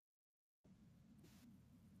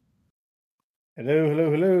Hello, hello,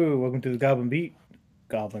 hello. Welcome to the Goblin Beat,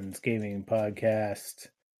 Goblins Gaming Podcast.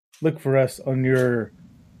 Look for us on your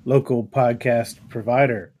local podcast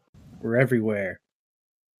provider. We're everywhere.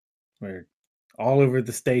 We're all over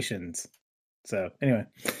the stations. So, anyway.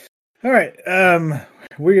 All right.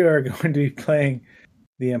 We are going to be playing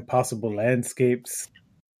the Impossible Landscapes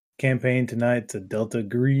campaign tonight. It's a Delta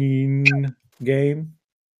Green game.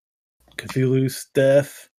 Cthulhu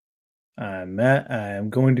stuff. I'm Matt. I am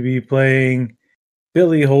going to be playing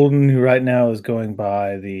Billy Holden, who right now is going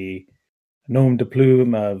by the nom de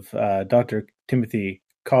plume of Dr. Timothy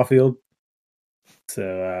Caulfield.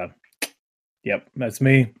 So, yep, that's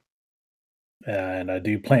me. And I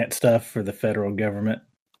do plant stuff for the federal government.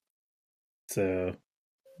 So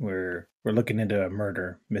we're looking into a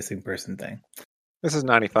murder, missing person thing. This is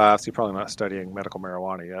 95, so you're probably not studying medical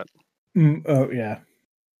marijuana yet. Oh, yeah.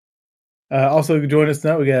 Also, join us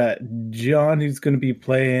tonight. We got John, who's going to be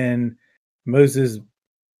playing Moses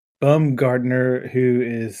Bumgardner, who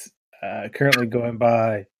is currently going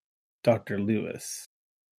by Dr. Lewis.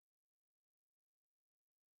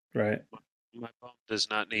 Right? My bum does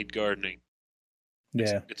not need gardening.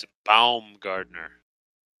 Yeah. It's a Baumgartner.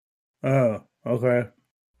 Oh, okay.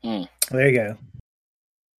 There you go.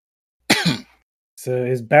 So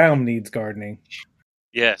his Baum needs gardening.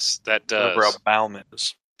 Yes, that does. Whatever a Baum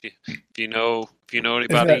is. If you know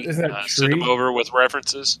anybody, isn't that send them tree? over with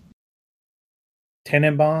references.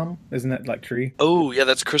 Tenenbaum? Isn't that like tree? Oh, yeah,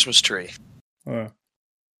 that's a Christmas tree. Oh.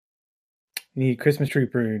 You need Christmas tree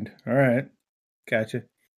pruned. All right. Gotcha.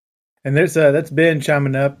 And there's that's Ben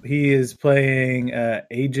chiming up. He is playing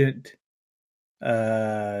Agent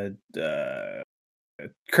Kurt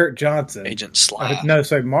Johnson. Agent Slash. No,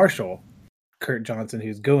 sorry, Marshall Kurt Johnson,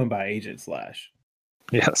 who's going by Agent Slash.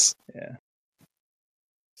 Yes. Yeah.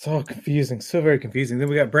 It's all confusing. So very confusing. Then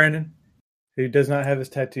we got Brandon, who does not have his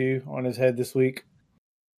tattoo on his head this week.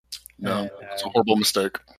 No, it's a horrible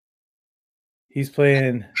mistake. He's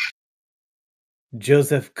playing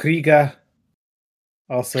Joseph Krieger,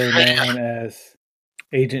 also known as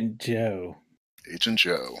Agent Joe. Agent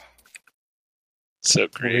Joe. So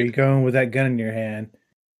Where you great. going with that gun in your hand?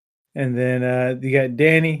 And then you got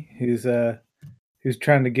Danny, who's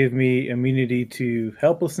trying to give me immunity to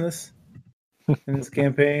helplessness in this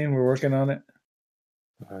campaign. We're working on it.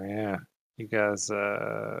 Oh, yeah. You guys,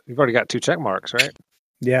 you've already got 2 check marks, right?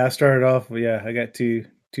 Yeah, I started off. Yeah, I got two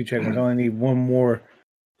check marks. I only need one more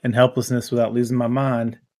in helplessness without losing my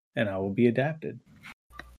mind, and I will be adapted.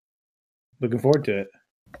 Looking forward to it.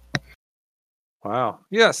 Wow.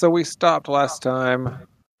 Yeah, so we stopped last time.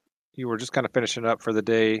 You were just kind of finishing up for the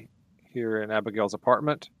day here in Abigail's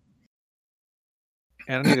apartment.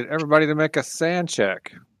 And I needed everybody to make a sand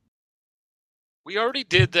check. We already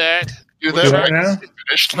did that. Do We're that right right now?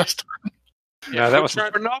 Finished last time. No, that we're was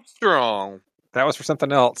trying- We're not strong. That was for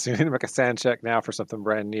something else. You need to make a sand check now for something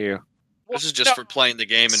brand new. This is just for playing the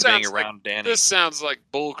game and being Sounds like- around Danny. This sounds like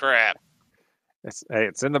bull crap.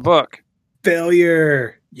 It's in the book.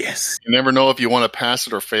 Failure. Yes. You never know if you want to pass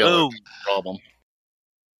it or fail Boom. it. Problem.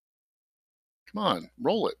 Come on,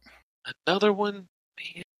 roll it. Another one.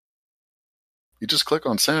 Man. You just click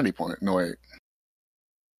on sanity point. No, wait.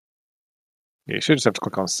 You should just have to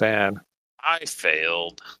click on sand. I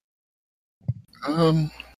failed.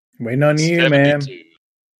 Waiting on you, man. 72.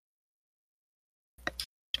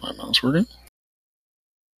 My mouse working?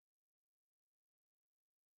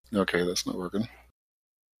 Okay, that's not working.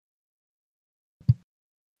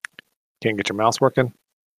 Can't get your mouse working?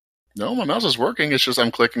 No, my mouse is working. It's just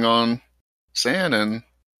I'm clicking on sand and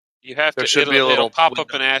You have There to. should be a it'll little pop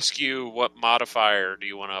up window. and ask you what modifier do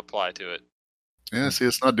you want to apply to it. yeah, see,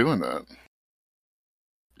 it's not doing that.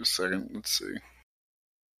 Just a second. Let's see.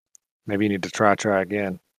 Maybe you need to try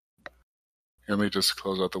again. Let me just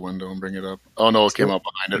close out the window and bring it up. Oh no, it came up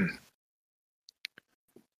behind it.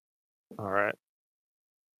 All right.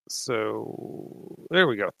 So there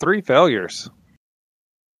we go. 3 failures.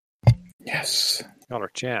 Yes. Y'all are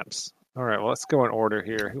champs. All right. Well, let's go in order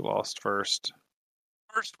here. Who lost first?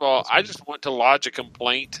 First of all, I just want to lodge a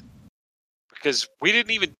complaint because we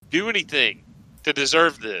didn't even do anything to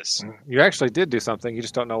deserve this. You actually did do something. You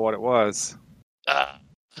just don't know what it was.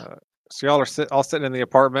 So y'all are all sitting in the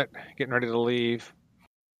apartment, getting ready to leave.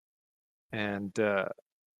 And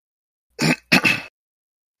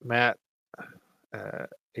Matt,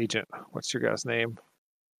 Agent, what's your guy's name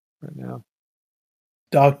right now?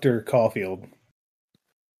 Dr. Caulfield.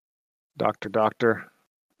 Dr.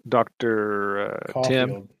 Caulfield.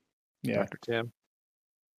 Tim. Yeah. Dr. Tim.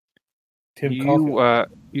 Tim Caulfield.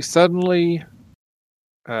 You suddenly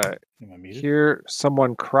Am I muted? hear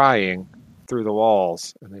someone crying through the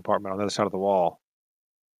walls in the apartment on the other side of the wall.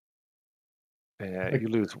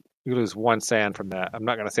 You lose 1 sand from that. I'm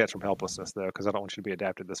not going to say it's from helplessness though, because I don't want you to be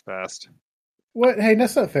adapted this fast. What? Hey,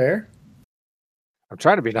 that's not fair. I'm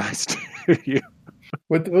trying to be nice to you.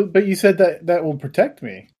 But you said that will protect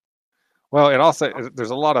me. Well, it also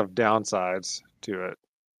there's a lot of downsides to it.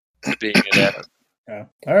 Being adapted. Yeah.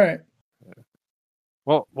 All right.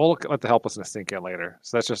 Well, we'll let the helplessness sink in later.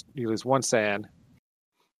 So that's just you lose 1 sand.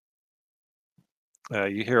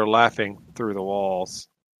 You hear laughing through the walls.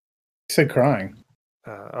 You said crying.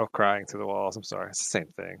 Crying through the walls. I'm sorry. It's the same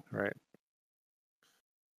thing, right?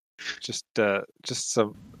 Just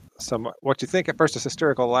some what you think at first is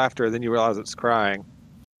hysterical laughter, then you realize it's crying.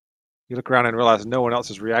 You look around and realize no one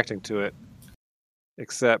else is reacting to it,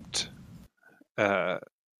 except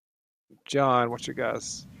John. What's your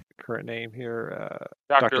guy's current name here?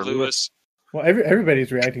 Dr. Lewis. Well,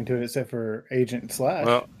 everybody's reacting to it except for Agent Slash.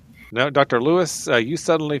 Well, no, Dr. Lewis, you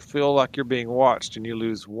suddenly feel like you're being watched, and you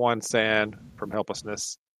lose 1 sand from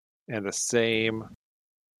helplessness, and the same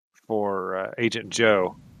for Agent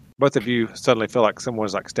Joe. Both of you suddenly feel like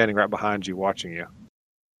someone's like standing right behind you, watching you.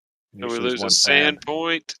 So we lose a sand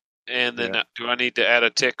point, and then do I need to add a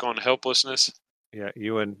tick on helplessness? Yeah,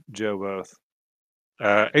 you and Joe both.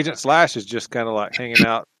 Agent Slash is just kind of like hanging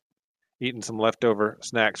out, eating some leftover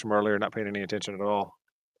snacks from earlier, not paying any attention at all.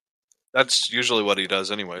 That's usually what he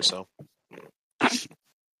does anyway, so. You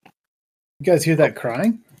guys hear that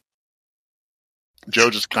crying? Joe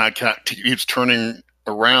just kind of keeps turning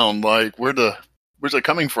around, like, where's it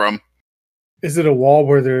coming from? Is it a wall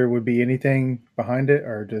where there would be anything behind it,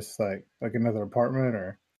 or just like another apartment,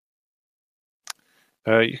 or?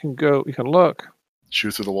 You can look.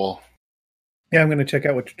 Shoot through the wall. Yeah, I'm going to check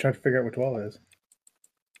out try to figure out which wall it is.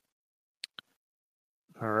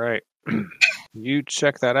 All right. You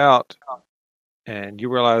check that out, and you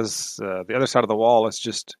realize the other side of the wall is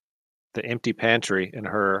just the empty pantry in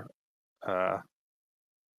her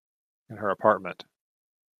apartment.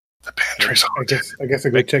 The pantry's I guess I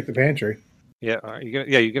go check the pantry. Yeah,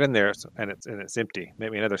 you get in there, and it's empty.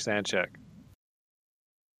 Make me another sand check.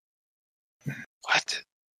 What?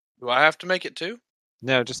 Do I have to make it too?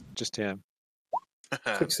 No, just him.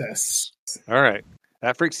 Success. All right,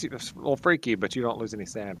 that freaks you. It's a little freaky, but you don't lose any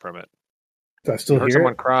sand from it. So I still heard hear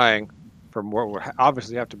someone it? crying from where we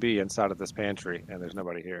obviously have to be inside of this pantry, and there's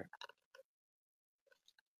nobody here.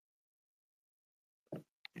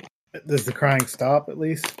 Does the crying stop at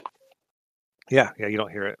least? Yeah, you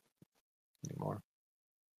don't hear it anymore.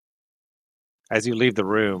 As you leave the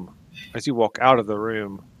room, as you walk out of the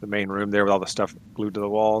room, the main room there with all the stuff glued to the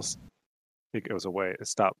walls, it goes away. You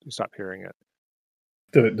stop hearing it.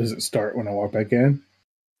 Does it start when I walk back in?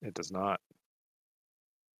 It does not.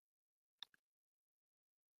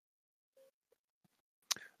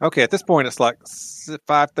 Okay, at this point, it's like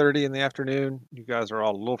 5:30 in the afternoon. You guys are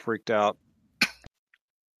all a little freaked out.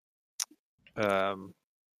 I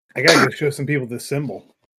gotta go show some people this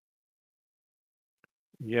symbol.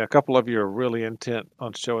 Yeah, a couple of you are really intent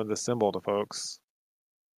on showing this symbol to folks.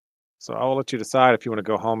 So I will let you decide if you want to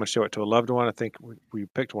go home and show it to a loved one. I think we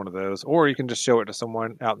picked one of those. Or you can just show it to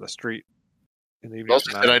someone out in the street in the evening.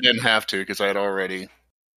 Also said I didn't have to because I had already.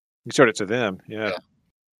 You showed it to them, yeah.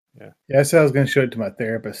 Yeah, I said I was going to show it to my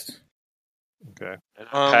therapist. Okay. And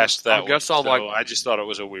I passed that I guess one, I'll, so I just thought it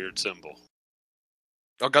was a weird symbol.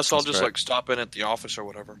 I guess I'll That's just right. stop in at the office or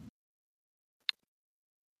whatever.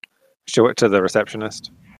 Show it to the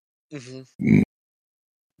receptionist. Mm-hmm.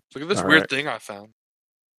 Look at this All weird right. thing I found.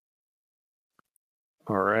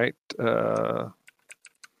 All right.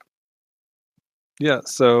 Yeah,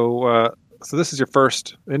 so this is your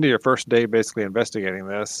first day basically investigating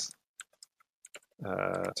this.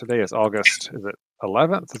 Today is August, is it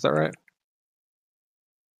 11th? Is that right?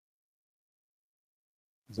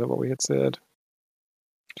 Is that what we had said?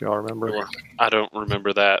 Do y'all remember? I don't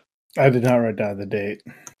remember that. I did not write down the date.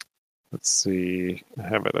 Let's see. I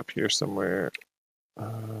have it up here somewhere.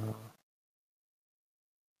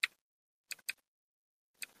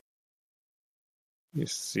 You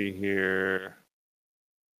see here.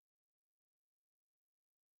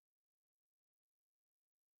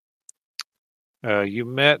 You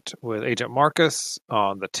met with Agent Marcus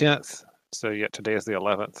on the 10th, so yet today is the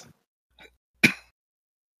 11th.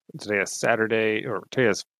 Today is Saturday, or today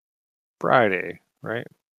is Friday, right?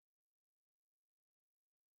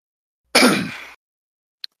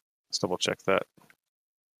 Let's double check that.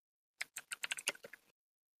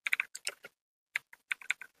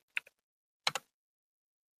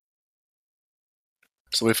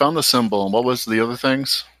 So we found the symbol, and what was the other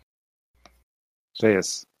things? Today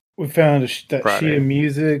is We found that Friday. sheet of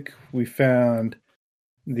music. We found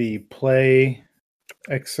the play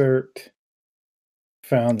excerpt.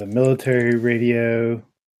 found the military radio,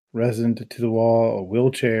 resined to the wall, a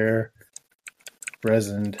wheelchair,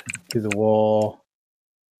 resined to the wall.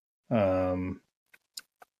 The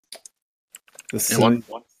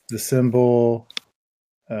symbol.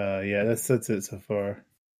 Yeah, that's it so far.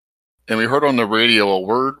 And we heard on the radio a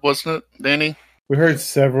word, wasn't it, Danny? We heard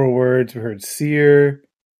several words. We heard Sear,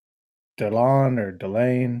 Delan,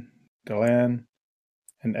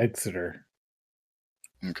 and Exeter.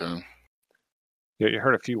 Okay. Yeah, you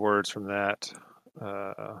heard a few words from that.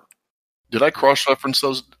 Did I cross-reference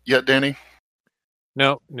those yet, Danny?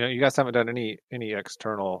 No, you guys haven't done any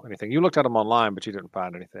external anything. You looked at them online, but you didn't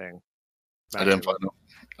find anything. I didn't find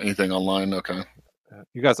anything online. Okay.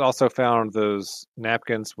 You guys also found those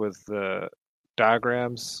napkins with the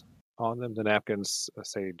diagrams on them. The napkins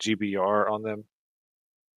say GBR on them,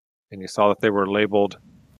 and you saw that they were labeled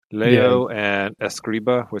Leo and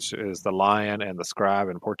Escriba, which is the lion and the scribe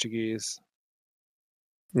in Portuguese.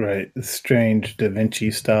 Right, the strange Da Vinci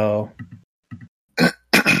style.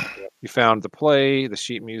 You found the play, the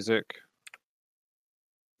sheet music,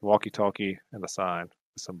 the walkie-talkie, and the sign,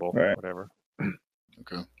 the symbol, right. Whatever.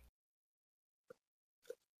 Okay.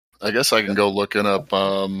 I guess I can go looking up,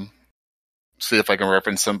 see if I can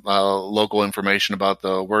reference some local information about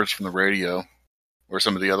the words from the radio, or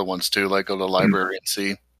some of the other ones too. Like go to the library and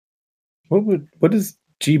see. What is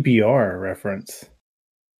GBR reference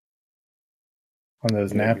on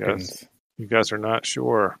those napkins? You guys are not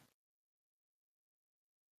sure.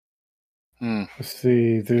 Let's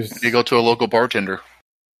see. You go to a local bartender.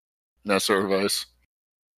 That's their advice.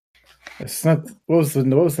 It's not. What was the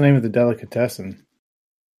name of the delicatessen?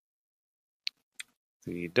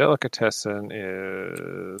 The delicatessen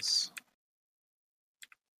is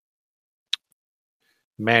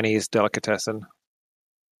Manny's Delicatessen.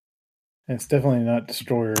 And it's definitely not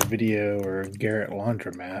Destroyer Video or Garrett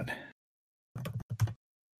Laundromat.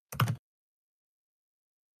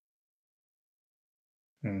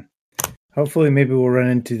 Hopefully, maybe we'll run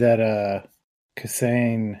into that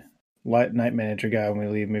Cassane night manager guy when we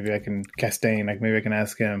leave. Maybe I can maybe I can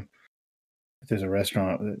ask him if there's a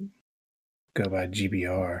restaurant that go by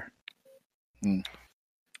GBR.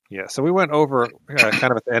 Yeah, so we went over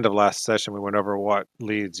kind of at the end of last session. We went over what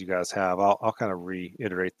leads you guys have. I'll kind of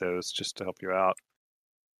reiterate those just to help you out.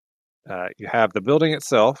 You have the building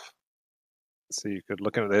itself, so you could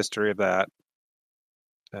look into the history of that.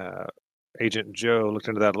 Agent Joe looked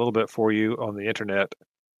into that a little bit for you on the internet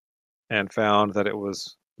and found that it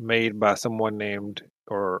was made by someone named,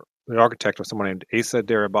 or the architect was someone named Asa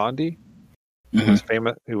Deribondi, who was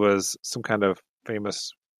famous. Who was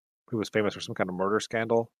famous for some kind of murder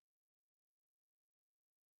scandal.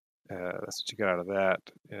 That's what you got out of that.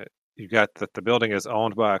 You got that the building is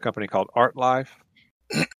owned by a company called Art Life,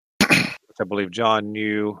 which I believe John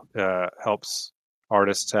knew helps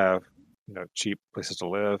artists have cheap places to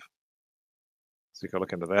live. So you can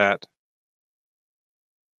look into that.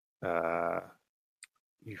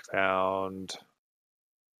 You found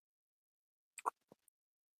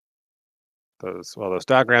those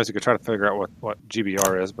diagrams. You could try to figure out what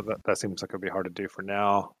GBR is, but that seems like it would be hard to do for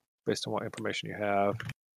now based on what information you have.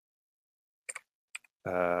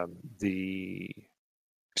 The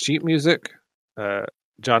sheet music,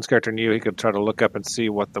 John's character knew he could try to look up and see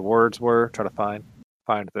what the words were, try to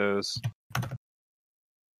find those.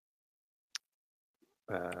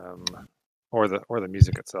 Or the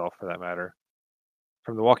music itself, for that matter.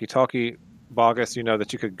 From the walkie-talkie, Bogus, you know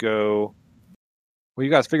that you could go. Well,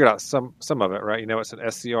 you guys figured out some of it, right? You know it's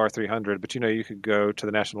an SCR 300, but you could go to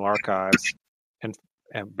the National Archives and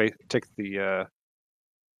take the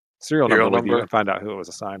serial number with you and find out who it was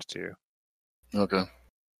assigned to. Okay.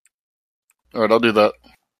 All right, I'll do that.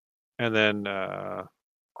 And then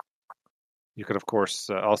you could, of course,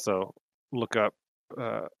 also look up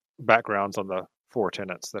backgrounds on the 4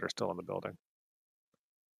 tenants that are still in the building.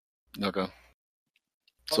 Okay.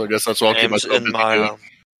 So I guess that's what I'll keep myself busy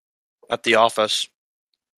at the office.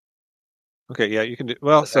 Okay, yeah, you can do.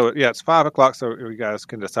 Well, so yeah, it's 5:00, so you guys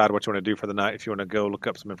can decide what you want to do for the night. If you want to go look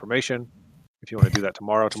up some information, if you want to do that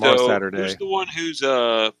tomorrow's Saturday. Who's the one who's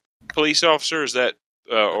a police officer? Is that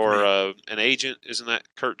or an agent? Isn't that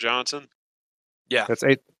Kurt Johnson? Yeah, that's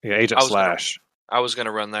Agent Slash. I was going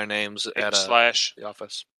to run their names at Slash the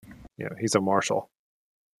office. Yeah, he's a marshal.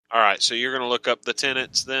 All right, so you're going to look up the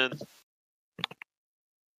tenants then,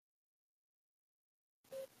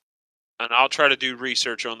 and I'll try to do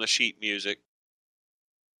research on the sheet music.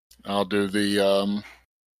 I'll do the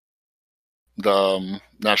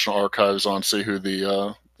National Archives on, see who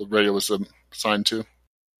the radio was assigned to.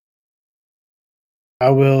 I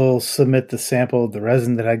will submit the sample of the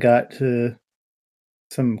resin that I got to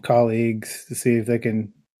some colleagues to see if they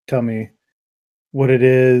can tell me what it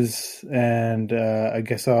is, and I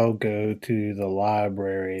guess I'll go to the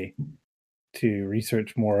library to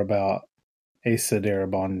research more about Asa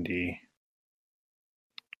Darabandi.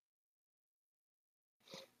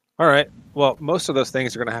 All right. Well, most of those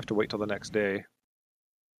things are going to have to wait till the next day.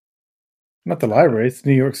 Not the library, it's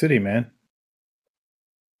New York City, man.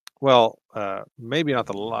 Well, maybe not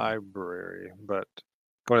the library, but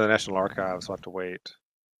going to the National Archives will have to wait.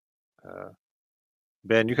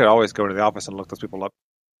 Ben, you could always go to the office and look those people up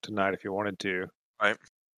tonight if you wanted to. Right.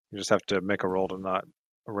 You just have to make a roll to not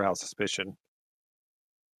arouse suspicion.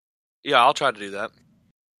 Yeah, I'll try to do that.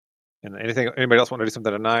 And anybody else want to do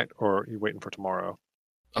something tonight, or are you waiting for tomorrow?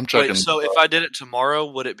 I'm checking. Wait, so if I did it tomorrow,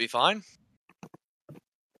 would it be fine?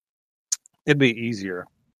 It'd be easier.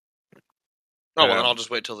 Oh, well, Yeah. then I'll just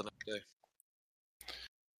wait till the next day.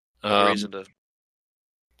 No reason to.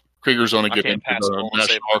 Krieger's only I get can't into pass the along and save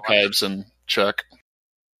National my life. Archives and check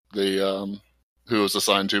the who was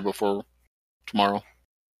assigned to before tomorrow.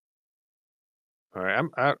 All right.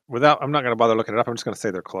 I'm not going to bother looking it up. I'm just going to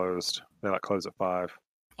say they're closed. They close at 5.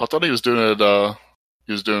 I thought he was doing it.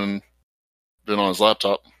 He was doing on his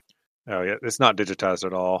laptop. Oh yeah, it's not digitized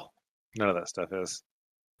at all. None of that stuff is.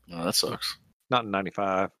 Oh, that sucks. Not in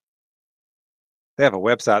 95. They have a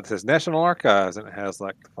website that says National Archives, and it has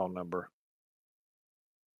like the phone number.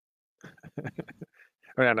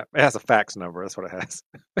 It has a fax number. That's what it has.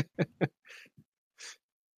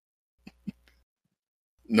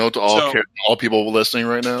 Note to all people listening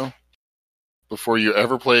right now: before you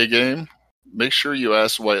ever play a game, make sure you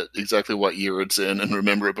ask exactly what year it's in, and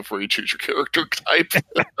remember it before you choose your character type.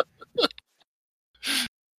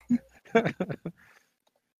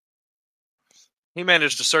 He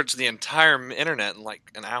managed to search the entire internet in like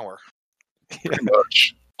an hour. Pretty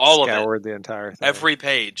much. All of it. Scoured the entire thing. Every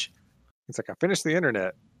page. It's like I finished the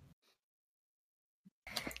internet.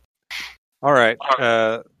 All right.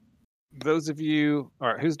 Those of you, all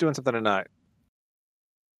right, who's doing something tonight?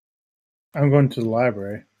 I'm going to the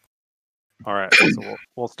library. All right, so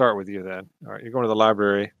we'll start with you then. All right, you're going to the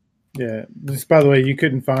library. Yeah. Just by the way, you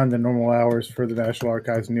couldn't find the normal hours for the National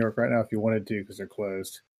Archives in New York right now if you wanted to because they're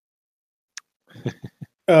closed.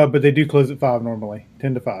 But they do close at 5 normally,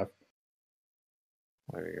 10 to 5.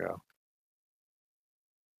 There you go.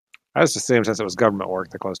 I just assumed since it was government work,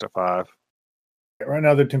 they closed at 5. Right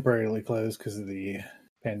now they're temporarily closed because of the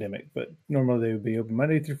pandemic, but normally they would be open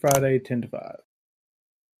Monday through Friday, 10 to 5.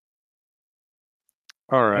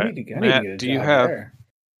 All right, I need to get Matt, a do you job have there.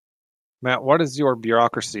 Matt? What is your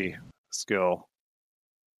bureaucracy skill?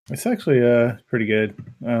 It's actually pretty good.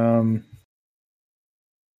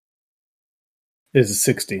 It's a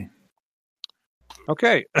 60.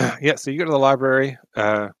 Okay, yeah. So you go to the library,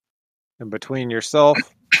 and between yourself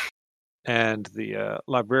and the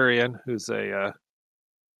librarian, who's a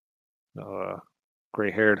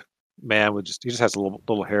gray-haired man with he just has a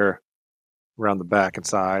little hair around the back and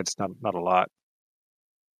sides, not a lot.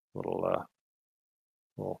 Little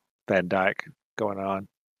Van Dyke going on,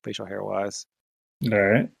 facial hair wise. All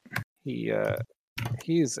right.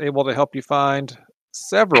 He's able to help you find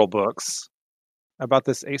several books about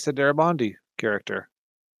this Asa Darabandi character.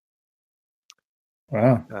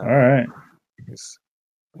 Wow. All right. He's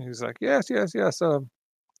like, yes. It's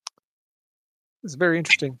very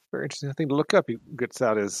interesting thing to look up. He gets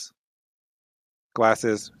out his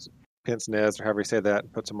glasses, pince nez, or however you say that,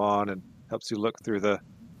 and puts them on and helps you look through the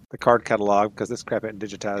card catalog because this crap ain't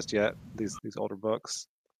digitized yet. These older books.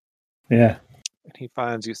 Yeah. And he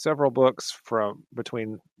finds you several books from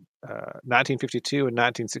between 1952 and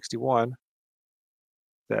 1961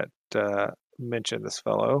 that mention this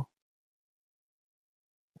fellow.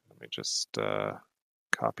 Let me just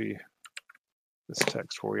copy this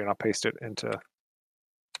text for you, and I'll paste it into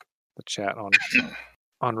the chat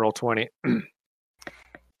on Roll20.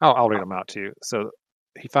 I'll read them out to you. So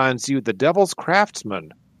he finds you The Devil's Craftsman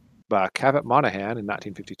by Cabot Monahan in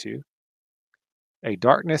 1952. A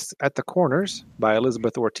Darkness at the Corners by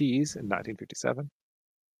Elizabeth Ortiz in 1957.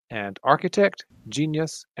 And Architect,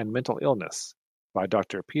 Genius, and Mental Illness by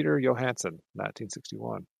Dr. Peter Johansson,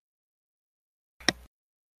 1961.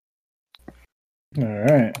 All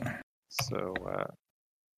right. So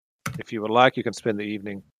if you would like, you can spend the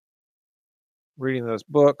evening reading those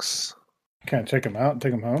books. Can I check them out and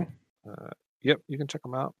take them home? Yep, you can check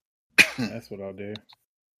them out. That's what I'll do.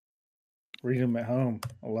 Read them at home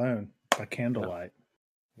alone by candlelight.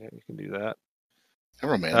 Yeah, you can do that.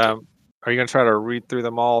 Romantic. Are you going to try to read through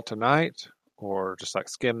them all tonight, or just like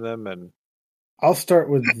skim them? And I'll start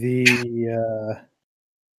with the.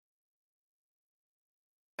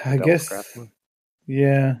 I Devil's guess. Craftsman?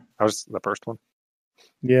 Yeah. I was the first one.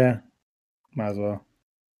 Yeah, might as well.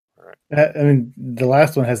 All right. I mean, the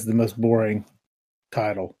last one has the most boring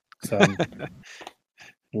title, so I'm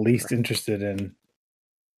least interested in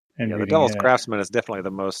Yeah, the reading Devil's it. Craftsman is definitely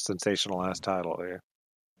the most sensationalized title here.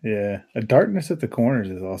 Yeah, A Darkness at the Corners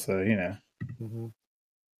is also, Mm-hmm.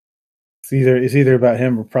 it's either about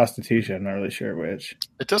him or prostitution. I'm not really sure which.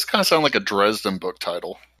 It does kind of sound like a Dresden book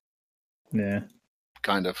title, Yeah,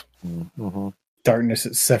 kind of. Mm-hmm. Darkness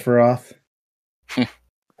at Sephiroth.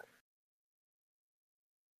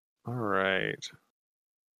 All right.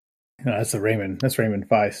 No, that's Raymond. That's Raymond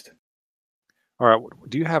Feist. All right.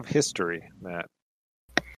 Do you have history, Matt?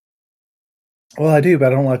 Well, I do, but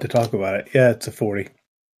I don't like to talk about it. Yeah, it's a 40.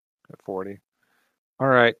 At 40. All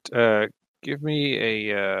right. Give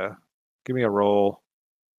me a roll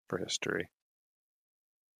for history.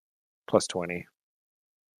 Plus 20.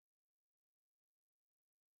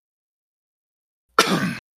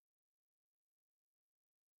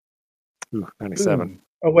 Ooh, 97. Ooh.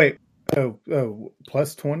 Oh wait. Oh,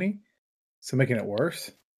 plus 20. So making it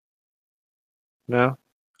worse. No.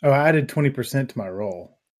 Oh, I added 20% to my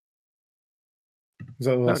roll. Is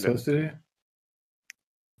that what I was supposed to do?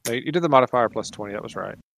 No, you did the modifier plus 20. That was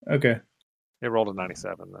right. Okay. It rolled a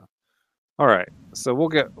 97 though. All right. So we'll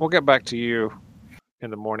get back to you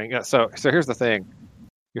in the morning. Yeah. So here's the thing.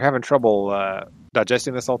 You're having trouble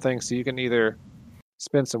digesting this whole thing, so you can either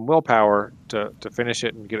spend some willpower to finish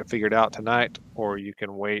it and get it figured out tonight, or you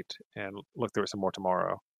can wait and look through it some more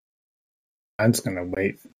tomorrow. I'm just gonna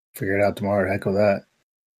wait. Figure it out tomorrow. Heck with that.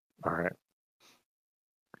 All right.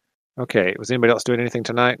 Okay. Was anybody else doing anything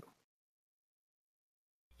tonight?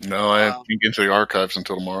 No, I can't get into the archives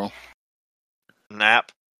until tomorrow.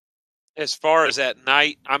 Nap. As far as at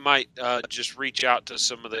night, I might just reach out to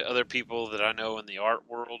some of the other people that I know in the art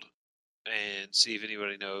world and see if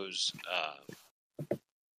anybody knows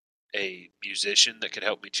a musician that could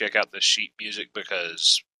help me check out the sheet music,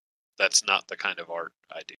 because that's not the kind of art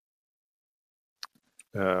I do.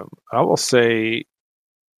 I will say,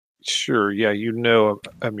 sure, yeah, you know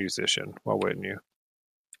a musician. Why wouldn't you?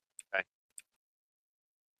 Okay.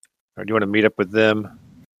 Or do you want to meet up with them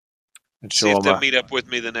and See if show they'll them meet up with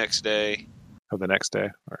me the next day. the next day?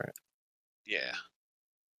 All right. Yeah.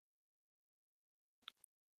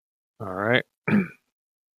 All right.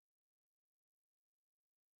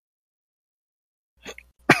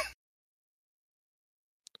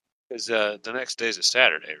 Because the next day is a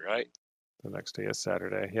Saturday, right? The next day is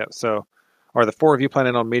Saturday. Yep. So, are the four of you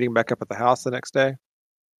planning on meeting back up at the house the next day?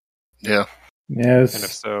 Yeah. Yes. And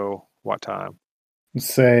if so, what time? Let's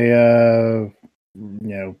say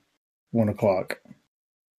 1 o'clock.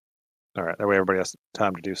 All right. That way everybody has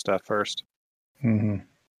time to do stuff first. Mm-hmm.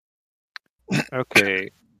 Okay.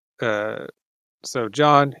 So,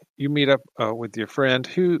 John, you meet up with your friend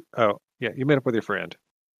you meet up with your friend.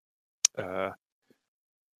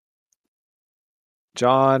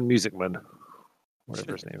 John Musicman,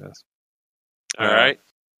 whatever his name is. All right.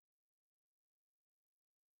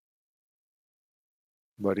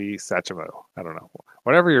 Buddy Sachimo. I don't know.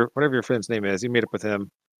 Whatever your friend's name is, you meet up with him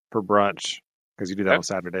for brunch because you do that on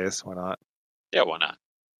Saturdays. Why not? Yeah, why not?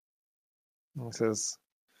 And he says,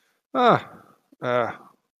 what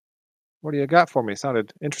do you got for me?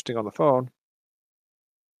 Sounded interesting on the phone.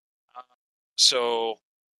 So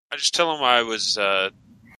I just tell him I was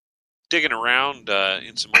digging around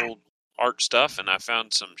in some old art stuff, and I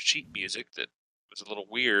found some sheet music that was a little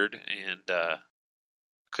weird, and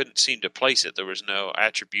couldn't seem to place it. There was no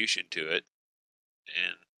attribution to it,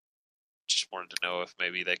 and just wanted to know if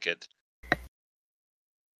maybe they could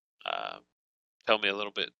tell me a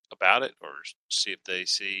little bit about it, or see if they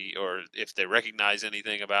see or if they recognize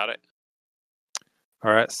anything about it.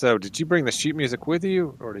 All right. So, did you bring the sheet music with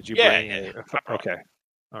you, or did you bring Okay.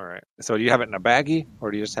 All right. So, do you have it in a baggie, or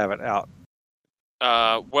do you just have it out?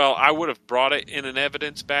 Well, I would have brought it in an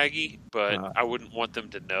evidence baggie, but I wouldn't want them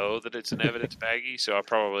to know that it's an evidence baggie, so I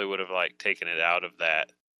probably would have taken it out of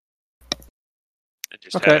that and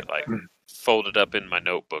just had it folded up in my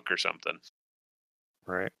notebook or something.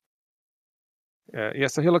 Right. Yeah.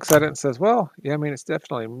 So he looks at it and says, "Well, yeah. I mean, it's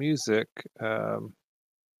definitely music.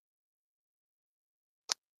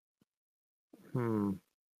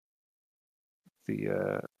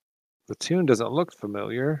 The tune doesn't look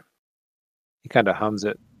familiar." He kind of hums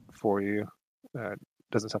it for you.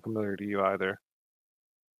 Doesn't sound familiar to you either.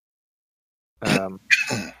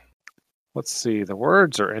 Let's see. The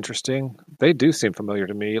words are interesting. They do seem familiar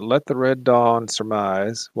to me. Let the red dawn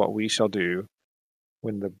surmise what we shall do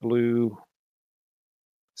when the blue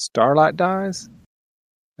starlight dies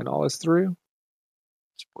and all is through.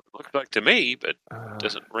 That's what it looked like to me, but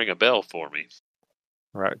doesn't ring a bell for me.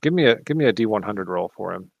 All right, give me a D100 roll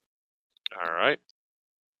for him. All right.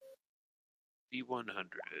 D100.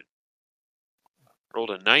 Rolled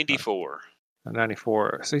a 94. A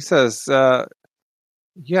 94. So he says, yeah,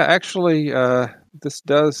 actually, this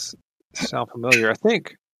does sound familiar. I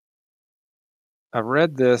think I've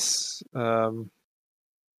read this. I've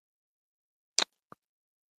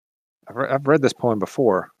read this poem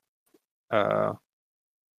before. I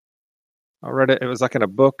read it. It was like in a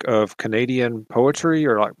book of Canadian poetry,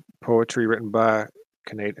 or like poetry written by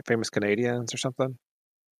famous Canadians or something.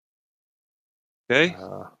 Okay.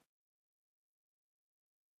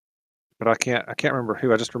 But I can't remember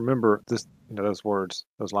who. I just remember this. Those words,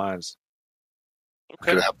 those lines.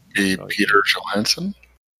 Okay. Could that be Peter Johansson?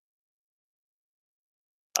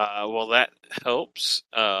 Well, that helps.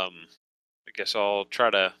 I guess I'll try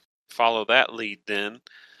to follow that lead then.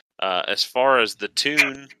 As far as the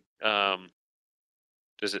tune,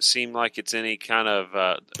 does it seem like it's any kind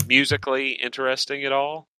of musically interesting at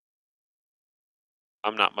all?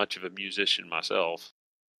 I'm not much of a musician myself.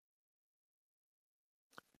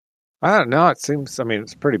 I don't know. It seems. I mean,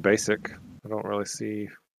 it's pretty basic. I don't really see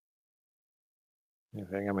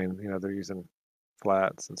anything. I mean, they're using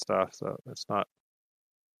flats and stuff, so it's not.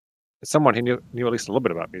 It's someone who knew at least a little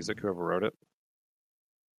bit about music, whoever wrote it.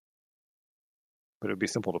 But it would be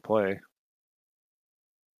simple to play.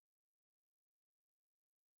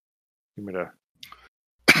 You want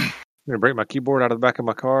me to break my keyboard out of the back of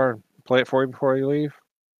my car and play it for you before you leave?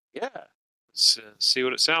 Yeah. Let's see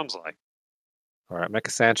what it sounds like. All right, make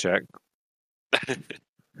a sound check.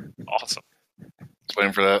 Awesome. Just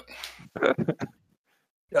waiting for that.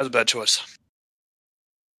 That was a bad choice.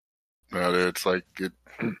 No, dude, it's like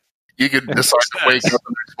you could decide to wake up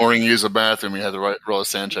the next morning, use a bathroom, you had to roll a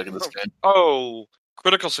sand check in this game. Oh,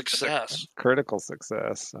 critical success. Critical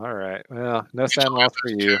success. All right. Well, no sand loss for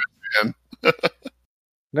you.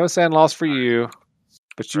 No sand loss for you.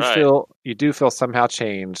 But you do feel somehow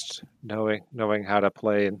changed, knowing how to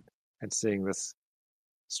play and sing this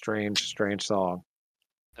strange song.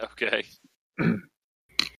 Okay. All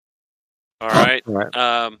right. All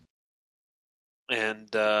right. And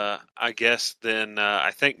I guess then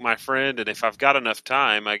I thank my friend, and if I've got enough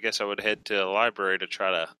time, I guess I would head to a library to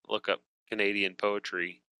try to look up Canadian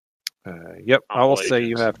poetry. Yep. I will say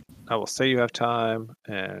you have time.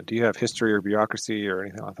 And do you have history or bureaucracy or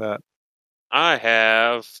anything like that? I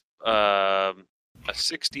have a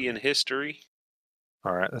 60 in history.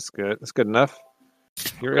 All right, that's good. That's good enough.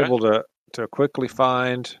 You're Okay. able to quickly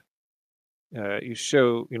find. You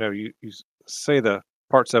show. You say the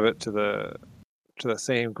parts of it to the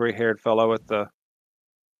same gray-haired fellow at the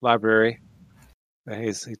library. And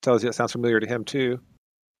he tells you it sounds familiar to him too,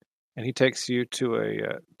 and he takes you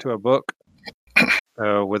to a book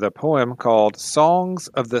with a poem called "Songs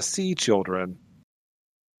of the Sea Children,"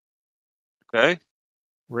 Okay.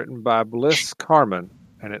 written by Bliss Carman,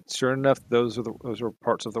 and it's sure enough those are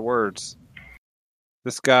parts of the words.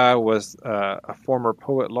 This guy was a former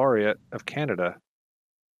poet laureate of Canada.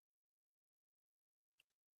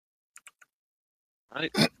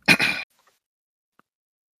 Right.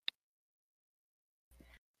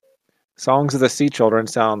 Songs of the Sea Children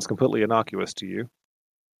sounds completely innocuous to you.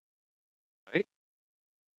 Right.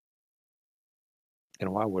 And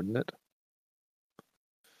why wouldn't it?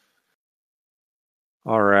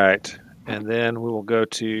 All right. And then we will go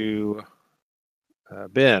to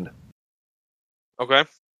Ben. Okay.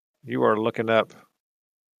 You are looking up,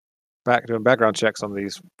 doing background checks on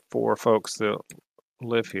these 4 folks that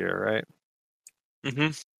live here, right?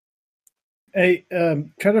 Mm-hmm. Hey,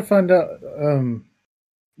 try to find out.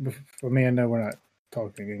 For me, I know we're not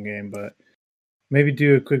talking in game, but maybe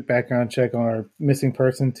do a quick background check on our missing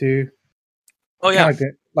person too. Oh yeah, I'd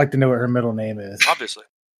like to know what her middle name is. obviously.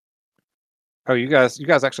 Oh, you guys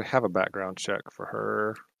actually have a background check for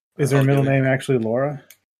her. Is her Oh, middle do we? name actually Laura?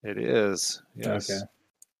 It is. Yes. Okay.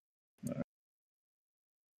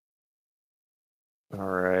 All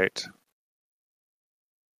right.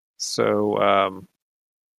 So,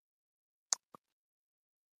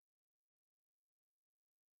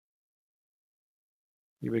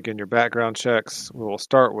 you begin your background checks. We will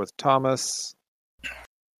start with Thomas,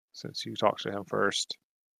 since you talked to him first.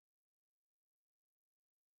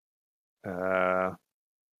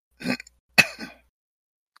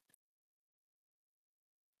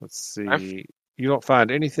 Let's see. You don't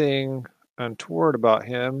find anything untoward about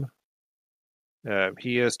him.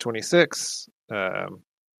 He is 26.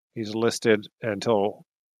 He's listed until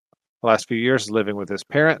the last few years living with his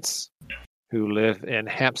parents, who live in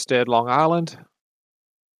Hampstead, Long Island.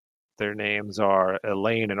 Their names are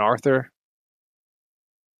Elaine and Arthur.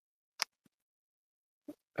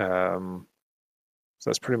 So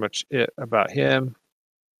that's pretty much it about him.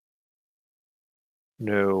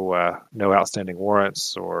 No outstanding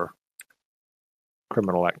warrants or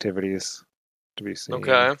criminal activities to be seen.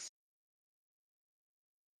 Okay.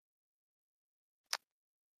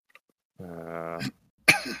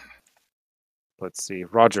 Let's see.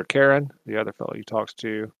 Roger Karen, the other fellow you talked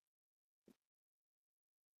to.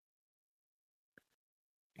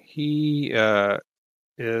 He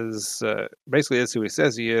is basically is who he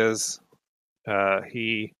says he is.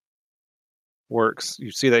 He works. You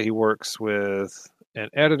see that he works with an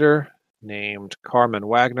editor named Carmen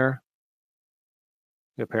Wagner.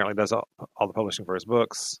 He apparently does all the publishing for his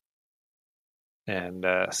books and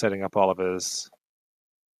setting up all of his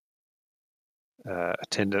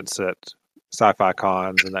attendance at sci-fi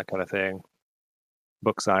cons and that kind of thing,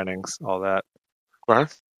 book signings, all that.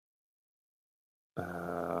 Right.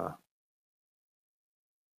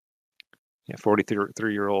 Yeah,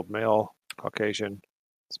 43-year-old male, Caucasian.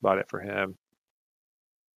 That's about it for him.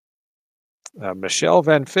 Michelle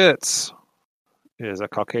Van Fitz is a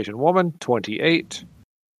Caucasian woman, 28.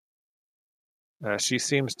 She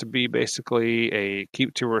seems to be basically a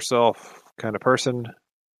keep to herself kind of person.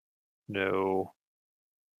 No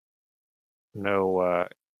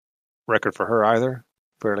record for her either.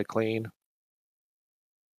 Fairly clean.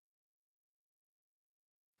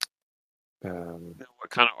 What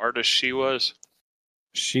kind of artist she was?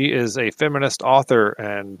 She is a feminist author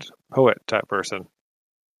and poet type person.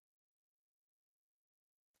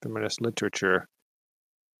 Feminist literature.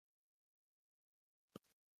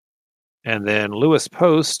 And then Lewis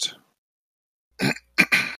Post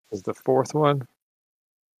is the fourth one.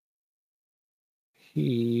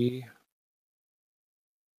 He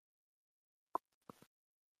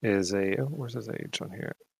is where's his age on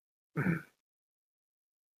here?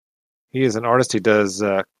 He is an artist. He does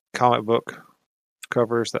comic book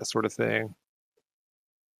covers, that sort of thing.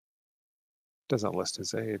 Doesn't list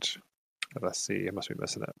his age. But let's see. I must be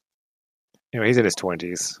missing it. Anyway, he's in his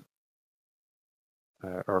 20s.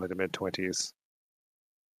 Early to mid 20s.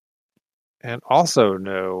 And also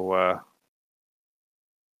no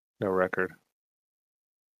record.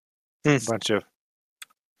 A bunch of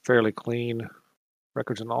fairly clean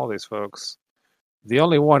records on all these folks. The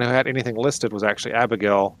only one who had anything listed was actually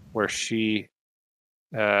Abigail, where she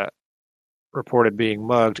reported being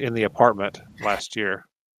mugged in the apartment last year.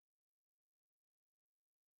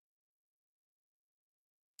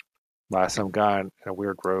 By some guy in a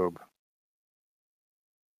weird robe.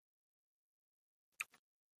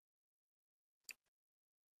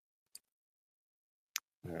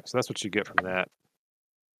 All right, so that's what you get from that.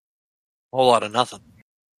 Whole lot of nothing.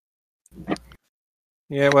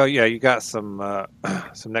 Yeah, well, yeah, you got some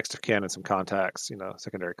next of kin and some contacts,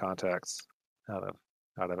 secondary contacts out of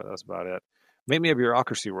it. That's about it. Make me a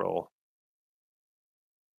bureaucracy roll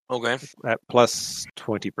Okay. at plus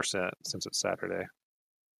 20% since it's Saturday.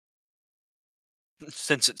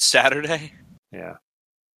 Since it's Saturday? Yeah.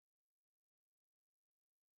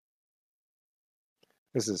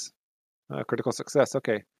 This is critical success.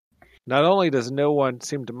 Okay. Not only does no one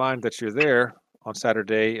seem to mind that you're there on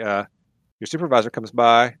Saturday, your supervisor comes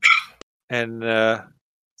by and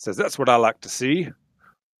says, "That's what I like to see.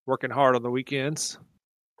 Working hard on the weekends."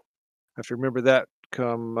 I have to remember that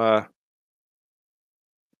come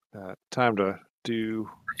time to do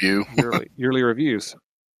Review. yearly reviews.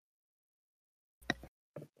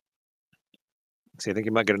 See, I think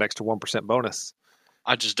you might get an extra 1% bonus.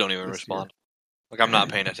 I just don't even This respond. Like, I'm not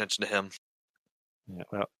paying attention to him. Yeah,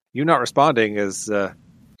 well, you not responding is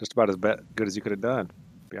just about as good as you could have done,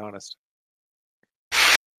 to be honest.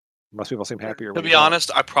 Most people seem happier. To when be you don't.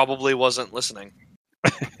 honest, I probably wasn't listening.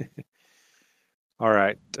 All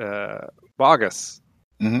right. Bogus,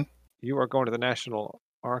 Mhm. you are going to the National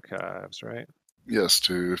Archives, right? Yes,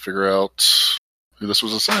 to figure out who this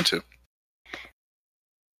was assigned to.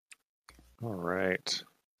 All right.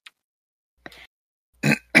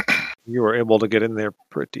 You were able to get in there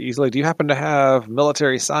pretty easily. Do you happen to have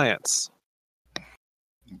military science I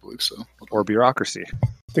believe so. or bureaucracy?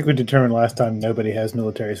 I think we determined last time nobody has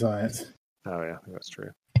military science. Oh, yeah, I think that's true.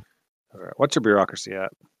 All right. What's your bureaucracy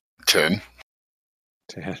at? 10.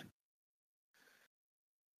 10.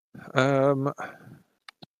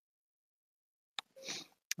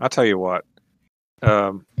 I'll tell you what.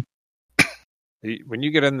 When you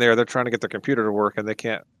get in there, they're trying to get their computer to work, and they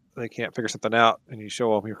can't figure something out. And you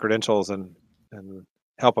show them your credentials and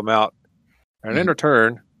help them out. And in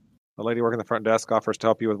return, the lady working the front desk offers to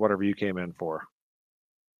help you with whatever you came in for.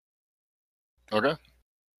 Okay.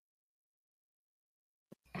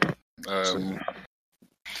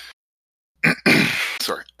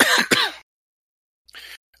 Sorry.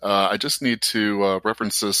 I just need to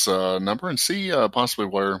reference this number and see possibly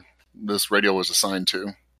where this radio was assigned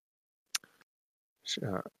to.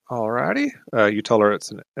 Alrighty. You tell her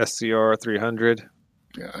it's an SCR 300.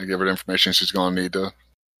 Yeah, I give her the information she's going to need to.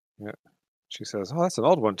 Yeah. She says, "Oh, that's an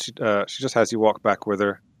old one." She just has you walk back with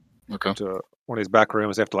her Okay. to one of these back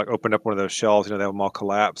rooms. They have to like open up one of those shelves. You know, they have them all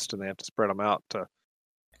collapsed, and they have to spread them out to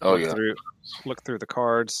Oh, look yeah. through the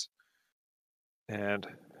cards. And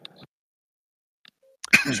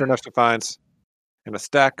sure enough, she finds in a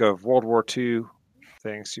stack of World War II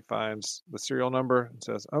things, she finds the serial number and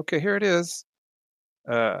says, "Okay, here it is.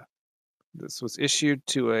 This was issued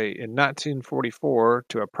in 1944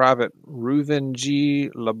 to a private Reuven G.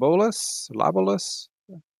 Labolis.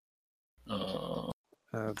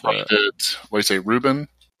 Private, what do you say, Reuben?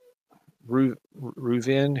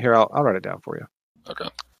 Reuven. Here, I'll write it down for you. Okay.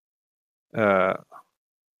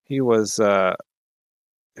 He was of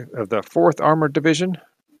the 4th Armored Division.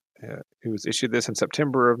 He was issued this in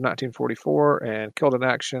September of 1944 and killed in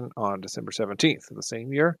action on December 17th of the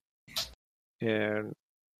same year in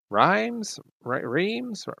Reims,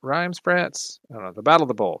 France. I don't know, the Battle of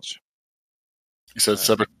the Bulge. You said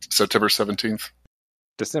September 17th?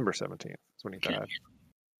 December 17th is when he died.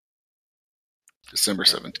 December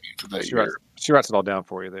 17th of that year. She writes it all down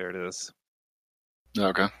for you. There it is.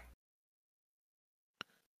 Okay.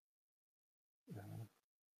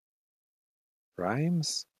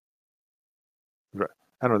 Reims?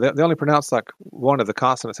 I don't know. They only pronounce like one of the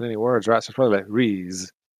consonants in any words, right? So it's probably like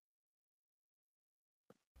Rees.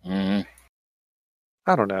 Mm-hmm.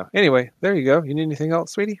 I don't know. Anyway, there you go. You need anything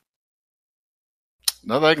else, sweetie?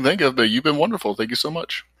 Not that I can think of, but you've been wonderful. Thank you so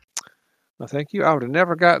much. No, thank you. I would have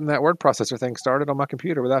never gotten that word processor thing started on my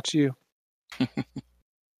computer without you.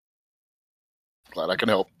 Glad I can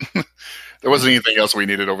help. There wasn't anything else we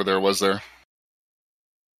needed over there, was there?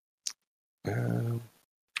 I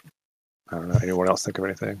don't know. Anyone else think of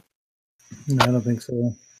anything? No, I don't think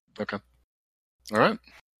so. Okay. All right.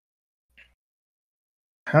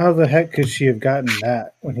 How the heck could she have gotten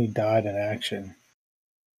that when he died in action?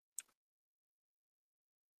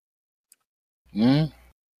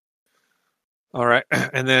 All right.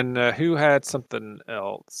 And then who had something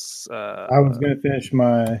else? I was going to finish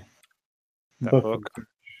my book.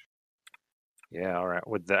 Yeah, all right.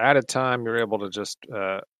 With the added time, you're able to just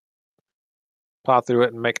plow through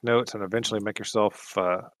it and make notes and eventually make yourself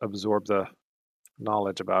absorb the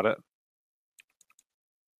knowledge about it.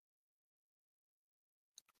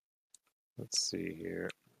 Let's see here.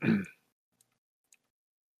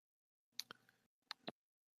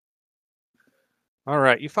 All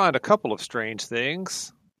right, you find a couple of strange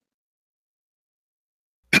things.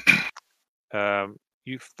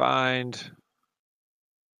 You find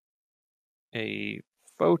a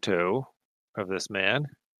photo of this man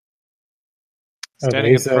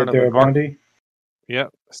standing in front of Darabondi?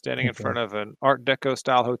 standing in front of an Art Deco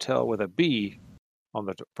style hotel with a B on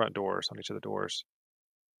the front doors, on each of the doors.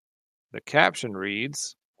 The caption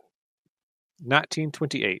reads,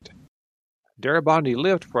 1928. Darabondi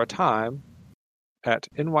lived for a time at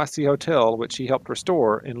NYC Hotel, which he helped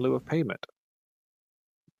restore in lieu of payment.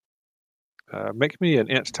 Make me an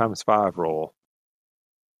int times 5 roll.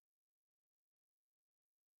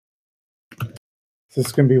 Is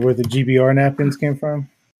this going to be where the GBR napkins came from?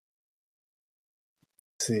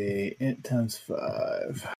 Let's see, int times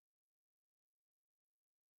 5.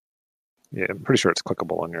 Yeah, I'm pretty sure it's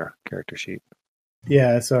clickable on your character sheet.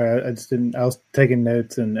 Yeah, sorry, I just didn't. I was taking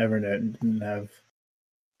notes in Evernote and didn't have.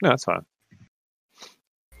 No, that's fine.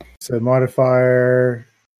 So modifier.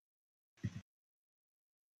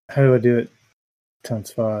 How do I do it?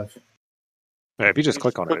 Times 5. Yeah, if you just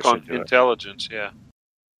click on it, it on should do intelligence, it. yeah.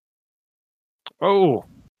 Oh.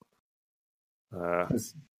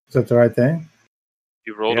 Is that the right thing?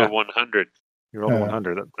 You rolled a 100. You rolled a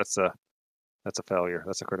 100. That's a failure.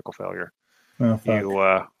 That's a critical failure. Oh,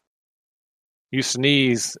 fuck. You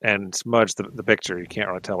sneeze and smudge the picture. You can't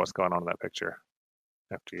really tell what's going on in that picture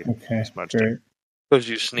after you smudged it. Because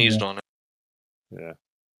you sneezed on it.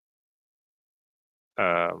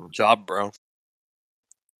 Yeah. Job, bro.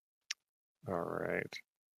 All right.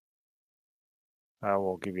 I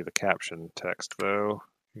will give you the caption text, though.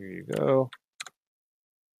 Here you go.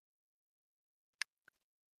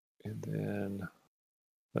 And then,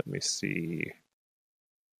 let me see.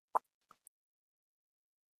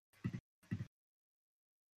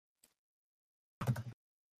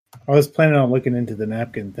 I was planning on looking into the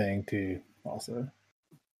napkin thing, too, also.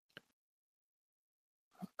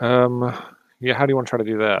 Yeah, how do you want to try to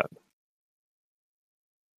do that?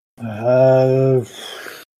 I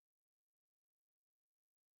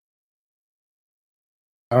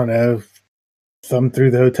don't know. thumb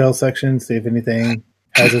through the hotel section, see if anything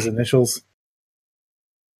has his initials.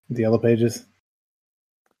 The yellow pages.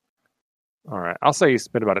 All right. I'll say you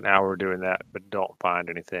spent about an hour doing that, but don't find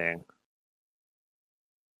anything.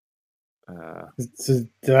 So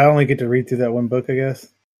did I only get to read through that one book, I guess?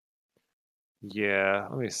 Yeah.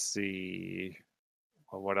 Let me see.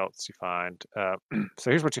 Well, what else you find? So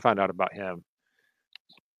here's what you find out about him.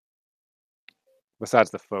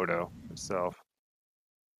 Besides the photo itself.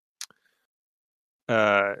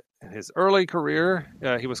 In his early career,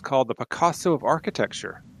 he was called the Picasso of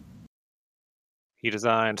architecture. He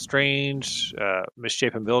designed strange,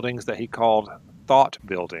 misshapen buildings that he called thought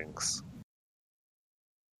buildings.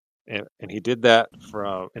 And he did that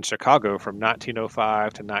in Chicago from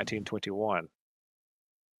 1905 to 1921.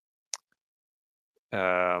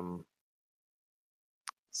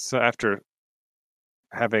 So after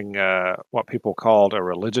having what people called a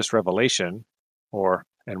religious revelation,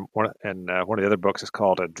 and one of the other books is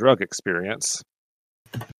called a drug experience,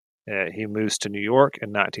 he moves to New York in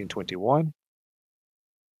 1921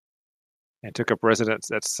 and took up residence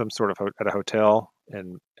at some sort of at a hotel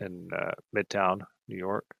in Midtown New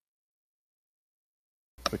York,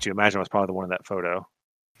 which you imagine was probably the one in that photo.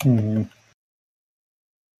 Mm-hmm.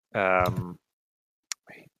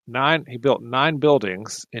 He built 9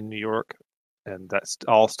 buildings in New York, and that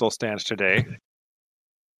all still stands today.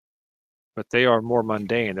 But they are more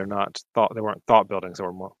mundane. They weren't thought buildings. They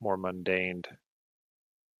were more mundane,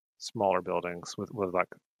 smaller buildings with like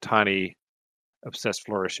tiny, obsessed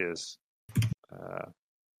flourishes.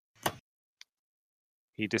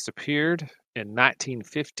 He disappeared in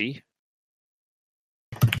 1950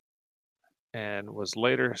 and was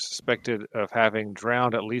later suspected of having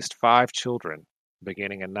drowned at least 5 children,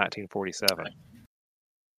 beginning in 1947.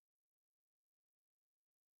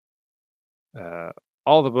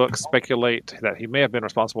 All the books speculate that he may have been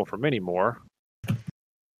responsible for many more,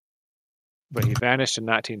 but he vanished in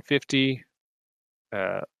 1950,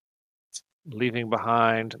 leaving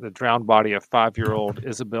behind the drowned body of 5-year-old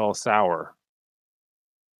Isabel Sauer,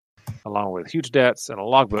 along with huge debts and a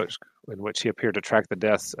logbook in which he appeared to track the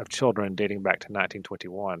deaths of children dating back to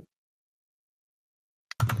 1921.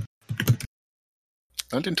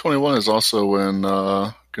 1921 is also when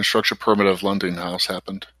construction permit of London House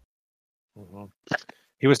happened. Mm-hmm.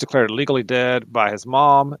 He was declared legally dead by his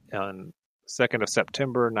mom on 2nd of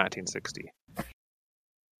September 1960.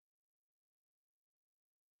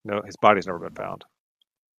 No, his body's never been found.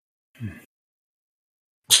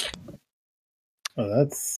 Oh,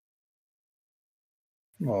 that's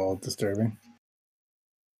all disturbing.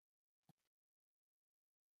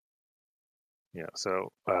 Yeah,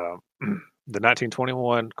 so the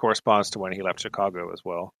 1921 corresponds to when he left Chicago as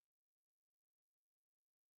well.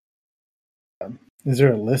 Is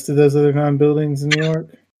there a list of those other 9 buildings in New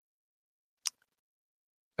York?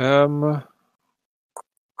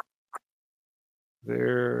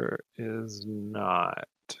 There is not.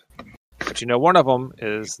 But one of them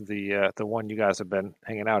is the one you guys have been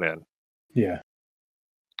hanging out in. Yeah.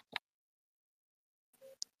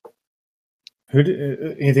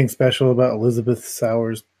 Anything special about Elizabeth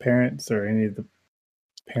Sauer's parents or any of the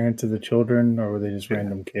parents of the children, or were they just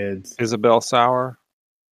random kids? Isabel Sauer?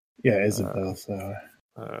 Yeah, Isabel Sauer.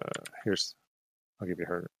 I'll give you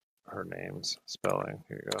her name's spelling.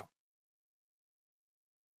 Here you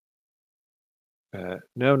go.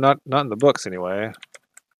 No, not in the books anyway.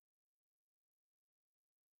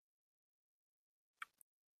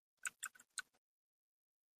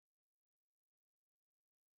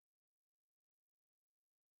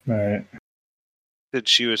 All right. Said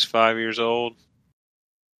she was 5 years old.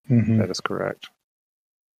 Mm-hmm. That is correct.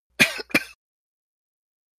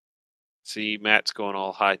 See, Matt's going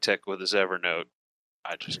all high tech with his Evernote.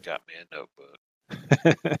 I just got me a notebook.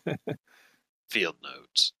 Field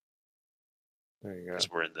notes. There you go. Because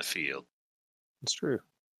we're in the field. It's true.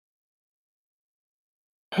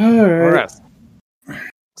 All right.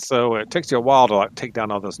 So it takes you a while to take down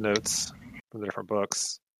all those notes from the different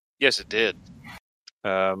books. Yes, it did.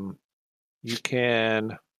 You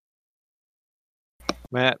can,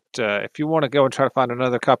 Matt, if you want to go and try to find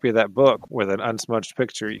another copy of that book with an unsmudged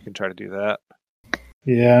picture, you can try to do that.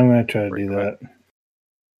 Yeah, I'm going to try to do that.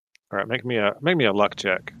 All right, make me a luck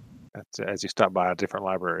check as you stop by a different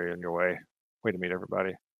library on your way to meet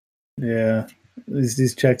everybody. Yeah,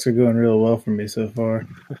 these checks are going real well for me so far.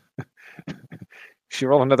 If you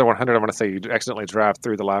roll another 100, I'm going to say you accidentally drive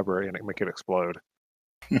through the library and make it explode.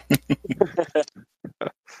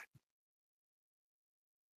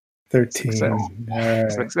 13. Success. All right.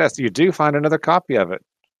 Success. You do find another copy of it.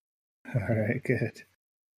 All right, good.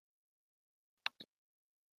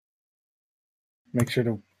 Make sure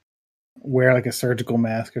to wear like a surgical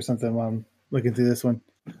mask or something while I'm looking through this one.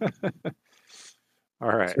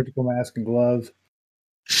 All right. Surgical mask and gloves.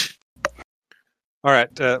 All right.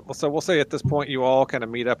 So we'll say at this point you all kind of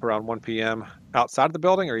meet up around 1 p.m. outside of the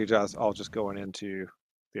building, or are you guys all just going into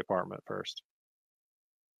the apartment first?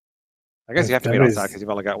 I guess you have to meet outside because you've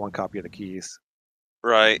only got one copy of the keys.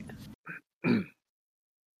 Right.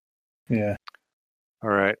 Yeah. All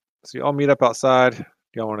right. So you all meet up outside. Do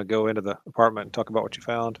y'all want to go into the apartment and talk about what you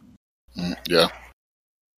found? Yeah.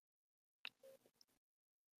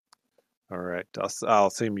 All right. I'll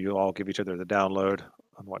assume you all give each other the download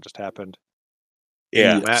on what just happened.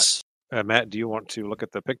 Yeah. Matt, do you want to look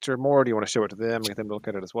at the picture more? Or do you want to show it to them and get them to look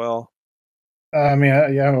at it as well? I mean, I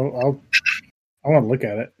want to look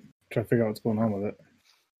at it, try to figure out what's going on with it.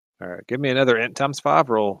 All right. Give me another int times 5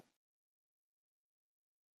 roll.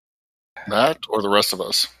 Matt or the rest of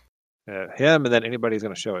us? Him, and then anybody who's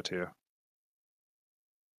going to show it to.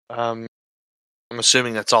 I'm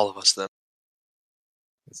assuming that's all of us then.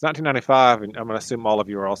 It's 1995, and I'm going to assume all of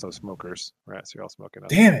you are also smokers. Right, so you're all smoking.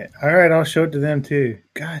 Damn it. All right, I'll show it to them too.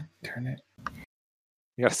 God darn it.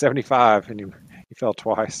 You got a 75, and you fell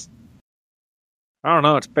twice. I don't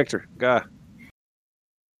know. It's a picture. Guy.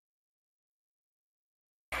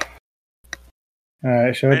 All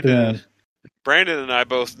right, show it to them. Brandon and I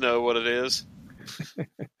both know what it is.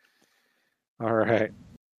 All right.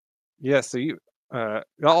 Yeah, so you,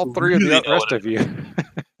 all three of the rest of you,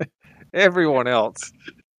 everyone else,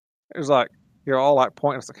 it was like, you're all like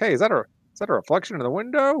pointing. It's like, hey, is that a reflection in the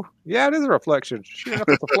window? Yeah, it is a reflection. Sure enough,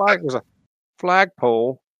 it's a flag. There's a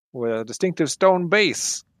flagpole with a distinctive stone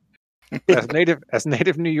base. As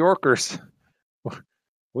native New Yorkers,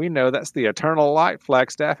 we know that's the Eternal Light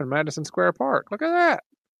Flagstaff in Madison Square Park. Look at that.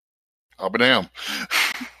 I'll be damned.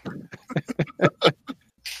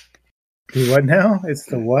 What now? It's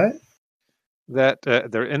the what? That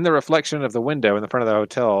they're in the reflection of the window in the front of the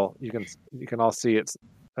hotel. You can all see it's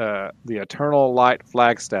the Eternal Light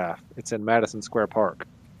Flagstaff. It's in Madison Square Park.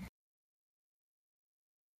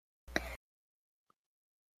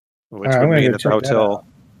 Which would mean that the hotel,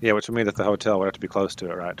 which would mean that the hotel would have to be close to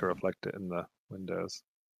it, right, to reflect it in the windows.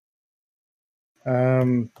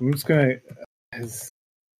 I'm just gonna.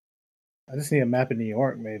 I just need a map of New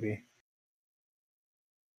York, maybe.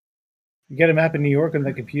 You got a map of New York on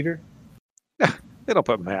the computer? They don't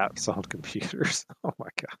put maps on computers. Oh my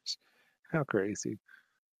gosh, how crazy!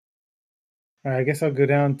 All right, I guess I'll go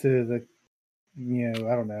down to the,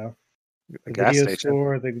 I don't know, the gas video station.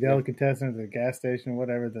 store, the delicatessen, the gas station,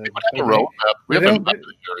 whatever. We have a map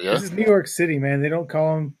area. This is New York City, man. They don't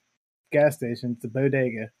call them gas stations. It's a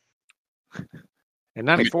bodega. In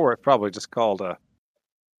 '94, it's probably just called a.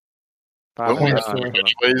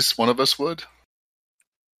 Anyways, one of us would.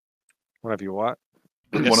 One of you what?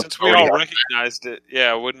 Yeah, since we all recognized it,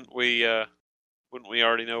 wouldn't we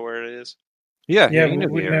already know where it is? Yeah, we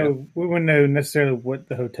wouldn't know necessarily what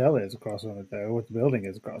the hotel is across from it, though. What the building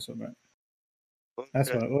is across from it. Okay.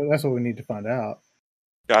 That's what we need to find out.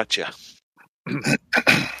 Gotcha.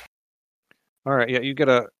 All right, yeah, you get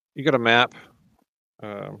a map.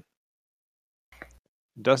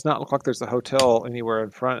 Does not look like there's a hotel anywhere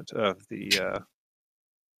in front of the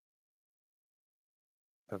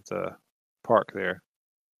park there.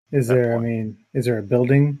 Is there a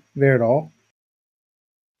building there at all?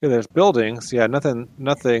 Yeah, there's buildings. Yeah,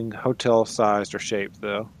 nothing hotel sized or shaped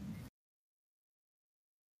though.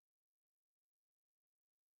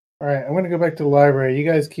 All right, I'm going to go back to the library. You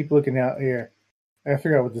guys keep looking out here. I gotta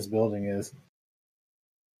figure out what this building is.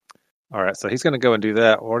 All right, so he's going to go and do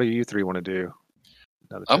that. What do you three want to do?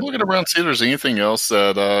 I'm looking around to see if there's anything else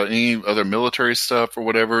that any other military stuff or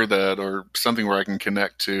whatever or something where I can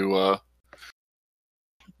connect to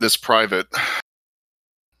this private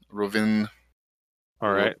Rovin.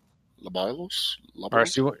 All right. Labilos? All right,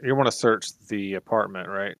 so you want to search the apartment,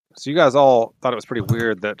 right? So you guys all thought it was pretty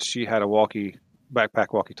weird that she had a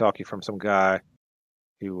backpack walkie-talkie from some guy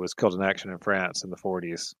who was killed in action in France in the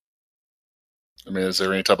 40s. I mean, is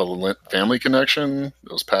there any type of family connection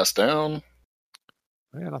that was passed down?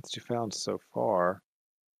 Yeah, not that you found so far.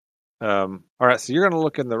 All right, so you're going to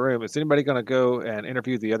look in the room. Is anybody going to go and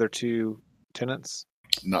interview the other two tenants?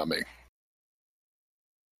 Not me.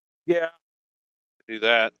 Yeah. Do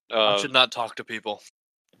that. I should not talk to people.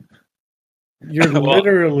 You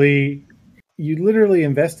literally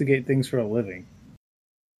investigate things for a living.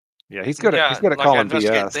 Yeah, he's good at calling I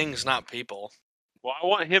investigate BS. Things, not people. Well, I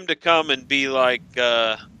want him to come and be like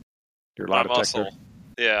your lie detector. Muscle.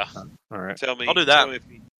 Yeah. All right. Tell me. I'll do that.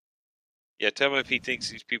 Tell me if he thinks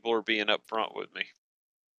these people are being upfront with me.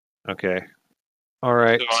 Okay. All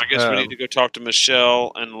right. So I guess we need to go talk to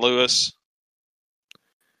Michelle and Lewis.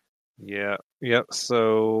 Yeah. Yep.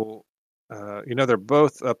 So, they're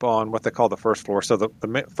both up on what they call the first floor. So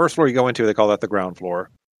the first floor you go into, they call that the ground floor.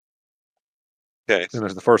 Okay. Then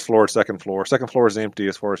there's the first floor, second floor. Second floor is empty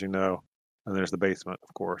as far as you know. And there's the basement,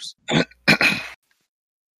 of course.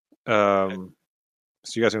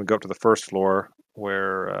 So you guys are going to go up to the first floor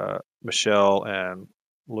where Michelle and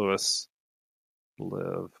Lewis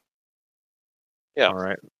live. Yeah. All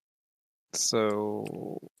right.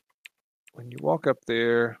 So when you walk up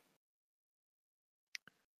there,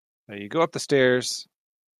 you go up the stairs.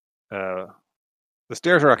 The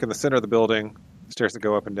stairs are like in the center of the building, stairs that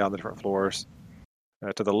go up and down the different floors.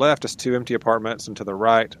 To the left is 2 empty apartments, and to the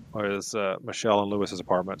right is Michelle and Lewis's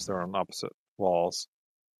apartments. They're on opposite walls.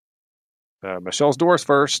 Michelle's door is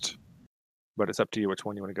first, but it's up to you which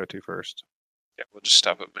one you want to go to first. Yeah, we'll just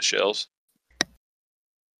stop at Michelle's.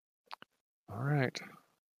 All right.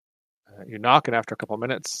 You knock, and after a couple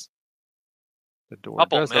minutes, the door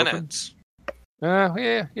Couple does minutes.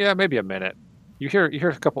 open. Yeah, maybe a minute. You hear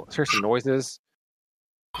some noises.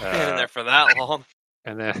 Been in there for that long.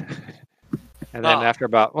 And then after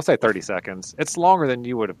about, we'll say 30 seconds, it's longer than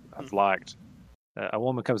you would have liked. A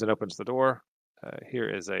woman comes and opens the door. Here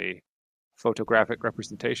is a photographic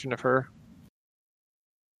representation of her.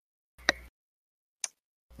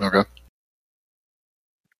 Okay.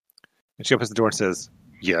 And she opens the door and says,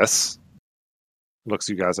 "Yes." Looks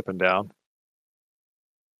you guys up and down.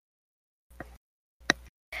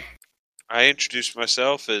 I introduced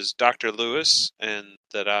myself as Dr. Lewis, and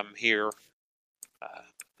that I'm here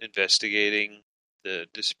investigating the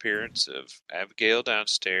disappearance of Abigail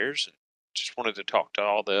downstairs, and just wanted to talk to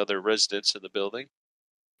all the other residents of the building.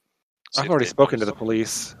 I've already spoken to the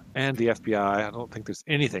police and the FBI. I don't think there's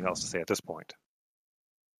anything else to say at this point.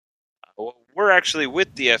 Well, we're actually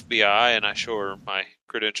with the FBI, and I show her my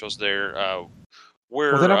credentials there.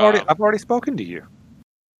 We're Well, then I've already spoken to you.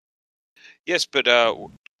 yes, but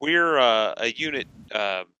we're a unit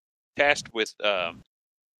tasked with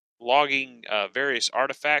logging various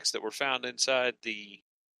artifacts that were found inside the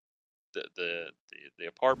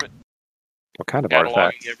apartment. What kind of Cataloging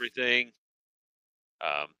artifacts? everything.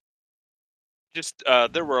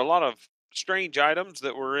 There were a lot of strange items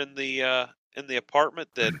that were in the apartment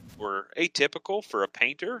that were atypical for a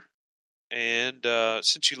painter. And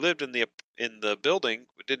since you lived in the building,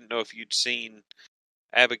 we didn't know if you'd seen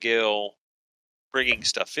Abigail bringing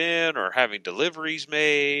stuff in or having deliveries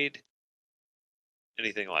made,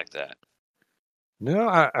 anything like that. No,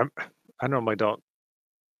 I normally don't.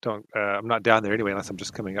 I'm not down there anyway, unless I'm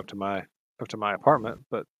just coming up to my apartment.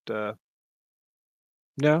 But no,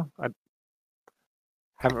 I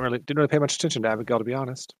didn't really pay much attention to Abigail, to be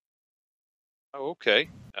honest. Oh, okay.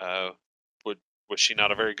 Was she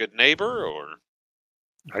not a very good neighbor, or?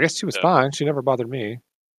 I guess she was fine. She never bothered me.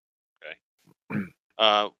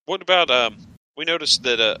 What about we noticed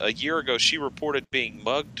that a year ago she reported being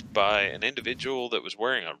mugged by an individual that was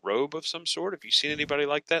wearing a robe of some sort. Have you seen anybody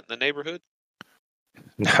like that in the neighborhood?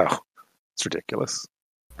 No, it's ridiculous.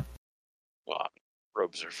 Well,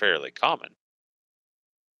 robes are fairly common.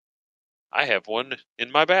 I have one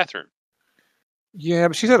in my bathroom. Yeah,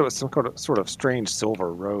 but she said it was some sort of strange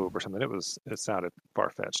silver robe or something. It sounded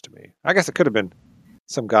far-fetched to me. I guess it could have been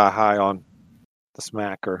some guy high on the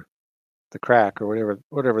smack or the crack or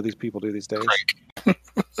whatever these people do these days.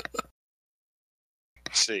 Let's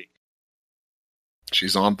see.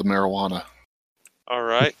 She's on the marijuana. All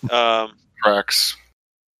right. Cracks.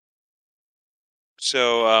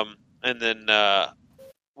 So, and then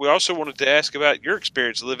we also wanted to ask about your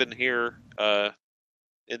experience living here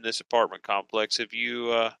in this apartment complex. Have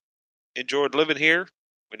you enjoyed living here?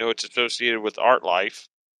 We know it's associated with art life.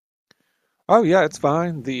 Oh yeah, it's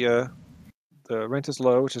fine. The rent is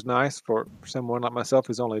low, which is nice for someone like myself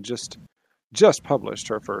who's only just published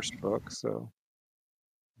her first book. So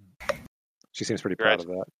she seems pretty proud of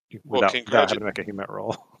that. Without having to make a human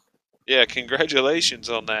roll. Yeah, congratulations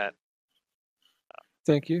on that.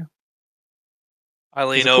 Thank you. I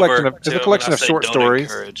lean over. It's a collection of short stories.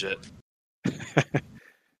 Encourage it.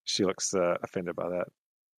 She looks offended by that.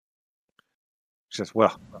 She says,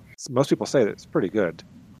 "Well, most people say that it's pretty good.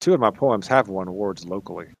 2 of my poems have won awards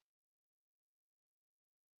locally."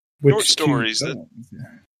 Short stories.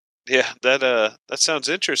 Yeah, that sounds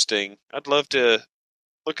interesting. I'd love to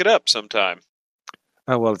look it up sometime.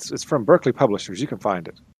 Oh well, it's from Berkeley Publishers. You can find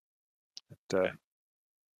it at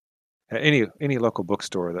any local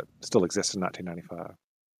bookstore that still exists in 1995.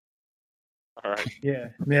 All right. Yeah.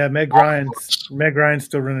 Meg Ryan's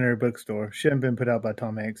still running her bookstore. She hasn't been put out by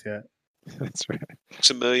Tom Hanks yet. That's right.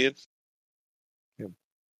 Books A Million. Yeah.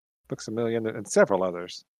 Books A Million and several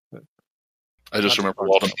others. I just remember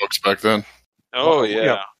a lot of books back then. Oh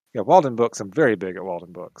yeah. Yeah, Walden Books. I'm very big at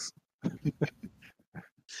Walden Books. All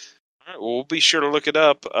right, well, we'll be sure to look it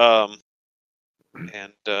up.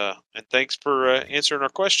 And thanks for answering our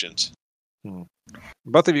questions.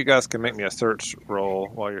 Both of you guys can make me a search roll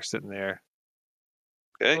while you're sitting there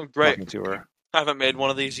Okay. Oh, great. talking to her. I haven't made one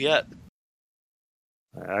of these yet.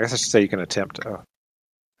 I guess I should say you can attempt a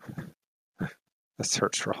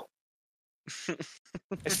search roll.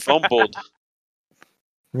 I fumbled.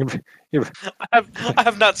 I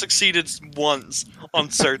have not succeeded once on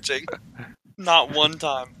searching. Not one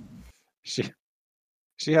time. She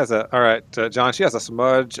has all right, John. She has a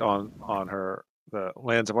smudge on the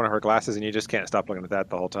lens of one of her glasses, and you just can't stop looking at that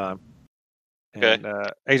the whole time. Okay. And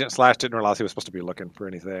Agent Slash didn't realize he was supposed to be looking for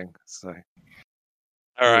anything, so All he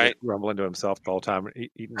was right. rumbling to himself the whole time,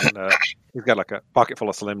 eating. He's got like a pocket full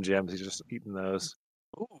of Slim Jims. He's just eating those.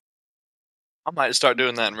 Ooh. I might start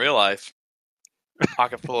doing that in real life.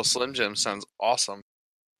 Pocket full of Slim Jims sounds awesome.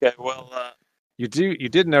 Okay. Well, You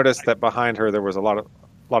did notice that behind her there was a lot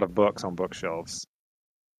of books on bookshelves,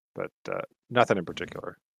 but nothing in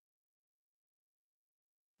particular.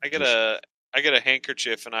 I get a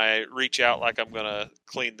handkerchief and I reach out like I'm gonna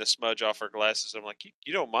clean the smudge off her glasses. I'm like,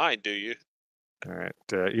 you don't mind, do you? All right,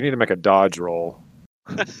 you need to make a dodge roll.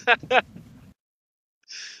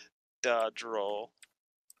 Dodge roll.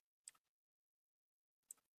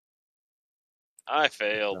 I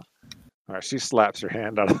failed. All right, she slaps your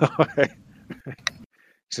hand out of the way.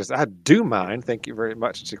 She says, "I do mind, thank you very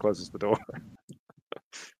much." And she closes the door.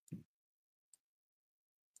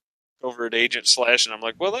 Over at Agent Slash, and I'm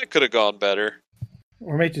like, well, that could have gone better.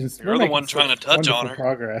 We're making. You're the one trying to touch on her.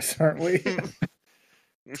 Progress, aren't we?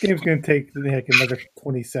 This game's going to take like another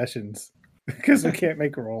 20 sessions because we can't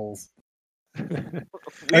make rolls. We I mean,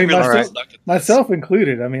 really myself- suck at this. Myself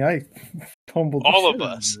included. I mean, I fumbled the All shit of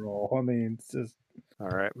out us. the roll. I mean, it's just. All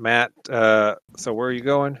right, Matt. So where are you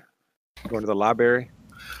going? Going to the library?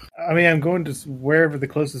 I mean, I'm going to wherever the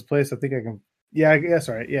closest place I think I can. Yeah, I guess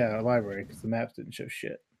right. Yeah, a library because the maps didn't show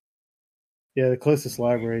shit. Yeah, the closest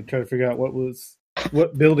library. Try to figure out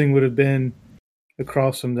what building would have been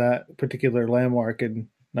across from that particular landmark in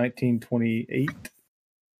 1928.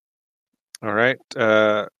 All right.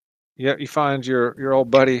 Yeah, you find your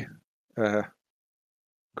old buddy,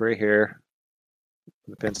 gray hair,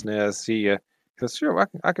 the pince nez. He says, "Sure,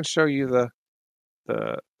 I can show you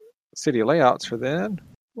the city layouts for then.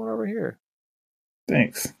 Come on over here."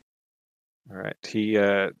 Thanks. All right. He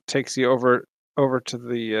takes you over to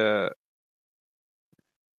the.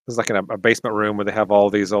 There's like a basement room where they have all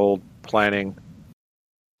these old planning,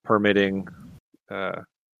 permitting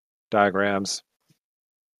diagrams.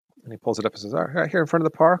 And he pulls it up and says, "All right, here in front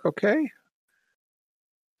of the park, okay?"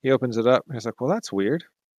 He opens it up and he's like, "Well, that's weird.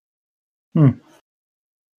 I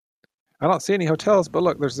don't see any hotels, but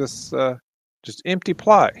look, there's this just empty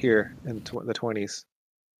plot here in the 20s.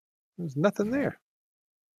 There's nothing there."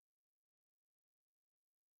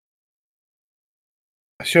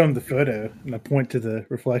 I show him the photo and I point to the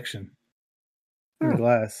reflection in the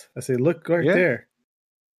glass. I say, "Look right Yeah. there.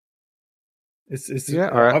 It's Yeah,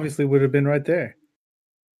 all right. obviously would have been right there."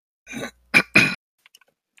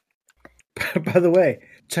 By the way,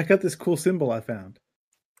 check out this cool symbol I found.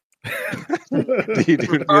 Do you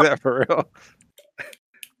do that for real?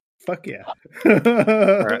 Fuck yeah.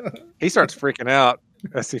 right. He starts freaking out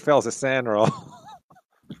as he fails a sand roll.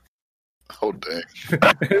 Oh, dang.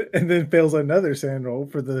 And then fails another sand roll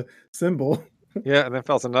for the symbol. Yeah, and then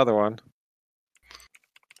fails another one.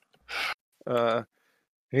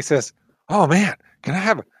 He says, "Oh man,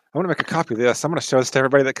 I want to make a copy of this. I'm going to show this to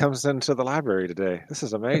everybody that comes into the library today. This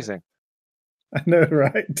is amazing." I know,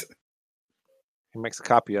 right? He makes a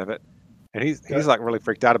copy of it, and he's like really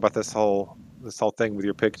freaked out about this whole thing with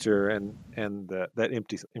your picture and that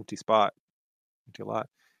empty spot, empty lot.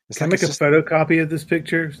 It's Can I make a photocopy of this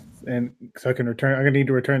picture, and so I can return? I'm gonna need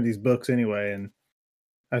to return these books anyway, and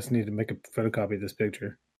I just need to make a photocopy of this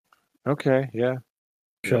picture. Okay, yeah.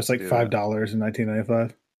 Sure, it's like $5 in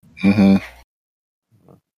 1995. Mm-hmm.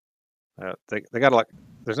 They got like,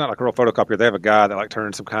 there's not like a real photocopier. They have a guy that like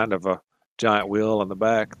turns some kind of a giant wheel on the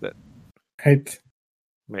back that Right?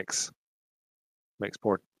 makes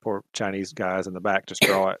poor Chinese guys in the back just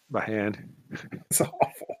draw it by hand. It's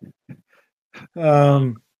awful.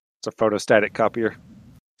 It's a photostatic copier.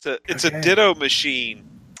 It's Okay. a ditto machine.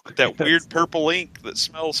 That weird purple ink that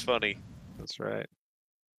smells funny. That's right.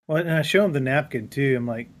 Well, and I show him the napkin too. I'm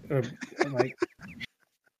like,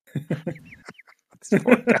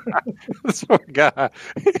 This poor guy.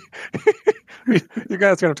 You guys are going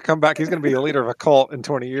to have to come back. He's going to be a leader of a cult in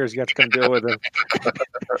 20 years. You have to come deal with him.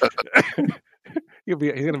 He's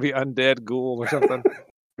going to be undead ghoul or something.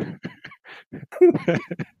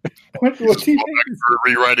 What do you think? For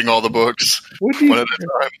rewriting all the books What do one you, at a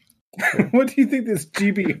time. what do you think this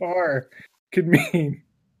GBR could mean?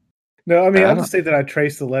 No, I mean, I'll just say that I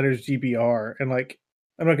traced the letters GBR, and like,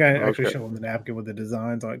 I'm not going to actually Okay. show them the napkin with the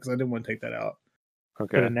designs on it because I didn't want to take that out.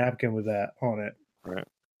 Put Okay. a napkin with that on it. Right.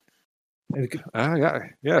 And it could, Yeah. Yeah. I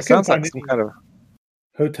It couldn't sounds like find some any kind of.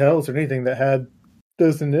 hotels or anything that had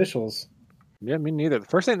those initials. Yeah, me neither. The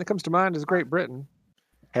first thing that comes to mind is Great Britain.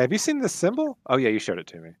 Have you seen this symbol? Oh yeah, you showed it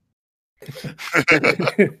to me.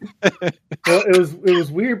 Well, it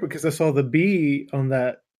was weird because I saw the B on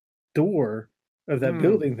that door of that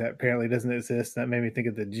building that apparently doesn't exist. That made me think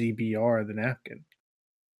of the GBR, the napkin.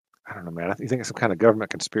 I don't know, man. You think it's some kind of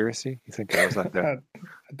government conspiracy? You think it was like that?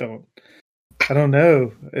 I don't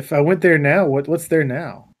know. If I went there now, what's there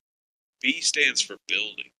now? B stands for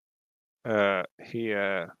building.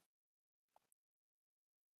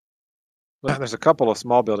 Well, there's a couple of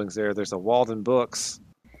small buildings there. There's a Walden Books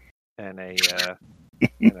and a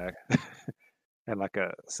and like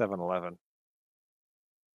a 7-Eleven.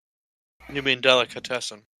 You mean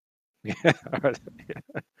delicatessen? Yeah,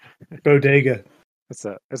 Bodega. it's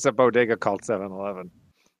a bodega called 7-Eleven.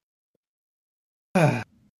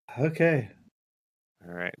 Okay.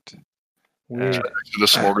 All right. Weird. To the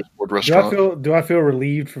smorgasbord restaurant. Do I feel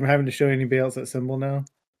relieved from having to show anybody else that symbol now?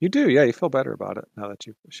 You do, yeah. You feel better about it now that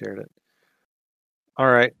you've shared it. All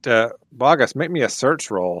right, Bogus, make me a search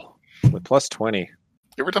roll with plus 20.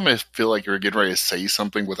 Every time I feel like you're getting ready to say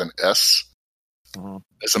something with an S,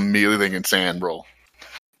 it's immediately thinking sand roll.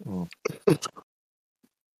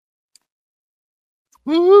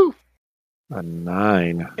 Woo! A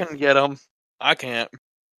 9. You can get them. I can't.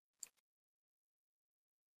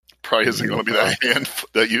 Probably isn't going to be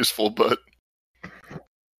that useful, but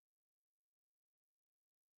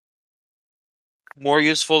More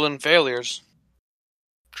useful than failures.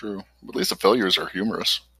 true. At least the failures are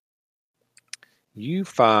humorous. You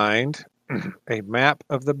find a map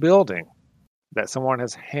of the building that someone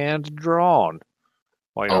has hand drawn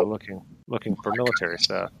while you're looking for military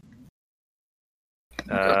stuff.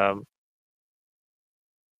 Okay.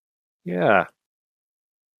 Yeah.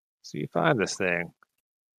 So you find this thing.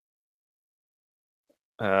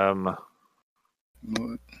 What?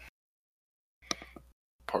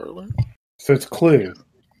 Parlor? So it's Clue.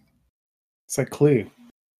 It's like Clue.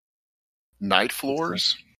 Night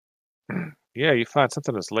floors? Yeah, you find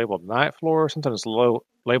something that's labeled night floor, something that's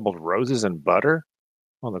labeled roses and butter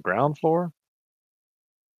on the ground floor.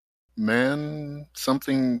 Man,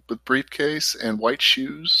 something with briefcase and white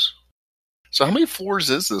shoes. So how many floors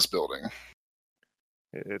is this building?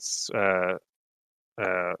 It's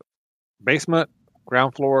basement,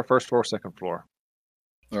 ground floor, first floor, second floor.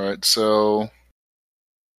 All right, so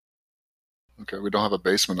okay, we don't have a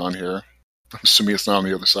basement on here. I'm assuming it's not on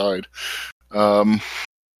the other side.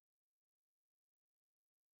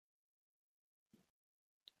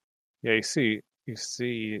 Yeah, you see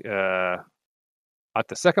at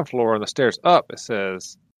the second floor on the stairs up, it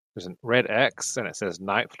says there's a red X and it says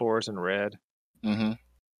night floors in red. Mm-hmm.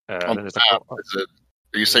 Then there's Are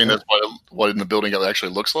you saying that's what in the building it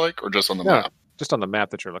actually looks like, or just on the map? Just on the map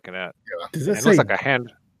that you're looking at. Yeah. Does that It say looks like a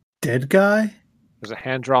hand. dead guy? There's a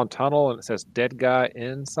hand drawn tunnel and it says dead guy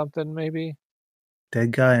in something maybe.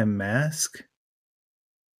 Dead guy in mask?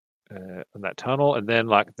 In that tunnel, and then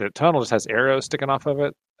like the tunnel just has arrows sticking off of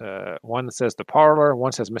it. One says the parlor,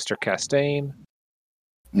 one says Mr. Castaigne,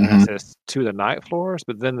 and Mm-hmm. it says to the night floors,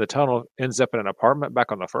 but then the tunnel ends up in an apartment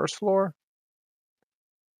back on the first floor.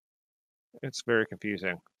 It's very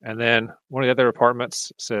confusing. And then one of the other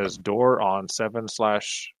apartments says door on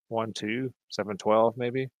 7/12, 712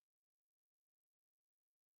 maybe.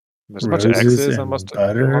 There's a bunch of Roses X's on and most of a lot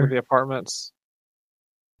butter. of the apartments.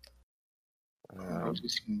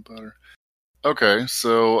 Roses and butter. Okay,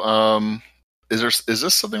 so is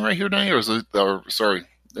this something right here, Danny, or is it? Or sorry,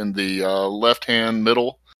 in the left hand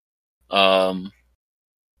middle, what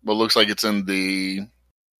looks like it's in the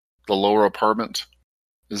lower apartment.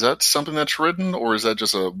 Is that something that's written, or is that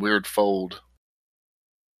just a weird fold?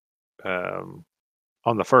 On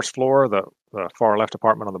the first floor, the far left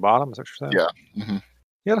apartment on the bottom. Is that what you're saying? Yeah. Mm-hmm.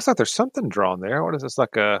 Yeah, it looks like there's something drawn there. What is this?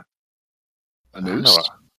 Like a Noose?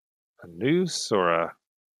 a noose or a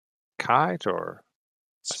kite or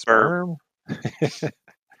a Sperm.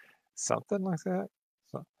 something like that.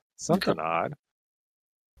 Something odd.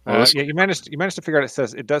 Well, Yeah, you managed to figure out.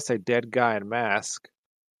 It does say dead guy in mask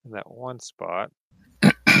in that one spot.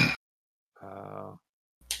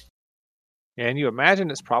 Yeah, and you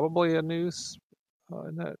imagine it's probably a noose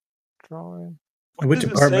in that drawing. Which Does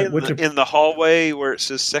it apartment? say in the hallway where it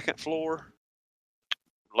says second floor?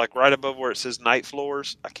 Like right above where it says night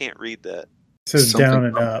floors? I can't read that. says Something- down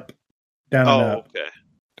and up. Down and Oh, up. okay.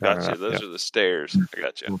 Down and Gotcha. up, Those yeah. are the stairs. I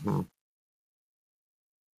gotcha. Mm-hmm.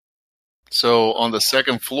 So on the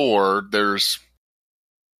second floor, there's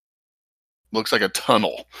looks like a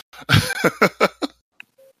tunnel.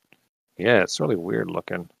 Yeah, it's really weird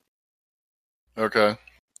looking. Okay.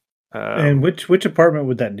 And which apartment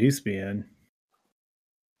would that noose be in?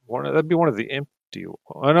 That'd be one of the empty.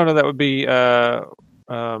 Oh no, that would be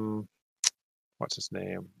what's his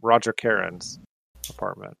name? Roger Karen's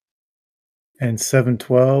apartment. And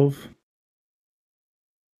 712.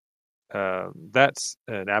 That's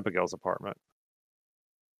in Abigail's apartment.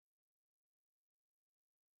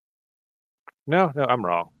 No, I'm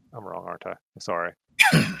wrong. I'm wrong, aren't I? Sorry.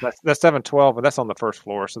 That's 712, and that's on the first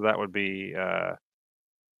floor, so that would be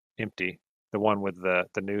empty. The one with the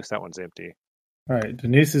noose, that one's empty. All right, the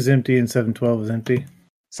noose is empty and 712 is empty.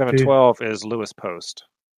 712 is Lewis Post,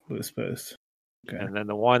 Lewis Post. Okay. and then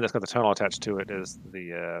the one that's got the tunnel attached to it is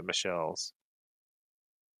the Michelle's.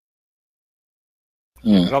 Hmm.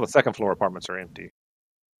 And all the second floor apartments are empty.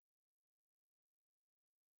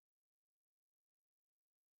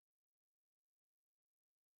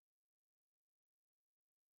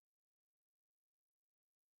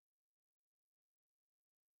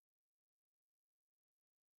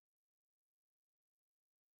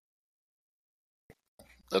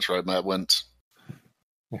 That's right, Matt went.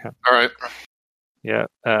 Yeah. All right. Yeah.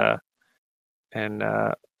 And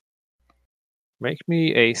make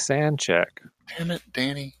me a sand check. Damn it,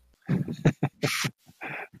 Danny. I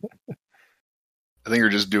think you're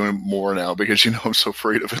just doing more now because you know I'm so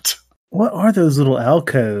afraid of it. What are those little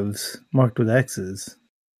alcoves marked with X's?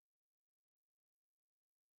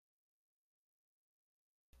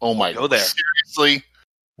 Oh my Go there. Seriously?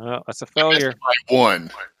 Well, that's a failure. I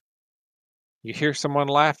won. You hear someone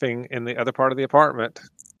laughing in the other part of the apartment.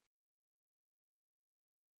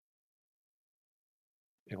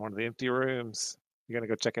 In one of the empty rooms. You gonna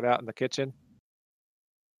go check it out in the kitchen?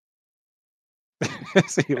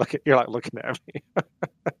 So you're like looking at me.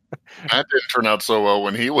 That didn't turn out so well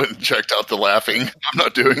when he went and checked out the laughing. I'm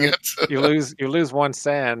not doing it. You lose one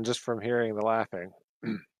sand just from hearing the laughing.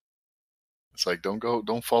 It's like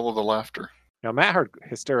don't follow the laughter. Now Matt heard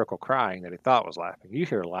hysterical crying that he thought was laughing. You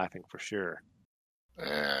hear laughing for sure. Eh.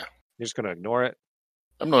 You're just gonna ignore it.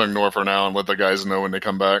 I'm gonna ignore for now and let the guys know when they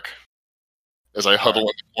come back. As I huddle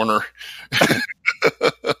in the corner,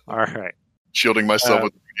 All right. shielding myself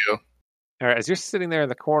with the video. All right. As you're sitting there in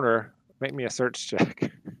the corner, make me a search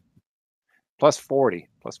check. Plus 40%.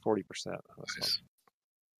 Nice.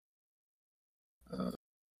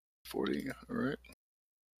 40. All right.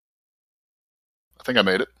 I think I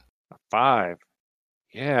made it. 5.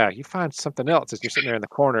 Yeah, you find something else as you're sitting there in the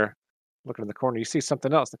corner, looking in the corner. You see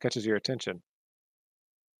something else that catches your attention.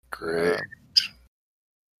 Great.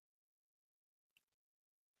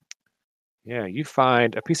 Yeah, you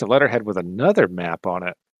find a piece of letterhead with another map on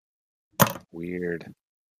it. Weird.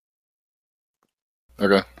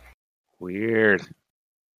 Okay. Weird.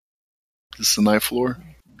 This is the ninth floor.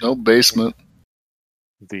 No basement.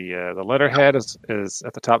 The letterhead is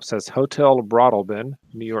at the top says Hotel Broadalbin,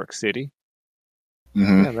 New York City.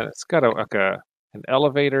 Mm-hmm. Yeah, and then it's got an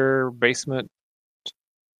elevator, basement,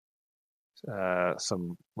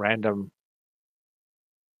 some random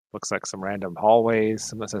hallways.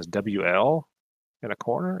 Something that says WL in a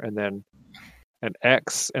corner, and then an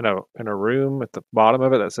X in a room at the bottom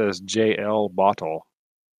of it that says JL Bottle.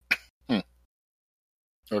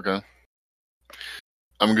 Okay.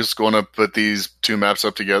 I'm just going to put these two maps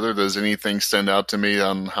up together. Does anything stand out to me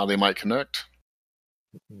on how they might connect?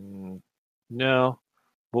 No.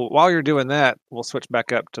 Well, while you're doing that, we'll switch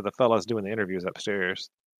back up to the fellas doing the interviews upstairs.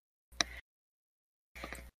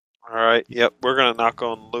 All right. Yep. We're gonna knock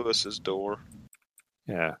on Lewis's door.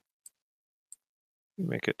 Yeah. You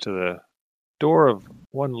make it to the door of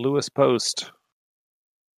one Lewis Post.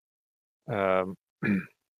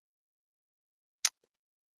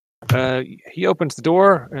 He opens the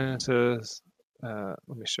door and it says, let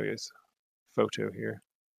me show you his photo here.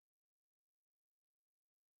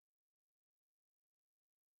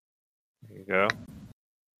 There you go.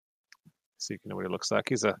 So you can know what he looks like.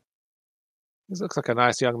 He looks like a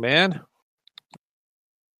nice young man.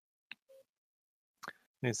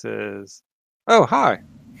 And he says, "Oh, hi.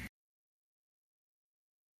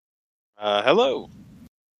 Hello.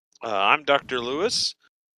 I'm Dr. Lewis.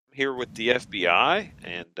 I'm here with the FBI,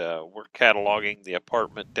 and we're cataloging the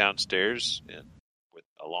apartment downstairs,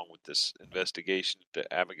 along with this investigation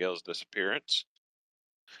into Abigail's disappearance.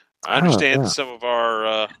 I understand some of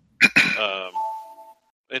our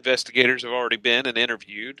investigators have already been and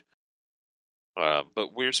interviewed.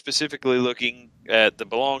 But we're specifically looking at the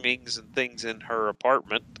belongings and things in her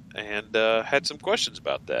apartment, and had some questions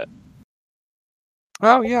about that.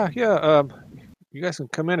 Oh yeah. You guys can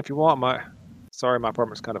come in if you want. Sorry, my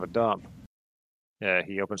apartment's kind of a dump. Yeah,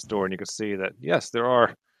 he opens the door and you can see that yes, there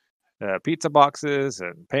are pizza boxes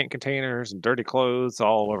and paint containers and dirty clothes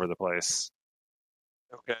all over the place.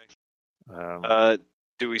 Okay. Um,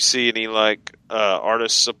 Do we see any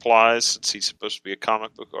artist supplies, since he's supposed to be a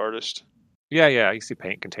comic book artist? yeah, you see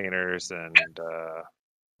paint containers and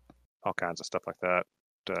all kinds of stuff like that.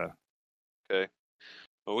 Okay.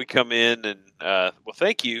 Well, we come in and well,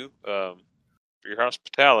 thank you for your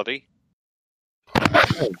hospitality.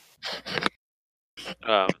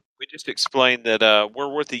 We just explained that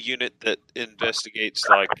we're with a unit that investigates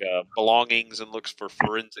belongings and looks for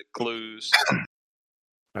forensic clues.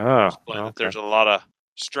 Oh, Explained that okay. there's a lot of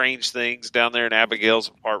strange things down there in Abigail's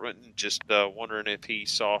apartment, and just wondering if he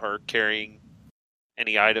saw her carrying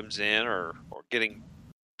any items in or getting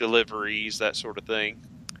deliveries, that sort of thing.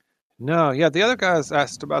 No, yeah, the other guys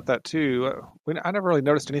asked about that too. I never really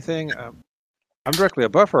noticed anything. I'm directly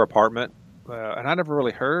above her apartment, and I never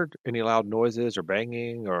really heard any loud noises or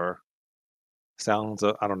banging or sounds.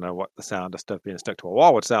 I don't know what the sound of stuff being stuck to a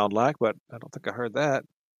wall would sound like, but I don't think I heard that.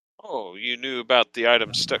 Oh, you knew about the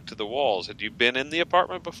items stuck to the walls. Had you been in the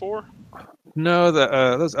apartment before? No,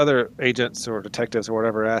 those other agents or detectives or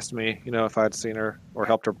whatever asked me, if I'd seen her or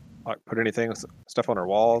helped her put anything stuff on her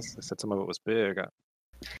walls. They said some of it was big.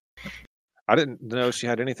 I didn't know she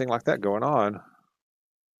had anything like that going on.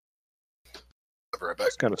 Right back.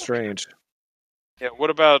 It's kind of strange. Yeah.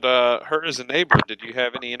 What about her as a neighbor? Did you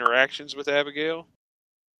have any interactions with Abigail?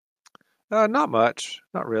 Not much,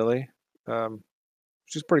 not really.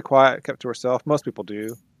 She's pretty quiet, kept to herself. Most people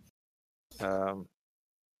do. I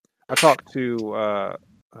talked to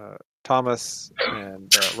Thomas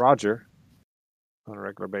and Roger on a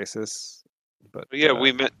regular basis, but Yeah,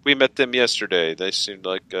 we met them yesterday. They seemed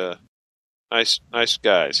like nice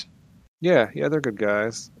guys. yeah, they're good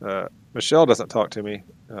guys. Michelle doesn't talk to me.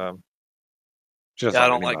 She doesn't Yeah, I talk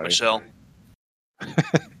don't to like anybody. Michelle.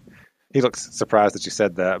 He looks surprised that you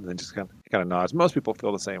said that, but then just kind of nods. Most people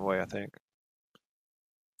feel the same way, I think.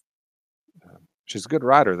 She's a good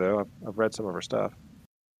writer, though. I've read some of her stuff.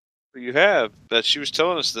 You have. That she was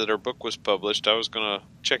telling us that her book was published. I was gonna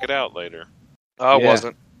check it out later. I Yeah.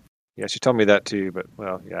 wasn't. Yeah, she told me that too, but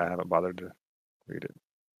well, yeah, I haven't bothered to read it.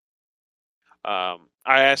 I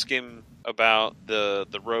asked him about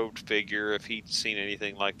the robed figure, if he'd seen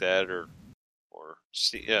anything like that, or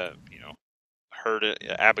see, heard it,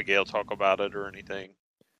 Abigail talk about it or anything.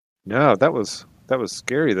 No, that was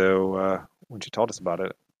scary though. When she told us about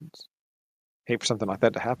it, hate for something like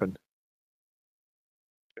that to happen.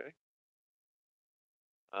 Okay.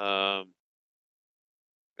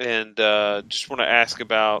 And just want to ask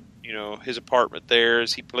about his apartment there.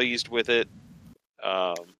 Is he pleased with it?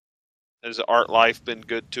 Has the art life been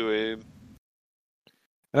good to him?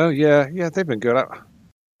 Oh yeah, they've been good.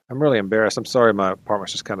 I'm really embarrassed. I'm sorry, my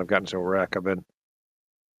apartment's just kind of gotten to a wreck. I've been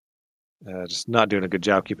just not doing a good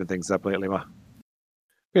job keeping things up lately. My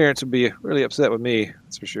parents would be really upset with me,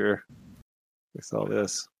 that's for sure. With all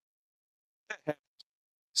this.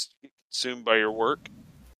 Consumed by your work?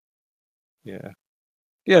 Yeah,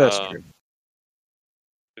 that's true.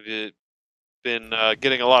 Have you been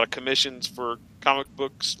getting a lot of commissions for comic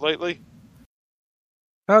books lately?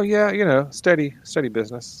 Oh yeah, steady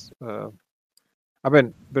business. I've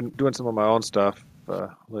been doing some of my own stuff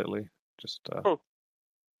lately. Just Oh,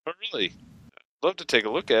 really? I'd love to take a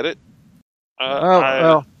look at it.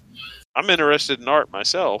 well, I'm interested in art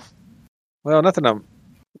myself. nothing I'm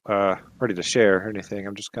ready to share or anything.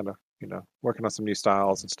 I'm just kind of working on some new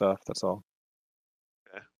styles and stuff. That's all.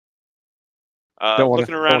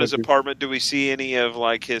 Looking around his apartment, do we see any of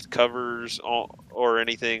his covers or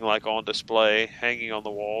anything on display, hanging on the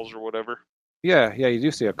walls or whatever? Yeah, you do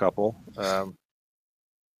see a couple. I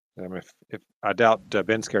mean, if I doubt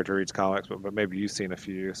Ben's character reads comics, but maybe you've seen a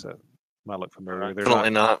few, so it might look familiar. Definitely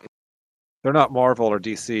not. They're not Marvel or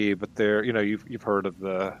DC, but they're you've heard of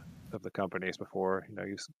the companies before.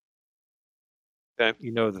 Okay.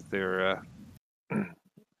 You know that they're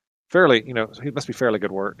fairly. It must be fairly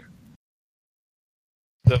good work.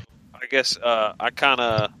 So I guess I kind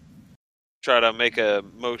of try to make a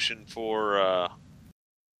motion for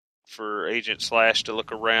Agent Slash to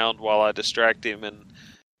look around while I distract him, and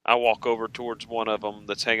I walk over towards one of them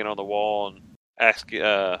that's hanging on the wall and ask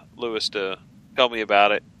Lewis to tell me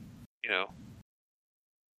about it.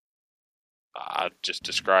 I just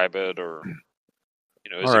describe it, or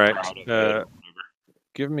is All he right. proud of it or whatever.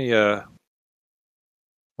 Give me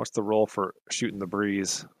what's the roll for shooting the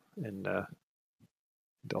breeze in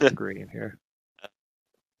Delta Green here.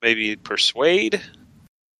 Maybe persuade?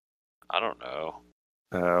 I don't know.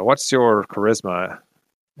 What's your charisma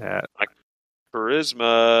at?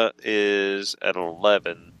 Charisma is at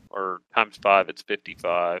 11, or times 5, it's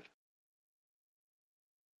 55.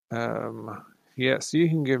 Yeah, so you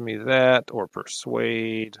can give me that, or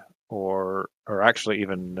persuade, or actually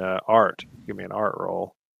even art. Give me an art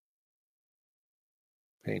roll.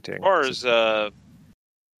 Painting. As far as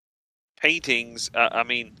paintings, I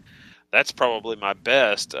mean, that's probably my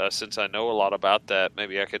best, since I know a lot about that.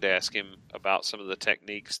 Maybe I could ask him about some of the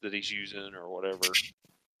techniques that he's using or whatever.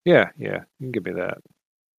 Yeah, you can give me that.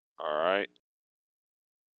 All right.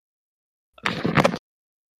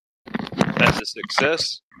 That's a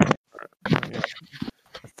success. Yeah.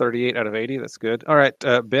 38 out of 80. That's good. All right,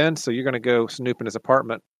 Ben. So you're going to go snoop in his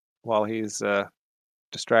apartment while he's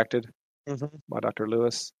distracted by Dr.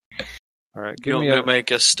 Lewis. All right, You give want me me to make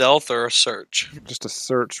a stealth or a search? just a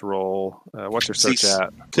search roll. What's your search See, at?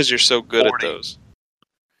 Because you're so good 40. at those.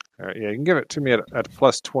 All right, yeah, you can give it to me at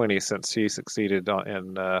plus 20 since he succeeded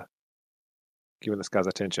in giving this guy's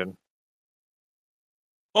attention.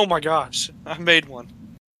 Oh my gosh, I made one.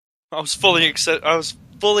 I was fully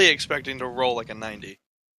expecting to roll like a 90.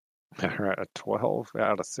 All right, a 12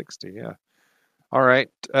 out of 60. Yeah. All right.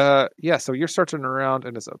 Yeah. So you're searching around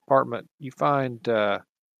in his apartment. You find a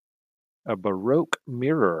Baroque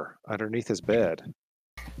mirror underneath his bed.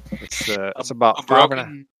 It's about A 5.5.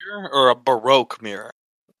 broken mirror or a Baroque mirror?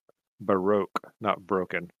 Baroque, not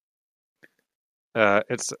broken.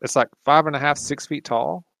 It's like 5.5, 6 feet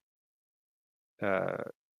tall.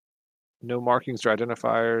 No markings or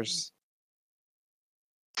identifiers.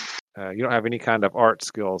 You don't have any kind of art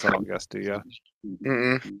skills, I don't guess, do you?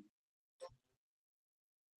 Mm-mm.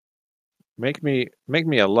 Make me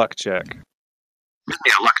a luck check.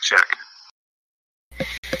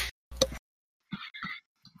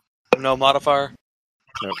 No modifier?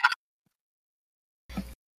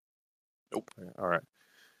 Nope. All right.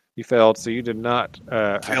 You failed, so you did not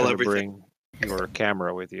happen to everything. bring your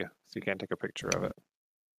camera with you, so you can't take a picture of it.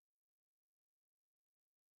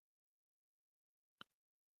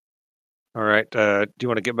 All right. Do you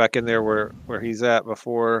want to get back in there where he's at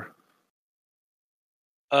before?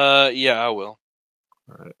 Yeah, I will.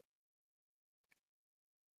 All right.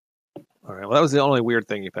 All right. Well, that was the only weird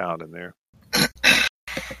thing you found in there.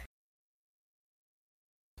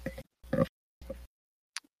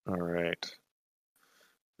 All right.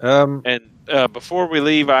 And before we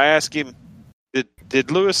leave, I asked him,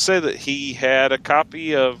 did Lewis say that he had a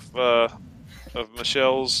copy of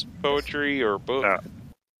Michelle's poetry or book?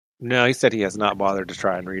 No, he said he has not bothered to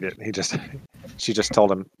try and read it. She just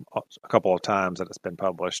told him a couple of times that it's been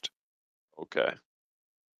published. Okay.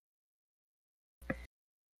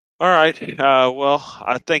 All right. Well,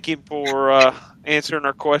 I thank him for answering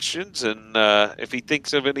our questions, and if he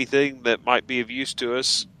thinks of anything that might be of use to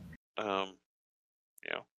us,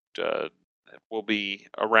 we'll be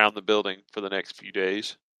around the building for the next few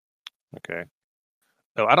days. Okay.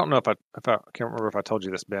 Oh, I don't know if I can't remember if I told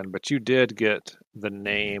you this, Ben, but you did get the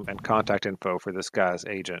name and contact info for this guy's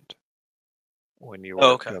agent when you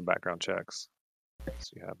were doing background checks.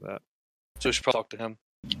 So you have that. So we should probably talk to him.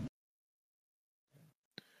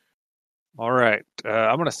 All right.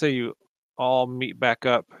 I'm going to say you all meet back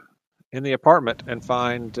up in the apartment and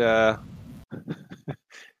find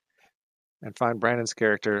Brandon's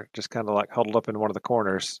character just kind of like huddled up in one of the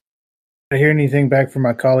corners. Did I hear anything back from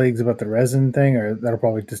my colleagues about the resin thing, or that'll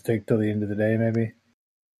probably just take till the end of the day, maybe?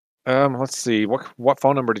 Let's see. What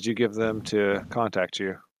phone number did you give them to contact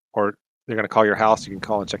you? Or they're going to call your house. You can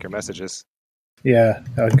call and check your messages. Yeah,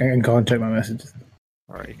 I can call and check my messages.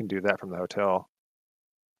 All right, you can do that from the hotel.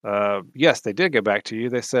 Yes, they did get back to you.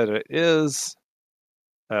 They said it is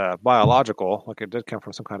biological, like it did come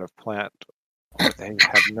from some kind of plant, but they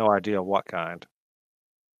have no idea what kind.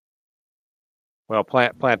 Well,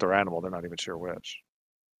 plant or animal, they're not even sure which.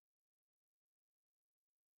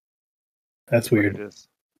 That's But weird. it is.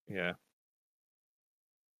 Yeah.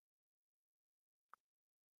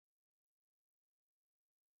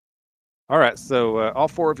 All right, so all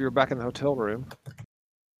four of you are back in the hotel room.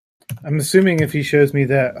 I'm assuming if he shows me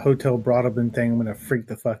that Hotel Broadbent thing, I'm going to freak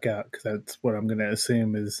the fuck out, because that's what I'm going to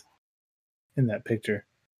assume is in that picture.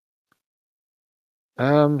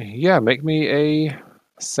 Yeah, make me a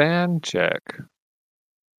sand check.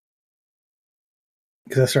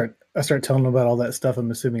 Because I start telling him about all that stuff,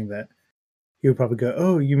 I'm assuming that he would probably go,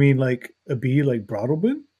 "Oh, you mean like a bee like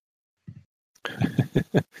Broadbent?"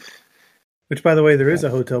 Which, by the way, there is a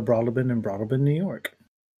Hotel Broadbent in Broadbent, New York.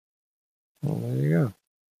 Well, there you go.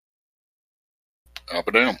 Up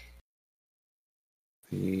or down?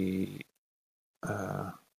 The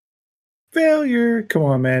Failure. Come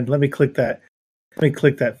on, man. Let me click that.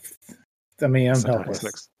 I mean, I'm So helpless.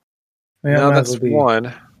 96. I mean, I No, might as that's well be-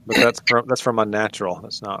 one, but that's from unnatural.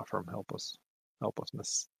 That's not from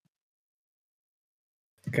helplessness.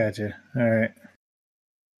 Gotcha. All right.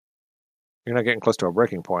 You're not getting close to a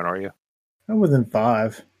breaking point, are you? I'm within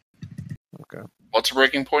 5. Okay. What's a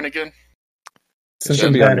breaking point again? should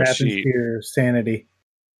Something be on bad your happens sheet. to your sanity.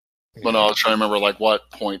 Well, no, I was trying to remember like what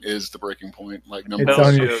point is the breaking point? Like number. It's Tells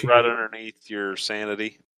on you your sheet. right underneath your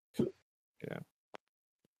sanity.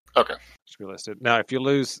 Okay. Should be listed. Now, if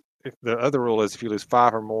the other rule is if you lose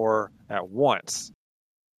 5 or more at once,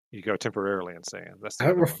 you go temporarily insane. That's the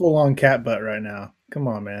other We're one. full on cat butt right now. Come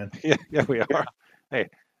on, man. Yeah, we are. Hey,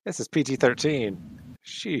 this is PG-13.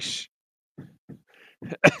 Sheesh.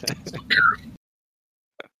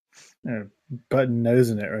 Button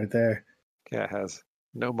nosing it right there. Cat has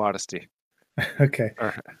no modesty. Okay. All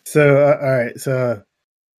right. So, all right. So,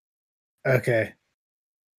 okay.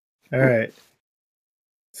 All right.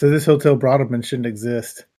 So this Hotel Broadman shouldn't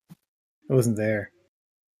exist. It wasn't there.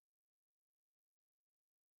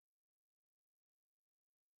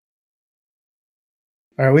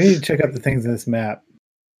 All right. We need to check out the things in this map.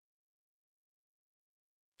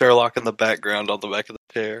 Sherlock in the background on the back of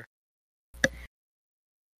the chair.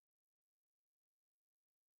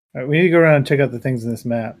 All right. We need to go around and check out the things in this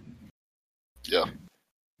map. Yeah.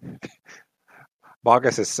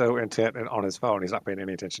 Bogus is so intent on his phone, he's not paying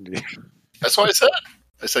any attention to you. That's what I said.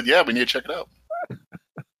 I said, yeah, we need to check it out.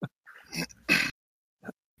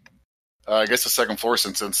 I guess the second floor,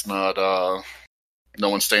 since it's not, no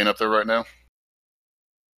one's staying up there right now.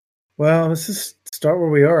 Well, let's just start where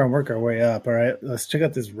we are and work our way up. All right. Let's check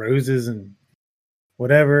out this roses and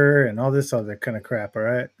whatever and all this other kind of crap. All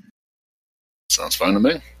right. Sounds fine to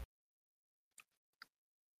me.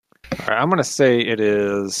 All right, I'm going to say it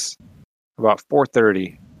is about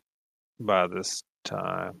 4:30 by this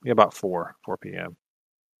time. Yeah, about 4 p.m.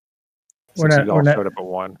 We're Since not- you all we're not- showed up at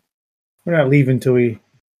 1. We're not leaving until we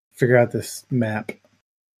figure out this map.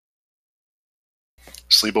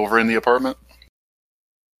 Sleep over in the apartment?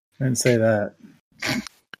 I didn't say that.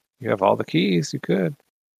 You have all the keys. You could.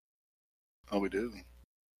 Oh, we do.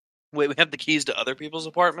 Wait, we have the keys to other people's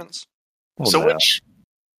apartments? Well, So no. which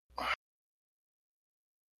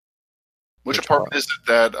Which apartment one? is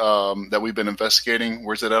it that we've been investigating?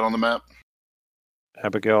 Where's it at on the map?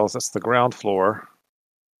 Abigail's, that's the ground floor.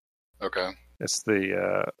 Okay. It's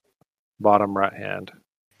the bottom right-hand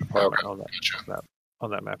apartment on Gotcha.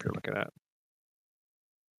 that map you're looking at.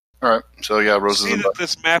 All right. So yeah, Roses See and that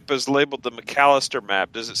this map is labeled the McAllister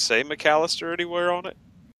map. Does it say McAllister anywhere on it?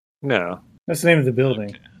 No, That's the name of the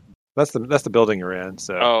building. that's the building you're in.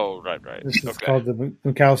 So Oh, right. This is Okay. called the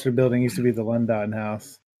McAllister Building. Used to be the Lundon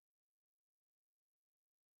House.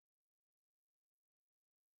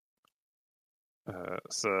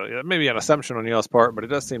 so yeah, maybe an assumption on y'all's part, but it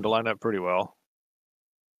does seem to line up pretty well.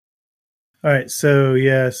 All right. So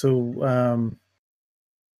yeah. So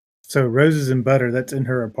roses and butter. That's in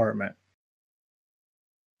her apartment.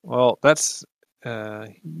 Well, that's is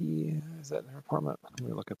that in her apartment? Let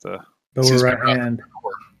me look at the. But She's we're been right hand.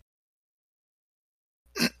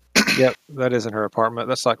 Yep, that is in her apartment.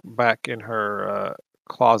 That's like back in her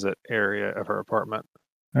closet area of her apartment.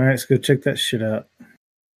 All right. Let's go check that shit out.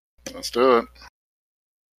 Let's do it.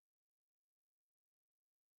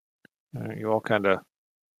 You all kind of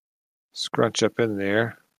scrunch up in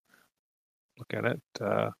there. Look at it.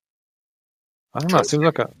 I don't know. It seems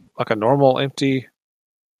like a normal empty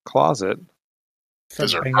closet.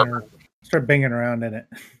 Is there Start banging around in it.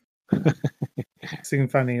 So you can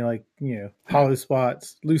find any hollow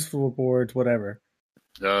spots, loose floorboards, whatever.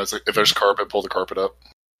 Yeah, it's like if there's carpet, pull the carpet up.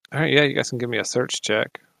 All right, yeah, you guys can give me a search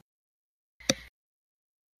check.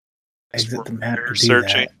 Exit the map to do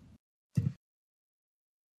Searching.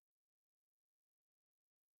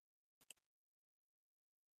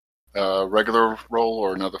 that. Regular roll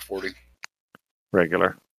or another 40?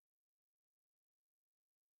 Regular.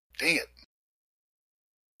 Dang it.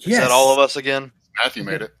 Is that all of us again? Matthew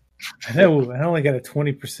made it. I know. I only got a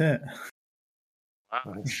 20%. Wow,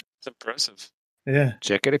 that's impressive. Yeah.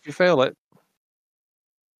 Check it if you fail it.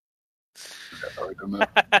 I've already done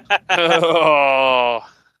that. Oh,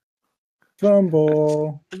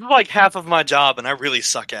 Fumble. This is like half of my job, and I really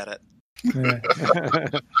suck at it.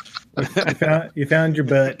 Yeah. You found your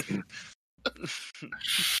butt.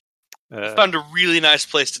 Found a really nice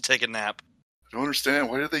place to take a nap. I don't understand.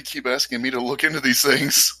 Why do they keep asking me to look into these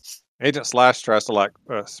things? Agent Slash tries to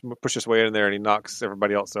push his way in there, and he knocks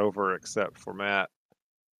everybody else over except for Matt.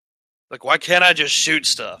 Like, why can't I just shoot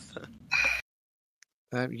stuff?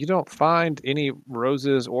 You don't find any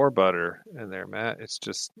roses or butter in there, Matt. It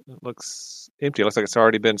looks empty. It looks like it's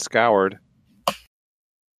already been scoured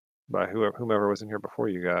by whomever was in here before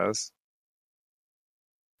you guys.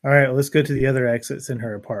 All right, let's go to the other exits in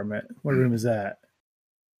her apartment. What room is that?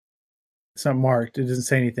 It's not marked. It doesn't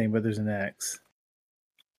say anything, but there's an X.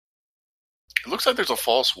 It looks like there's a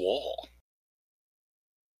false wall.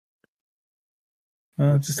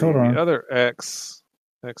 Just hold on. The other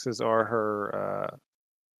X's are her.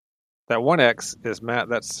 That one X is Matt.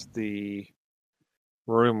 That's the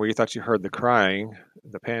room where you thought you heard the crying,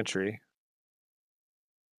 the pantry.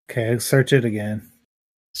 Okay, let's search it again.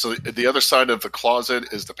 So the other side of the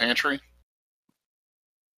closet is the pantry?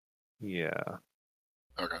 Yeah.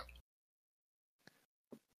 Okay.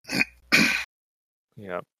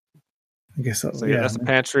 Yep. I guess so. So yeah, that's the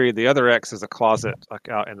pantry. The other X is a closet, like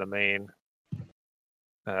out in the main,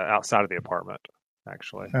 outside of the apartment.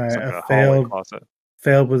 Actually, all it's right, like a hallway closet.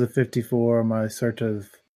 Failed with a 54 on my search of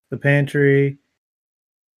the pantry.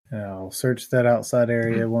 And I'll search that outside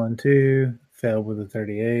area 1, 2. Failed with a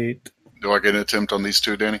 38. Do I get an attempt on these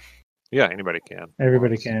two, Danny? Yeah, anybody can.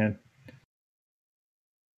 Everybody can.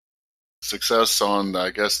 Success on, I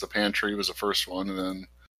guess, the pantry was the first one, and then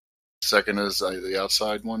second is the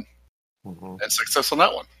outside one. Mm-hmm. And success on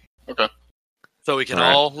that one. Okay. So we can All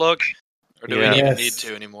right. all look? Or do we Yeah. even Yes. need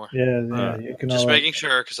to anymore? Yeah, you can Just all making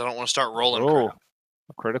sure, because I don't want to start rolling Oh, crap.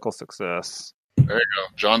 a critical success There you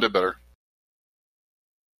go. John did better.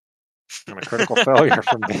 and a critical failure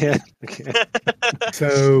from Ben.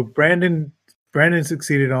 So Brandon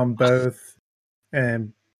succeeded on both,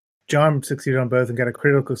 and John succeeded on both and got a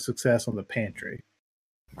critical success on the pantry.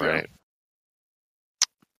 Right.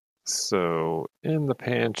 So in the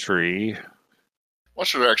pantry, Why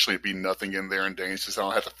should there actually be nothing in there, and Danny's just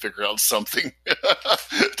I'll have to figure out something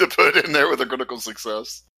to put in there with a critical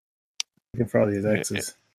success. Looking for all these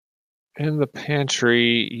X's.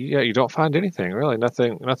 you don't find anything really.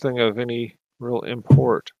 Nothing of any real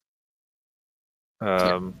import.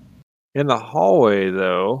 In the hallway,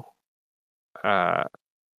 though, as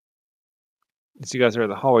you guys are in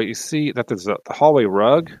the hallway, you see that there's the hallway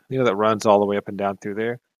rug. You know that runs all the way up and down through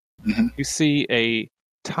there. Mm-hmm. You see a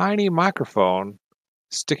tiny microphone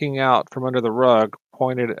sticking out from under the rug,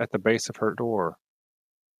 pointed at the base of her door.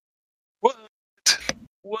 What?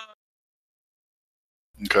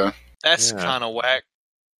 Okay. That's Yeah. kind of whack.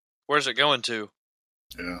 Where's it going to?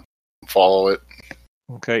 Yeah. Follow it.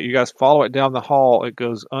 Okay, you guys follow it down the hall. It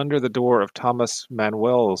goes under the door of Thomas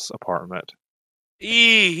Manuel's apartment.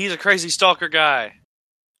 He's a crazy stalker guy.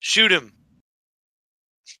 Shoot him.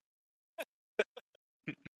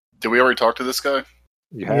 Did we already talk to this guy?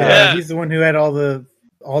 You Yeah, have Yeah. he's the one who had all the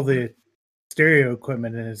stereo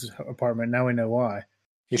equipment in his apartment. Now we know why.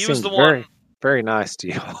 He He was seemed the very, one. very nice to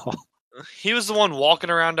y'all. He was the one walking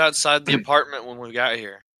around outside the apartment when we got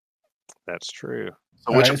here. That's true.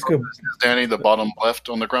 So All which right, let's apartment is Danny? The bottom left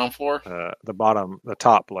on the ground floor? The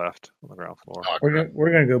top left on the ground floor. Oh,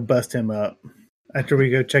 We're gonna go bust him up after we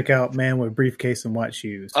go check out man with briefcase and white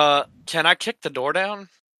shoes. Can I kick the door down?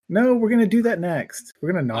 No, we're gonna do that next.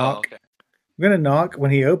 We're gonna knock. Oh, okay. We're gonna knock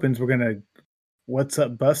when he opens. We're gonna what's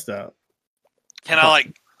up, bust up. Can I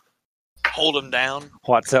like hold him down?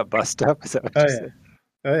 What's up, bust up? Is that what Oh you yeah, said?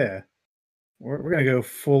 oh yeah. We're gonna go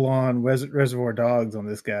full on Reservoir Dogs on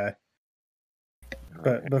this guy.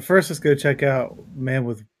 But first, let's go check out man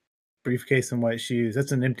with briefcase and white shoes.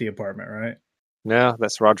 That's an empty apartment, right? No,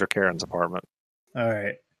 that's Roger Karen's apartment. All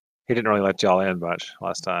right, He didn't really let y'all in much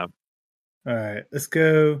last time. all right. Let's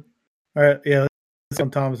go. All right, yeah. Let's on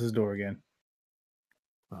Thomas's door again.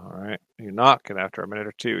 All right. You knock, and after a minute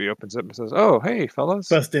or two, he opens it and says, "Oh, hey, fellas."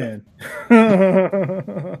 Bust in.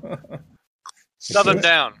 Shove him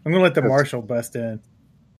down. I'm gonna let the marshal bust in.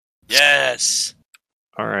 Yes.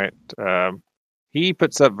 All right. He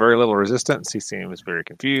puts up very little resistance. He seems very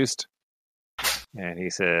confused. And he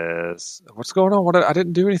says, "What's going on? I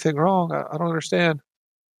didn't do anything wrong. I don't understand."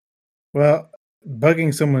 Well,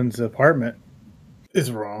 bugging someone's apartment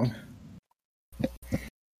is wrong.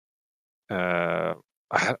 I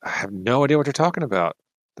have no idea what you're talking about.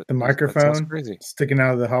 The That sounds microphone crazy. sticking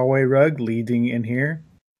out of the hallway rug leading in here.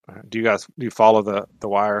 Do you follow the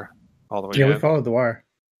wire all the way Yeah, in? we followed the wire.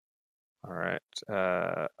 All right.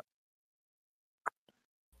 Well,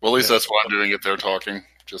 at least that's why I'm doing it. They're talking.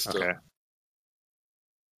 Just Okay.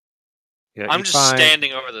 Yeah, I'm you just find-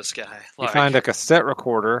 standing over this guy. You find a cassette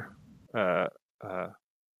recorder. Let's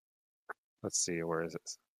see, where is it?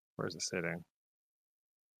 Where is it sitting?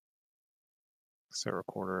 Cassette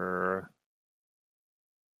recorder.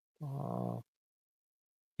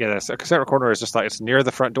 Yeah, a cassette recorder is just like it's near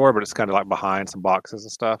the front door, but it's kind of like behind some boxes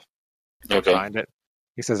and stuff. okay. Behind it.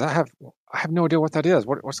 He says, I have no idea what that is.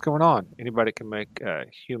 What's going on? Anybody can make a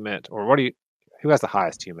HUMINT, or who has the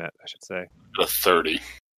highest HUMINT, I should say. A 30.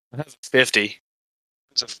 That's 50.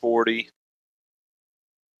 It's a 40.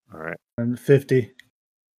 All right. And 50.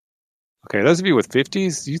 Okay, those of you with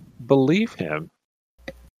 50s, you believe him.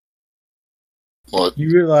 Well, You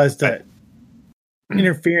realize that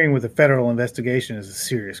interfering with a federal investigation is a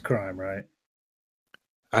serious crime, right?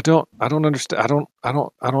 I don't understand. I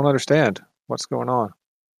don't understand what's going on.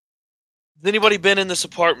 Has anybody been in this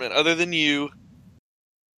apartment other than you?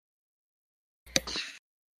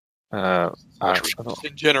 I don't,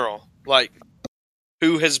 In general, like,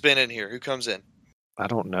 who has been in here? Who comes in? I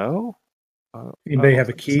don't know. Anybody have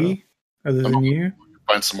a key other than you?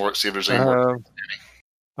 find some more, see if there's any more.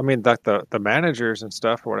 I mean, like the managers and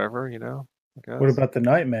stuff, or whatever, I guess. What about the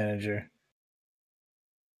night manager?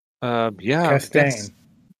 Yeah, Castaigne.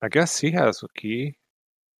 I guess he has a key.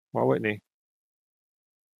 Why wouldn't he?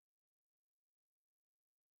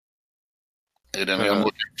 Hey, Danny, I'm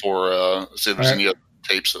looking for see if there's All right. any other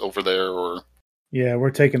tapes over there or. Yeah,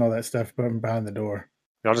 we're taking all that stuff from behind the door.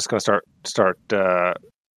 Y'all just gonna start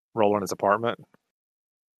rolling his apartment.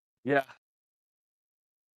 Yeah.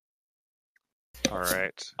 All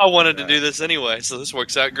right. I wanted to do this anyway, so this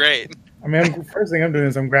works out great. I mean, first thing I'm doing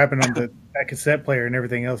is I'm grabbing on that cassette player and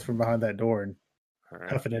everything else from behind that door and All right.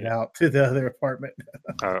 huffing it out to the other apartment.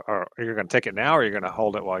 Are you gonna take it now, or are you gonna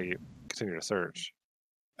hold it while you continue to search?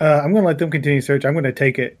 I'm going to let them continue search. I'm going to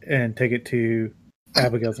take it to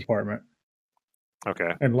Abigail's apartment Okay.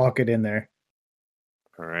 and lock it in there.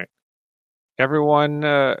 All right. Everyone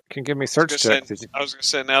can give me search checks. I was going to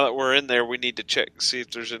say, now that we're in there, we need to check, see if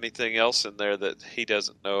there's anything else in there that he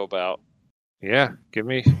doesn't know about. Yeah, give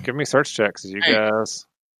me search checks as you guys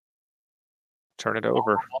turn it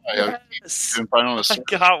over. Yes, Didn't find on a I search.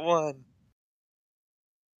 got one.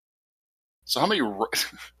 So how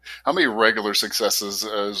many regular successes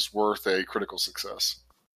is worth a critical success?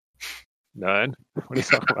 None. What are you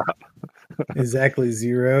talking about? Exactly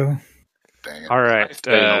 0. Dang it. All right. I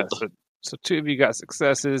failed. So two of you got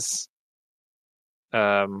successes.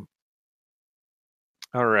 All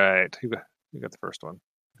right. Who got the first one?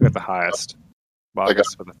 Who got the highest? I got-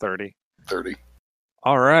 Bogus with a 30. 30.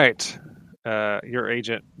 All right. Your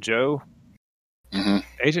Agent Joe. Mm-hmm.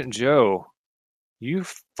 Agent Joe, you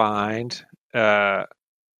find in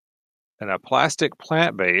a plastic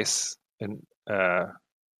plant base in an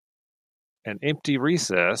empty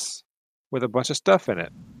recess with a bunch of stuff in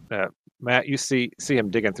it. Matt, you see him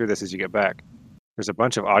digging through this as you get back. There's a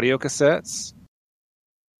bunch of audio cassettes,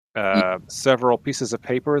 several pieces of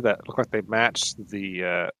paper that look like they match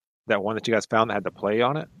the that one that you guys found that had the play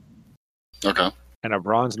on it, Okay. and a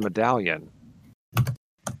bronze medallion.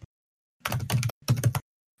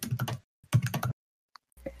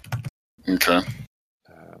 Okay.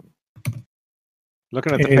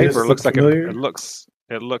 Looking at the Hey, this paper, it looks looks like familiar.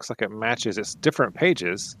 it looks like it matches. It's different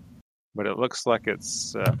pages, but it looks like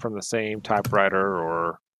it's from the same typewriter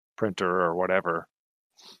or printer or whatever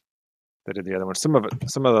that did the other one. Some of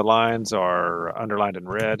the lines are underlined in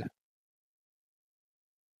red,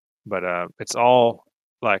 but it's all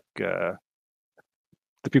like the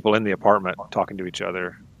people in the apartment talking to each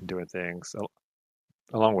other, doing things,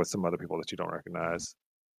 along with some other people that you don't recognize.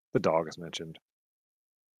 The dog is mentioned.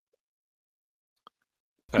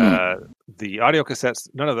 The audio cassettes,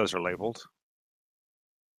 none of those are labeled.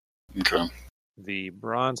 Okay. The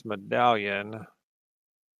bronze medallion,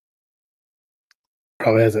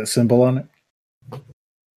 Probably has that symbol on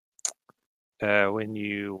it. when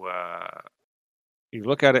you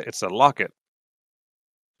look at it, it's a locket.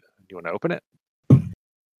 You want to open it?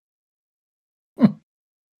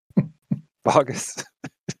 Bogus.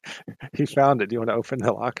 He found it. Do you want to open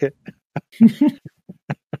the locket?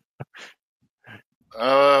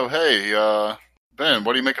 Hey, Ben,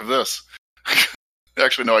 what do you make of this?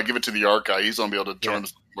 Actually, no, I give it to the art guy. He's going to be able to determine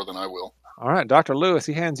this more than I will. All right, Dr. Lewis,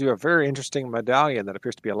 he hands you a very interesting medallion that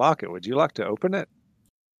appears to be a locket. Would you like to open it?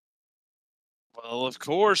 Well, of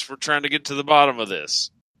course, we're trying to get to the bottom of this.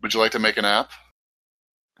 Would you like to make an app?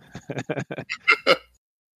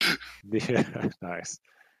 Nice.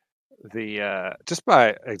 Just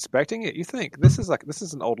by inspecting it, you think this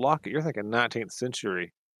is an old locket. You're thinking 19th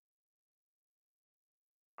century.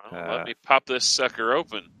 Well, let me pop this sucker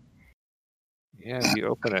open. Yeah, you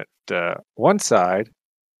open it. One side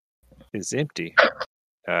is empty.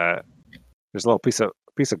 There's a little piece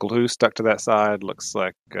of glue stuck to that side. Looks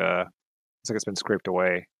like it's been scraped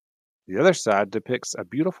away. The other side depicts a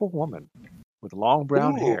beautiful woman with long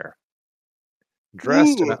brown hair,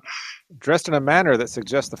 dressed in a manner that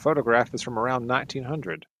suggests the photograph is from around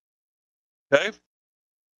 1900. Okay.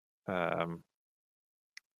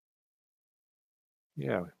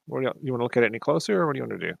 Yeah. What do you want to look at it any closer, or what do you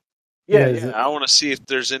want to do? Yeah, is yeah. it I want to see if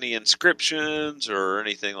there's any inscriptions or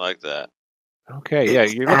anything like that. Okay, yeah,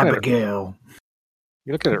 you're looking at it. Abigail?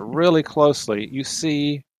 You look at it really closely. You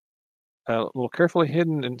see a little carefully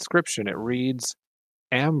hidden inscription. It reads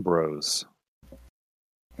Ambrose.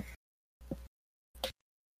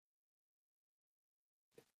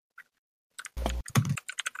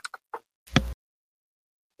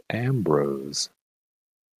 Ambrose.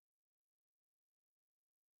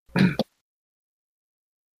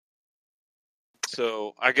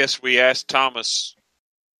 So I guess we asked Thomas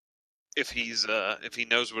if he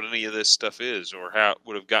knows what any of this stuff is or how it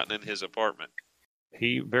would have gotten in his apartment.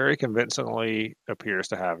 He very convincingly appears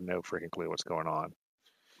to have no freaking clue what's going on.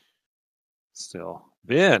 Still,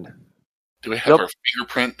 Ben. Do we have our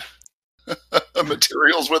fingerprint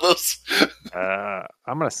materials with us?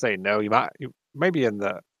 I'm gonna say no. You maybe in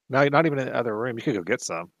the no, not even in the other room. You could go get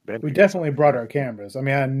some. Ben, We could get definitely brought our cameras. I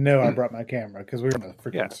mean, I know I brought my camera because we were in a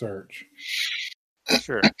freaking Yeah. search. some.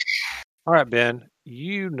 Sure. All right, Ben.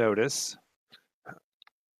 You notice.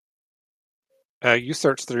 You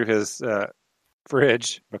search through his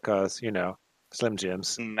fridge because Slim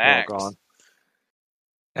Jims are all Snacks. gone.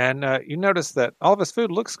 And you notice that all of his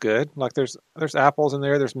food looks good. Like there's apples in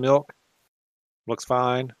there. There's milk. Looks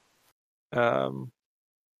fine.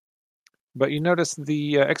 But you notice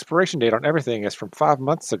the expiration date on everything is from 5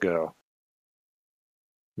 months ago.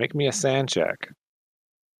 Make me a sand check.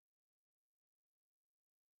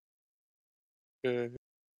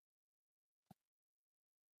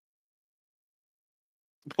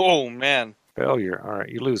 Oh man, Failure. All right,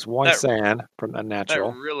 you lose one That- sand from that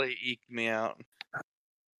unnatural. really eked me out.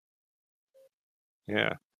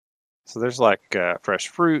 Yeah. So there's like fresh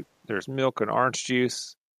fruit. There's milk and orange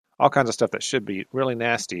juice. All kinds of stuff that should be really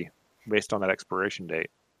nasty based on that expiration date.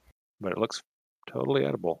 But it looks totally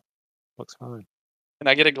edible. Looks fine. Can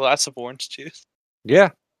I get a glass of orange juice? Yeah.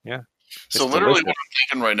 So It's literally delicious. what I'm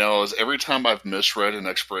thinking right now is every time I've misread an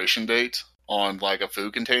expiration date on like a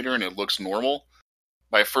food container and it looks normal,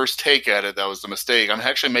 my first take at it, that was the mistake. I'm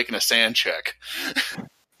actually making a sand check.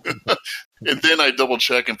 And then I double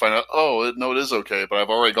check and find out, no, it is okay, but I've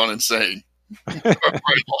already gone insane. I've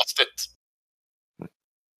already lost it.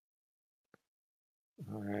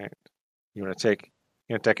 All right. You want to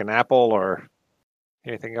take an apple or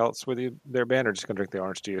anything else with you there, Ben, or just gonna drink the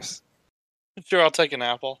orange juice? Sure, I'll take an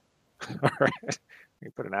apple. All right. You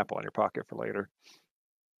can put an apple in your pocket for later.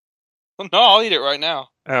 No, I'll eat it right now.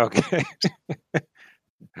 Okay.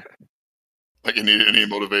 Like you need any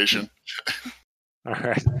motivation. All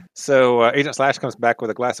right. So Agent Slash comes back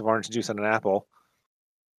with a glass of orange juice and an apple.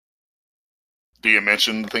 Do you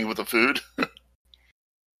mention the thing with the food?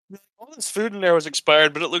 All this food in there was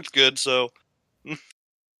expired, but it looked good, so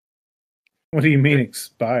What do you mean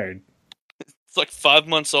expired? it's like 5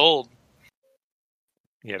 months old.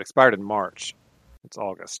 Yeah, it expired in March. It's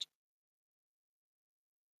August.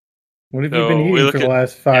 What have So you been we eating look for the at-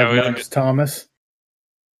 last 5 yeah, we look months, Thomas?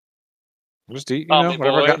 Just eat, Tommy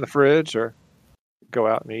whatever I boy. got in the fridge, or go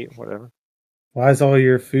out and eat, whatever. Why is all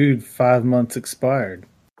your food 5 months expired?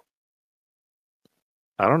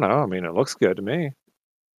 I don't know. I mean, it looks good to me.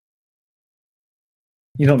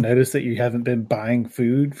 You don't notice that you haven't been buying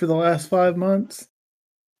food for the last 5 months?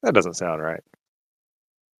 That doesn't sound right.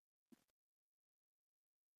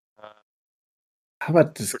 How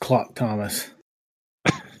about this clock, Thomas?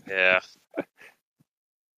 Yeah.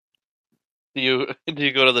 Do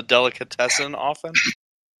you go to the delicatessen often?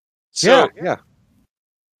 So, Yeah.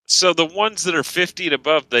 so the ones that are 50 and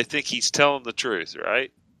above, they think he's telling the truth,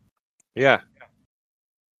 right? Yeah.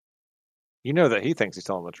 You know that he thinks he's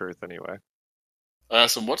telling the truth anyway. I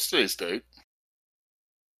asked him, what's today's date?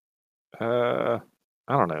 I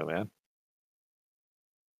don't know, man.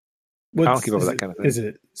 What's, don't keep up with is that it- kind of thing. Is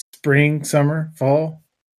it spring, summer, fall?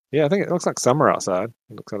 Yeah, I think it looks like summer outside.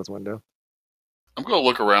 He looks out his window. I'm going to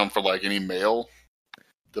look around for like any mail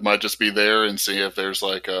that might just be there and see if there's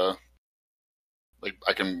like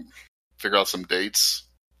I can figure out some dates.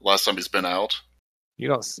 Last time he's been out. You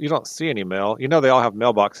don't see any mail. You know they all have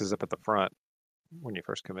mailboxes up at the front when you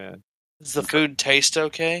first come in. Does the food taste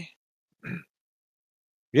okay?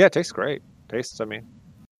 Yeah, it tastes great.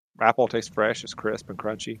 Apple tastes fresh. It's crisp and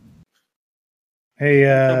crunchy. Hey,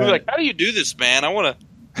 I'll be like, how do you do this, man? I want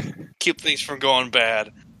to keep things from going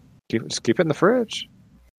bad. Just keep it in the fridge.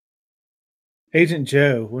 Agent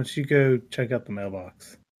Joe, why don't you go check out the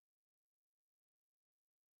mailbox?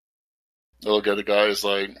 I look at the guy, is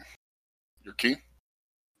like, your key?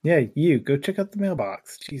 Yeah, you go check out the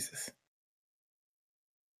mailbox. Jesus.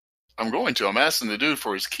 I'm going to. I'm asking the dude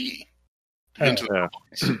for his key. To get into the Yeah.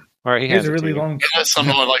 mailbox. All right, he Here's hands a it to really you. long. Unless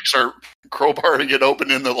someone like start crowbar to get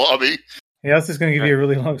open in the lobby. Yeah, I was just going to give you a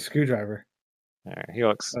really long screwdriver. All right, he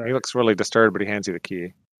looks really disturbed, but he hands you the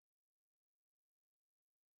key.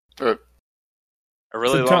 A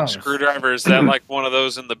really So, long Thomas. screwdriver, is that like one of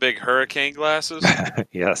those in the big hurricane glasses?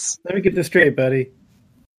 Yes. Let me get this straight, buddy.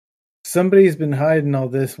 Somebody's been hiding all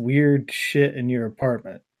this weird shit in your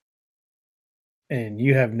apartment. And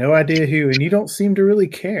you have no idea who, and you don't seem to really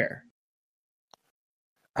care.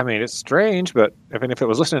 I mean, it's strange, but if it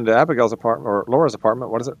was listening to Abigail's apartment or Laura's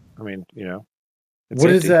apartment, what is it? I mean, it's What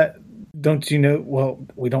is empty. that? Don't you know? Well,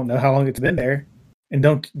 we don't know how long it's been there. And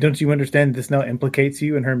don't you understand this now implicates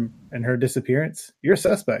you in her disappearance? You're a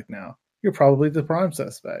suspect now. You're probably the prime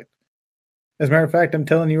suspect. As a matter of fact, I'm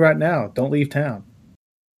telling you right now, don't leave town.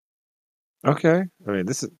 Okay. I mean,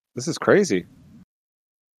 this is crazy.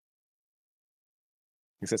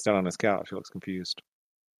 He sits down on his couch. He looks confused.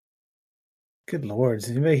 Good lord,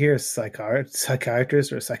 does anybody here a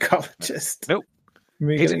psychiatrist or a psychologist? Nope.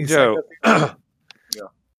 Anybody got any Agent Joe. psycho- Yeah.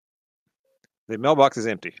 The mailbox is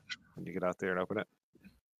empty when you get out there and open it.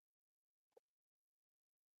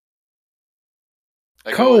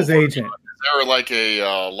 I Call go his over- agent. Is there like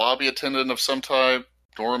a lobby attendant of some type?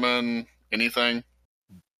 Doorman? Anything?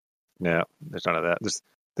 No, there's none of that.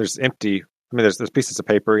 There's empty. I mean, there's pieces of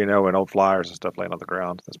paper, and old flyers and stuff laying on the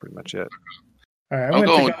ground. That's pretty much it. All right, I'm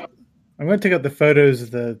going- I'm going to take out the photos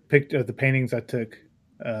of the paintings I took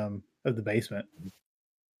of the basement.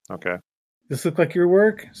 Okay. This look like your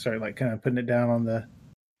work? Sorry, like kind of putting it down on the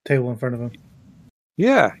table in front of him.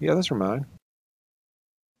 Yeah, those are mine.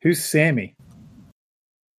 Who's Sammy?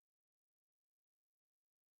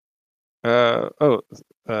 The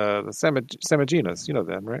Samaginas. You know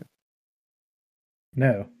them, right?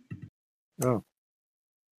 No. Oh.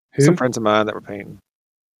 Who? Some friends of mine that were painting.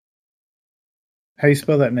 How you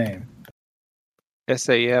spell that name?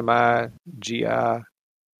 Samiginas.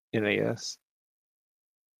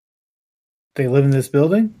 They live in this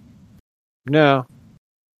building? No,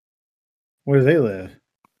 Where do they live?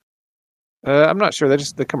 I'm not sure.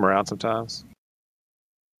 They come around sometimes.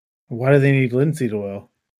 Why do they need linseed oil?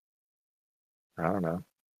 I don't know,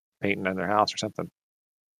 painting in their house or something.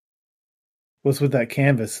 What's with that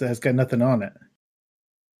canvas that has got nothing on it?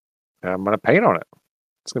 I'm gonna paint on it.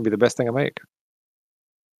 It's gonna be the best thing I make.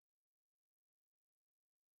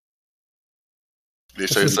 They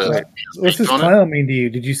say What's it's this, a clown, what's this on it? clown mean to you?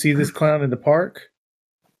 Did you see this clown in the park?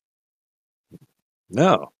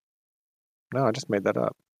 No, I just made that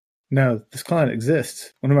up. No, this clown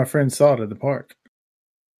exists. One of my friends saw it at the park.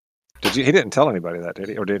 Did you? He didn't tell anybody that, did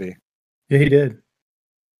he? Or did he? Yeah, he did.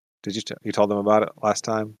 Did you? You told them about it last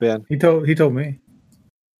time, Ben? He told me.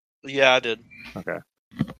 Yeah, I did. Okay.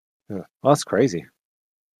 Yeah. Well, that's crazy.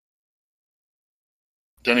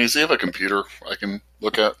 Denny, does he have a computer I can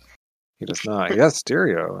look at? He does not. He has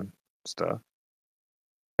stereo and stuff.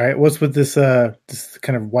 All right, what's with this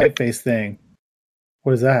kind of white face thing?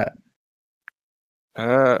 What is that?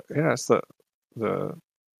 Yeah, it's the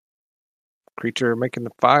creature making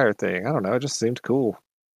the fire thing. I don't know. It just seemed cool.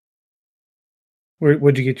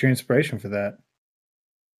 Where'd you get your inspiration for that?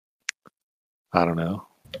 I don't know.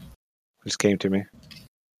 It just came to me.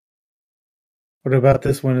 What about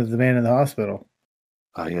this one of the man in the hospital?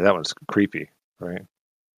 Oh yeah, that one's creepy, right?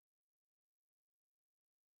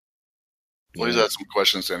 Please ask some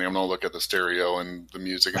questions, Danny. I'm going to look at the stereo and the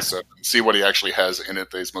music and stuff and see what he actually has in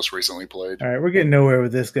it that he's most recently played. All right, we're getting nowhere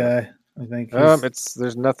with this guy. I think.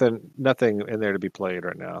 There's nothing in there to be played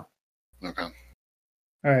right now. Okay.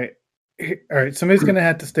 All right. Somebody's gonna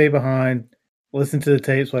have to stay behind, listen to the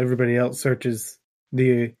tapes while everybody else searches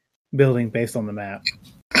the building based on the map.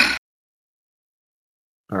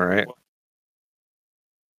 All right.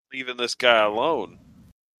 Leaving this guy alone.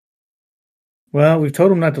 Well, we've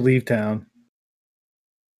told him not to leave town.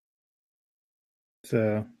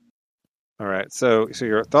 So, All right. So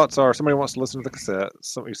your thoughts are somebody wants to listen to the cassette.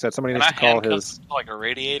 You said somebody Can needs I to call handcuff his. him to, like a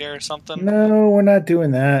radiator or something? no, we're not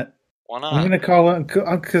doing that. Why I'm not? gonna call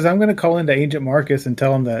because I'm gonna call into Agent Marcus and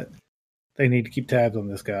tell him that they need to keep tabs on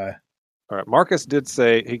this guy. All right. Marcus did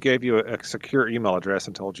say he gave you a secure email address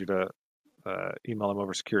and told you to email him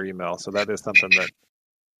over secure email. So that is something that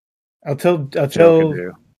I'll tell Joe can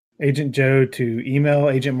do. Agent Joe to email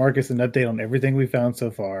Agent Marcus an update on everything we found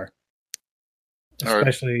so far. All right.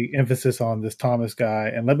 Especially emphasis on this Thomas guy,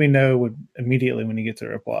 and let me know immediately when he gets a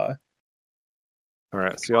reply. All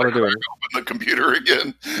right. So y'all are doing. Open the computer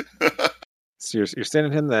again. So you're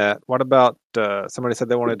sending him that. What about somebody said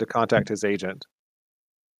they wanted to contact his agent?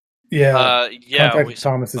 Yeah, Yeah, contact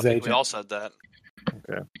Thomas's I think agent. we all said that.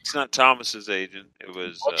 Okay. It's not Thomas's agent. It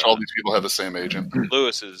was Watch all these people have the same agent.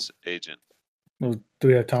 Lewis's agent. Well, do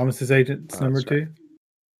we have Thomas's agent's Oh, number that's right. too?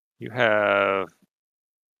 You have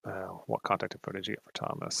what contact info did you get for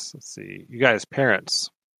Thomas? Let's see. You got his parents.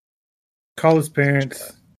 Call his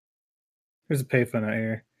parents. There's a payphone out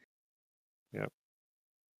here.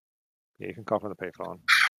 Yeah, you can call from the payphone.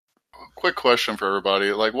 Quick question for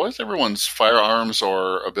everybody: like, what is everyone's firearms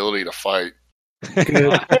or ability to fight?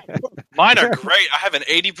 Good. Mine are great. I have an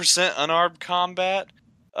 80% unarmed combat,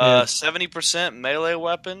 Yeah. 70% melee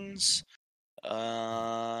weapons.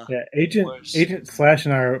 Yeah, Agent Where's- Slash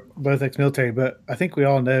and I are both ex-military, but I think we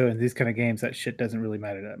all know in these kind of games that shit doesn't really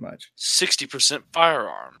matter that much. 60%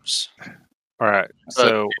 firearms. All right.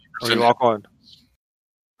 So are you all going?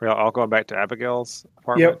 Are y'all all going back to Abigail's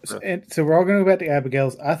apartment? Yep. And so we're all going to go back to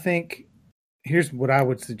Abigail's. I think here's what I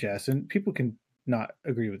would suggest, and people can not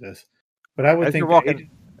agree with this, but I would As think you're walking,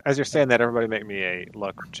 as you're saying that, everybody make me a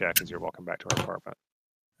luck check as you're walking back to our apartment.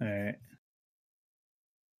 All right.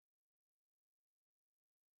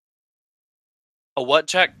 A what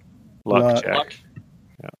check? Luck check. Luck?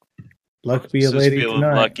 Luck be a This is lady feeling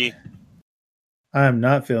tonight. lucky. I am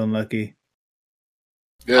not feeling lucky.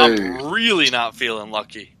 Yay! I'm really not feeling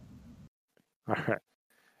lucky. All right.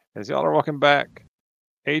 As y'all are walking back,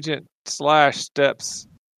 Agent Slash steps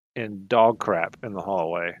in dog crap in the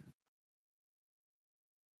hallway.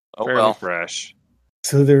 Oh Fairly well. fresh.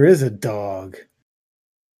 So there is a dog.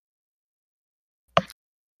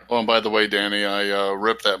 Oh, and by the way, Danny, I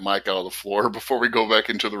ripped that mic out of the floor before we go back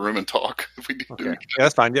into the room and talk. If we do Okay. do Yeah,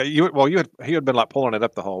 that's fine. Yeah, he had been like pulling it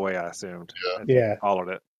up the whole way, I assumed. Yeah. And Yeah. followed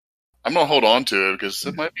it. I'm gonna hold on to it because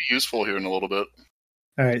it might be useful here in a little bit.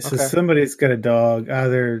 All right, so Okay. somebody's got a dog,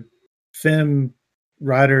 either Fem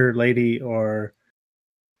Rider Lady or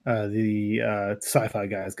the sci-fi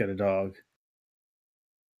guy's got a dog.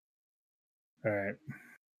 All right.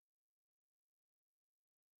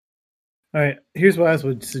 All right, here's what I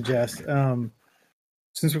would suggest. Since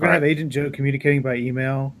we're going to have Agent Joe communicating by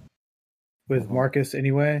email with Marcus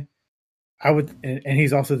anyway, I would, and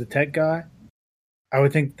he's also the tech guy, I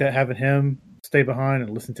would think that having him stay behind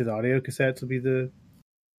and listen to the audio cassettes would be the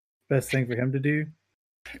best thing for him to do.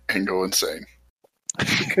 And go insane.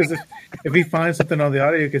 Because if he finds something on the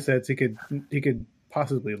audio cassettes, he could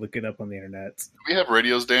possibly look it up on the internet. Do we have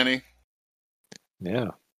radios, Danny?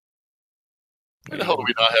 Yeah. Why the hell do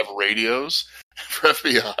we not have radios for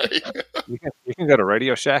FBI? You can go to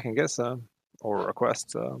Radio Shack and get some, or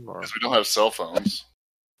request some, or Because we don't have cell phones.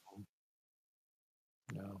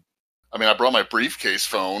 no. I mean, I brought my briefcase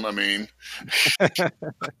phone. I mean,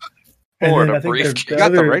 And Or then a I think briefcase. You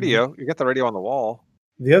got the radio. You got the radio on the wall.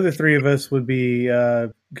 The other three of us would be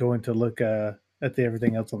going to look at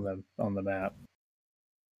everything else on the map.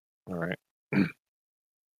 All right. Does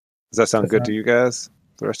that sound That's good not- to you guys?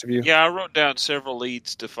 The rest of you? Yeah, I wrote down several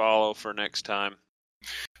leads to follow for next time.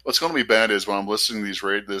 what's going to be bad is when I'm listening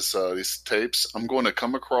to these tapes, I'm going to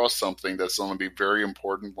come across something that's going to be very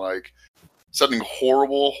important, like something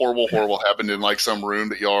horrible happened in like some room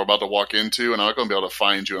that y'all are about to walk into, and I'm not going to be able to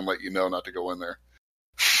find you and let you know not to go in there.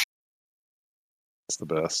 It's the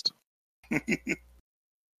best.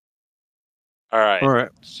 All right. All right.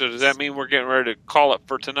 So does that mean we're getting ready to call it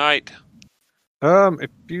for tonight? If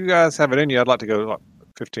you guys have it in you, I'd like to go like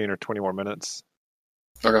 15 or 20 more minutes.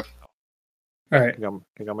 Okay. All right. Can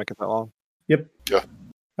y'all make it that long? Yep. Yeah.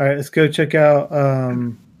 All right. Let's go check out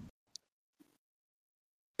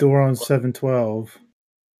door on 712.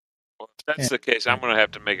 Well, if that's the case, I'm going to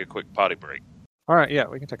have to make a quick potty break. All right. Yeah,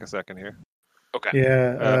 we can take a second here. Okay.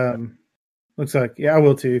 Yeah. Looks like I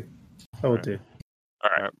will too. I will All right. too. All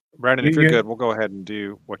right. Brandon, if you're You- good, we'll go ahead and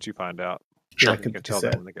do what you find out. Yeah, You get can the tell them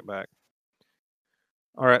cassette. when they get back.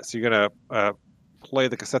 All right. So you're going to play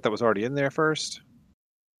the cassette that was already in there first?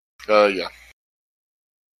 Yeah.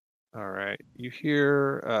 All right. You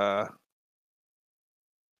hear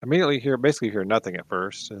immediately basically you hear nothing at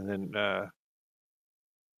first, and then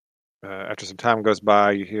after some time goes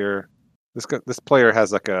by, you hear this player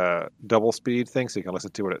has like a double speed thing, so you can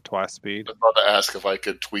listen to it at twice speed. I was about to ask if I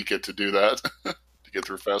could tweak it to do that to get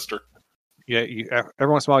through faster. Yeah.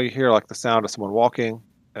 Every once in a while you hear like the sound of someone walking.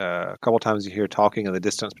 A couple times you hear talking in the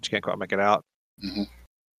distance, but you can't quite make it out. Mhm.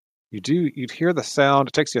 You'd hear the sound.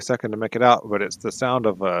 It takes you a second to make it out, but it's the sound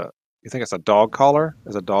of you think it's a dog collar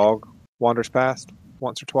as a dog wanders past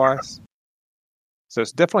once or twice. So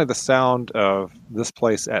it's definitely the sound of this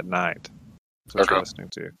place at night. That's what Okay. you're listening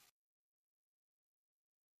to.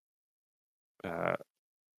 Let's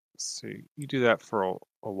see. You do that for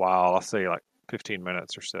a while. I'll say like 15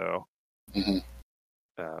 minutes or so. hmm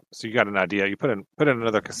So you got an idea. You put in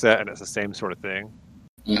another cassette, and it's the same sort of thing.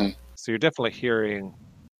 hmm So you're definitely hearing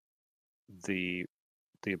the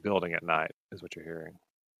building at night is what you're hearing.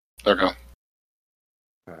 Okay.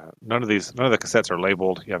 None of the cassettes are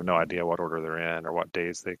labeled. You have no idea what order they're in or what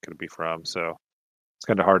days they could be from. So it's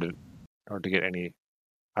kind of hard to get any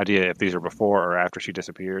idea if these are before or after she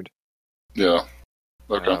disappeared. Yeah.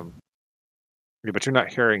 Okay. Yeah, but you're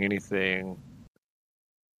not hearing anything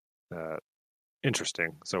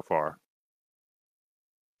interesting so far.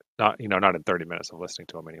 Not in 30 minutes of listening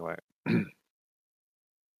to them anyway. I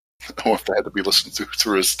wonder if I had to be listening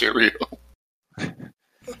through a stereo.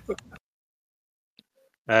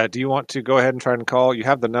 Do you want to go ahead and try and call? You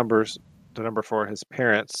have the number for his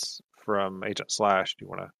parents from Agent Slash. Do you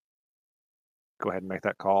want to go ahead and make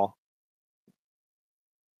that call?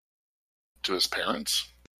 To his parents?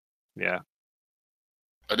 Yeah.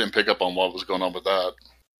 I didn't pick up on what was going on with that.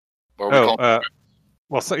 What are we calling?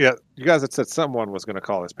 Well, so yeah, you guys had said someone was going to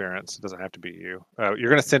call his parents. It doesn't have to be you. You're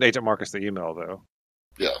going to send Agent Marcus the email, though.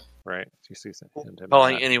 Yeah. Right. You see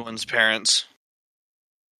calling anyone's parents.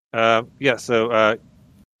 Yeah. So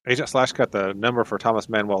Agent Slash got the number for Thomas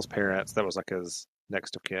Manuel's parents. That was like his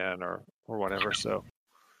next of kin or whatever. So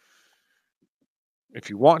if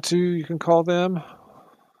you want to, you can call them,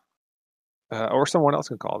 or someone else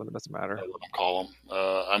can call them. It doesn't matter. I'll call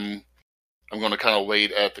them. I'm going to kind of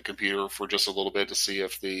wait at the computer for just a little bit to see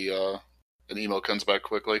if an email comes back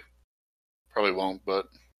quickly. Probably won't, but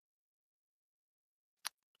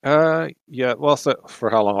yeah. Well, so for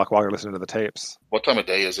how long? Like while you're listening to the tapes? What time of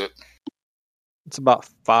day is it? It's about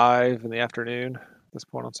 5 in the afternoon at this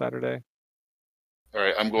point on Saturday. All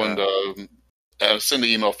right, I'm going to send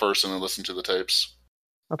the email first and then listen to the tapes.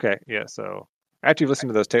 Okay, yeah. So after you've listened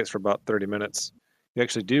to those tapes for about 30 minutes, you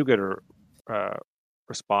actually do get a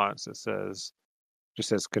response that says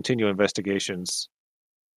continue investigations.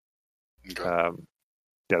 Okay. Yeah,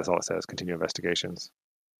 that's all it says. Continue investigations.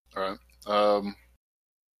 All right.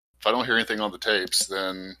 If I don't hear anything on the tapes,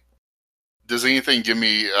 then does anything give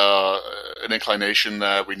me an inclination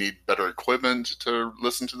that we need better equipment to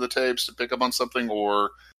listen to the tapes to pick up on something,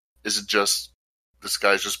 or is it just this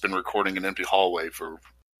guy's just been recording an empty hallway for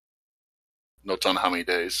no telling how many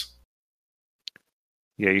days?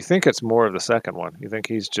 Yeah, you think it's more of the second one. You think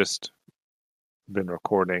he's just been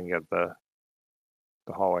recording at the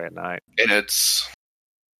hallway at night. And it's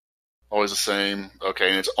always the same. Okay,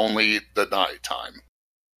 and it's only the night time.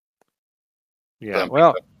 Yeah,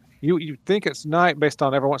 well, you think it's night based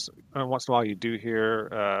on every once in a while you do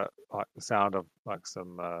hear like the sound of like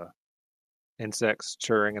some insects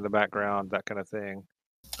chirring in the background, that kind of thing.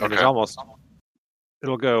 And Okay.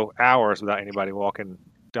 it'll go hours without anybody walking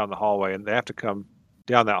down the hallway, and they have to come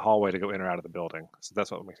down that hallway to go in or out of the building. So that's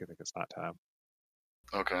what makes you think it's nighttime.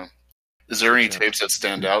 Okay. Is there any tapes that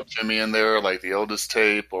stand out to me in there, like the oldest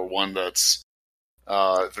tape, or one that's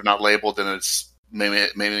if they're not labeled, then it's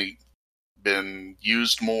maybe been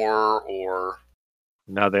used more, or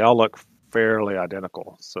No, they all look fairly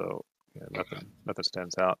identical, so yeah, nothing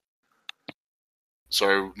stands out. So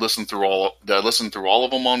I listened through all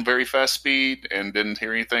of them on very fast speed and didn't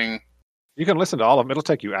hear anything? You can listen to all of them. It'll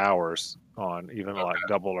take you hours on even like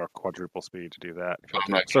double or quadruple speed to do that.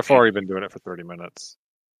 So far, you've been doing it for 30 minutes.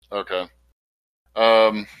 Okay.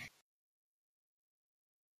 I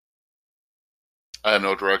have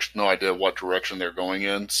no idea what direction they're going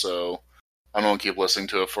in, so I'm going to keep listening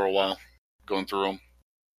to it for a while, going through them.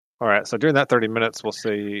 All right, so during that 30 minutes, we'll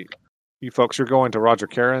see you folks, you're going to Roger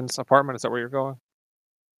Karen's apartment. Is that where you're going?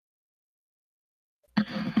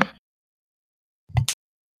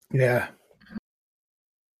 Yeah.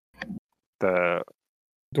 The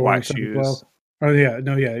White shoes. Well. Oh, yeah.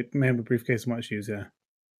 No, yeah. Man with briefcase and white shoes, yeah.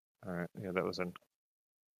 All right. Yeah, that was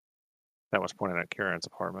pointing at Karen's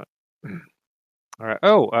apartment. All right.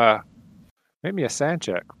 Oh, make me a sand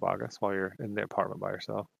check, Bogus, while you're in the apartment by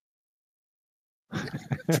yourself.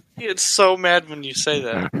 He gets so mad when you say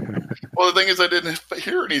that. Well, the thing is, I didn't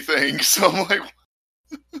hear anything, so I'm like,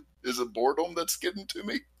 is it boredom that's getting to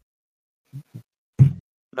me?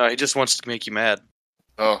 No, he just wants to make you mad.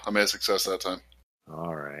 Oh, I made a success that time.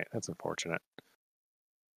 All right. That's unfortunate.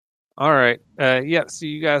 All right. Yeah, so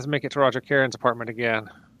you guys make it to Roger Karen's apartment again.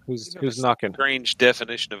 Who's knocking? Strange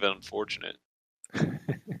definition of unfortunate. I'm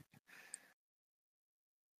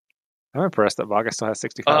impressed that Bogus still has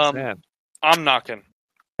 65 sand. I'm knocking.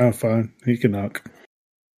 Oh, fine. You can knock.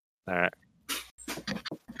 All right.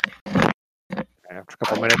 After a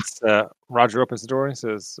couple minutes, Roger opens the door and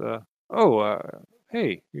says,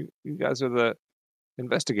 hey, you guys are the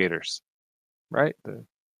investigators, right?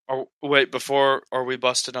 Wait, before, are we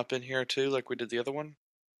busting up in here too, like we did the other one?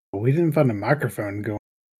 We didn't find a microphone going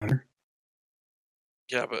on.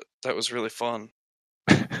 Yeah, but that was really fun.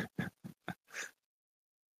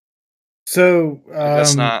 So, I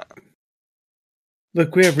guess not.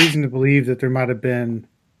 Look, we have reason to believe that there might have been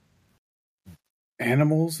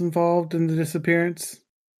animals involved in the disappearance,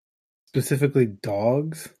 specifically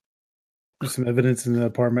dogs. There's some evidence in the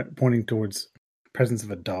apartment pointing towards the presence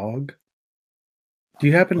of a dog. Do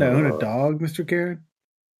you happen to own a dog, Mr. Karen?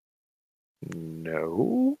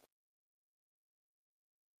 No.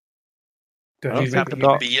 Do I I don't need to think make the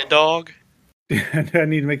dog- Be a dog? do I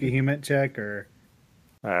need to make a human check or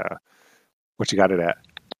What you got it at?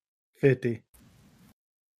 50?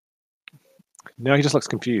 No, he just looks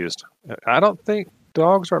confused. I don't think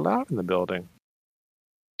dogs are allowed in the building.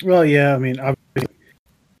 Well, yeah, I mean, I'm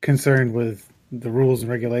concerned with the rules and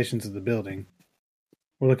regulations of the building.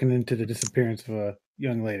 We're looking into the disappearance of a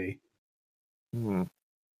young lady. Hmm.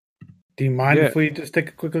 Do you mind Yeah. if we just take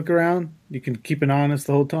a quick look around? You can keep an eye on us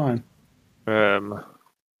the whole time.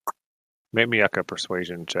 Make me like a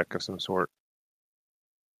persuasion check of some sort.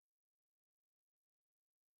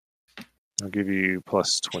 I'll give you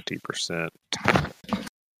plus 20%.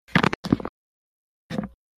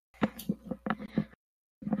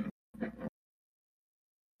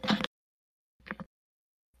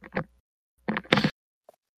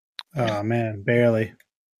 Oh man, barely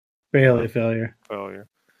failure. Failure.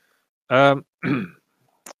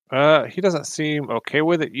 He doesn't seem okay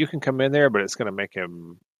with it. You can come in there, but it's going to make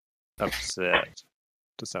him upset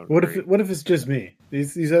to some degree. What if it's just me?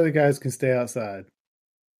 These other guys can stay outside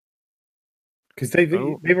because they've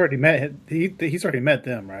already met. He's already met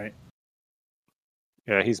them, right?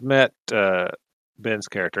 Yeah, he's met Ben's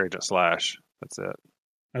character, Agent Slash. That's it.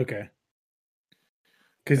 Okay.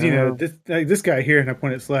 Because you know this guy here, and I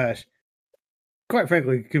point at Slash. Quite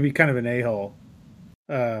frankly, could be kind of an a-hole.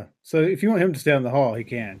 So if you want him to stay in the hall, he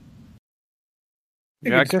can.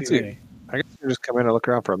 Yeah, I guess you just come in and look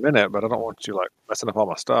around for a minute, but I don't want you like messing up all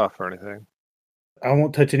my stuff or anything. I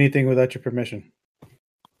won't touch anything without your permission.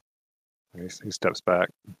 He steps back,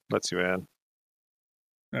 lets you in.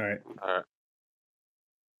 All right. All right.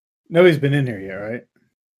 Nobody's been in here yet, right?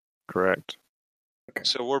 Correct. Okay.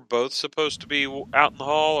 So we're both supposed to be out in the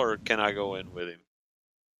hall, or can I go in with him?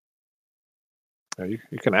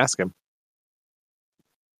 You can ask him.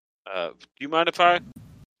 Do you mind if I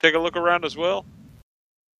take a look around as well?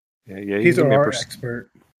 Yeah. You He's can give me our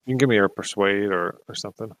expert. You can give me a persuade or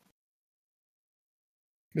something.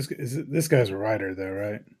 This guy's a writer, though,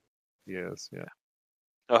 right? Yes.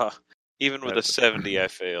 Yeah. Even with a 70, I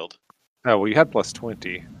failed. Oh well, you had plus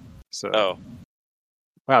 20. So. Oh,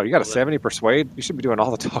 Wow, you got a 70 persuade. You should be doing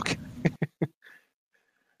all the talking.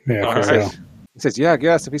 Yeah, All for right. real. He says, "Yeah, I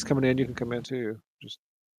guess if he's coming in, you can come in too." Just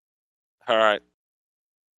all right.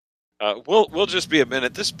 We'll just be a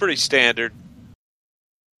minute. This is pretty standard.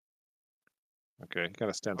 okay. He kind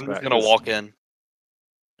of stands I'm back. just gonna walk in.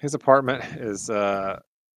 His apartment is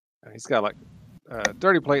he's got like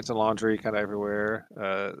dirty plates and laundry kind of everywhere.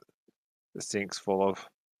 The sink's full of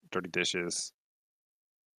dirty dishes.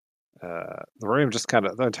 The room just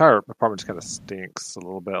the entire apartment just kind of stinks a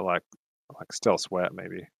little bit, like stale sweat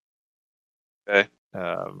maybe. Okay.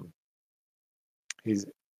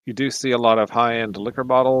 You do see a lot of high-end liquor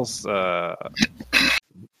bottles.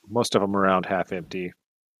 Most of them around half empty.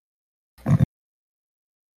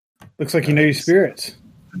 Looks like you know your spirits.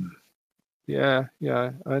 Yeah,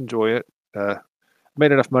 I enjoy it.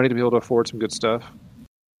 Made enough money to be able to afford some good stuff.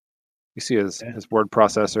 You see his word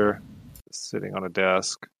processor sitting on a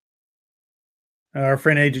desk. Our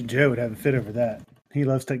friend Agent Joe would have a fit over that. He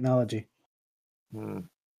loves technology.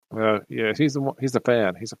 Well, yeah, he's a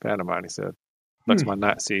fan. He's a fan of mine. He said, "Likes my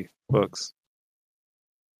Nazi books."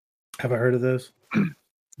 Have I heard of those?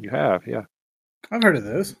 You have, yeah. I've heard of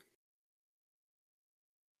those.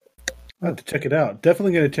 I'll have to check it out.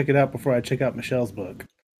 Definitely going to check it out before I check out Michelle's book.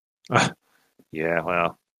 Yeah,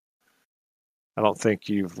 well, I don't think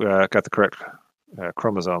you've got the correct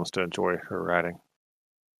chromosomes to enjoy her writing.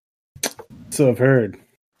 So I've heard.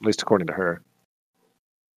 At least according to her.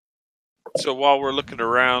 So while we're looking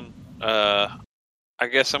around, I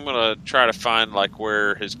guess I'm gonna try to find like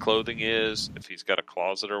where his clothing is, if he's got a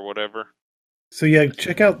closet or whatever. So yeah,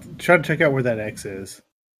 try to check out where that X is.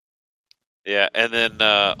 Yeah, and then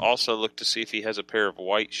also look to see if he has a pair of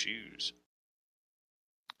white shoes.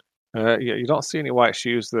 Yeah, you don't see any white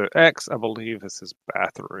shoes. The X, I believe, is his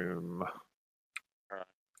bathroom.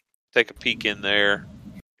 Take a peek in there.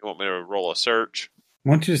 You want me to roll a search?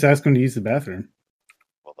 Why don't you just ask him to use the bathroom?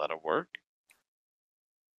 Well, that'll work.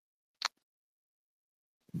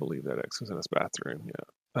 I believe that X is in his bathroom,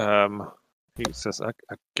 yeah. He says, I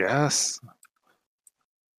guess.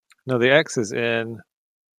 No, the X is in...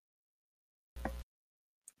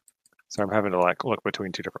 Sorry, I'm having to look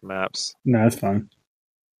between two different maps. No, that's fine.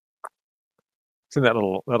 It's in that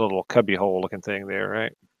little cubby hole looking thing there,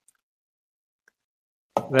 right?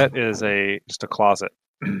 That is just a closet.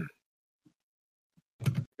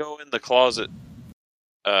 Go in the closet,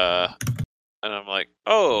 and I'm like,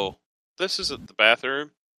 "Oh, this isn't the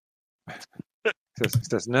bathroom." He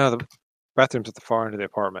says, no, the bathroom's at the far end of the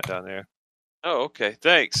apartment down there. Oh, okay,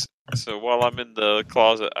 thanks. So while I'm in the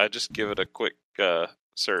closet, I just give it a quick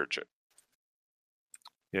search.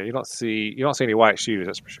 Yeah, you don't see any white shoes,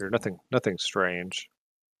 that's for sure. Nothing strange.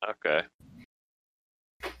 Okay.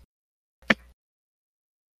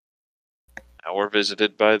 Now we're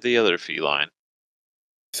visited by the other feline.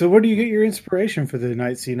 So, where do you get your inspiration for the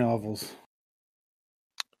Night Sea novels?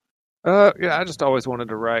 Yeah, I just always wanted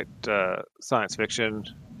to write science fiction,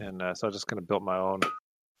 and so I just kind of built my own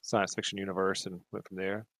science fiction universe and went from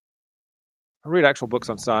there. I read actual books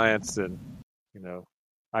on science and,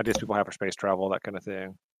 ideas people have for space travel, that kind of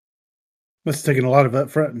thing. Must have taken a lot of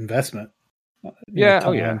upfront investment. Yeah,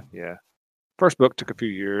 Time. yeah. First book took a few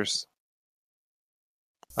years.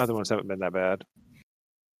 Other ones haven't been that bad.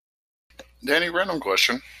 Danny, random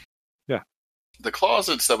question. Yeah. The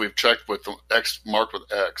closets that we've checked with the X marked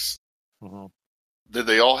with X, Mm-hmm. did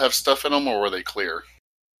they all have stuff in them, or were they clear?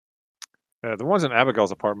 The ones in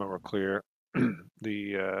Abigail's apartment were clear.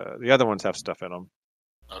 The other ones have stuff in them.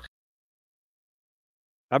 Okay.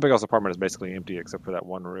 Abigail's apartment is basically empty except for that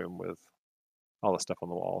one room with all the stuff on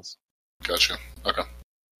the walls. Gotcha. Okay.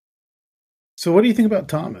 So, what do you think about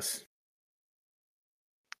Thomas?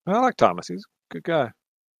 I like Thomas. He's a good guy.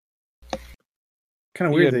 Kind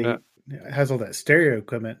of weird that he has all that stereo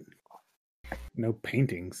equipment. No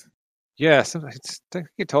paintings. Yeah, I think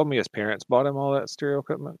he told me his parents bought him all that stereo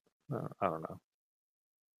equipment. I don't know.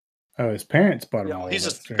 Oh, his parents bought him all He's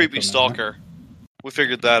that a stereo creepy equipment, stalker. We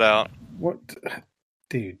figured that out. huh? What?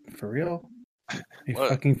 Dude, for real? Are you What?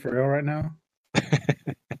 fucking for real right now?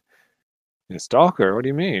 A stalker? What do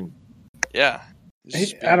you mean? Yeah.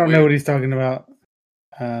 He's just being I don't know weird. what he's talking about.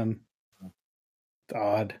 It's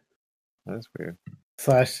odd. That's weird.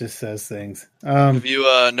 Slash just says things. Have you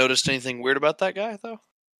noticed anything weird about that guy, though?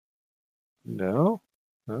 No,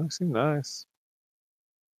 he seemed nice.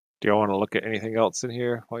 Do you want to look at anything else in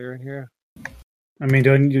here while you're in here? I mean,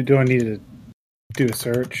 do I need to do a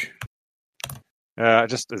search?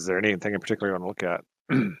 Is there anything in particular you want to look at?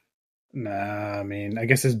 Nah, I mean, I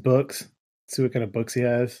guess his books. See what kind of books he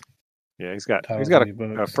has. Yeah, he's got Titles a of any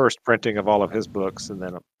books. first printing of all of his books, and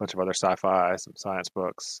then a bunch of other sci-fi, some science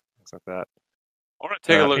books, things like that. I want to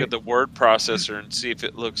take a look at the word processor and see if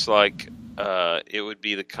it looks like it would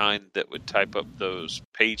be the kind that would type up those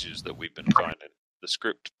pages that we've been finding, the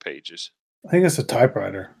script pages. I think it's a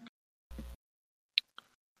typewriter.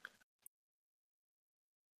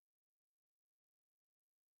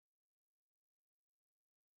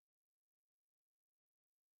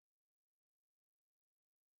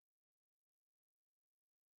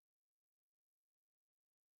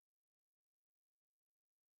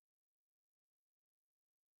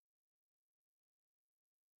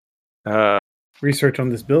 Research on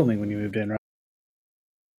this building when you moved in, right?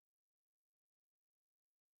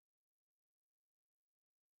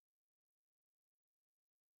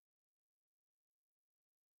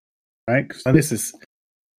 Right? So this is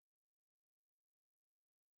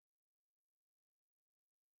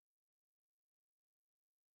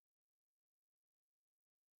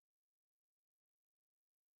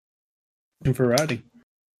for writing.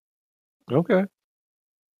 Okay.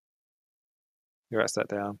 You write that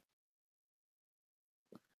down.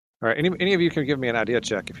 All right. Any of you can give me an idea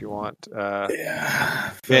check if you want.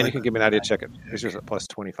 Yeah. Ben, you can give me an idea check. It's just at plus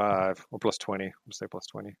 25 or plus 20. We'll say plus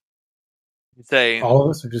 20. Say All of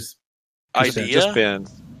us are just idea. Just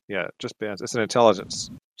Ben's. Yeah, just Ben's. It's an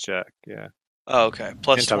intelligence check. Yeah. Oh, okay.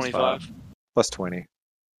 Plus 10 times 25. Plus 20.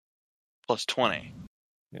 Plus 20.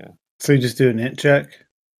 So you just do an int check.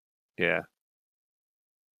 Yeah.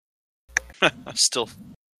 I still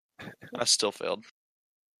failed.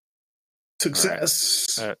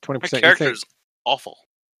 Success. 20%. My character's awful.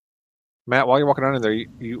 Matt, while you're walking around in there,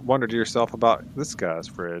 you wonder to yourself about this guy's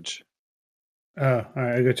fridge. Oh, all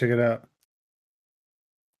right. I'll go check it out.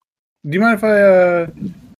 Do you mind if I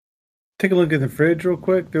take a look in the fridge real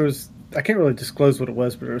quick? I can't really disclose what it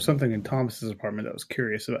was, but there was something in Thomas's apartment that was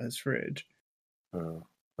curious about his fridge.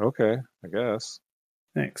 Okay, I guess.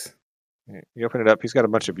 Thanks. You open it up. He's got a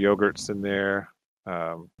bunch of yogurts in there,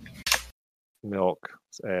 milk,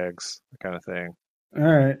 eggs, that kind of thing. All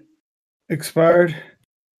right. Expired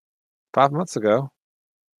 5 months ago.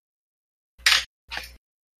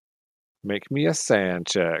 Make me a sand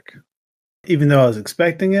check. even though I was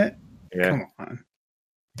expecting it. Yeah. Come on.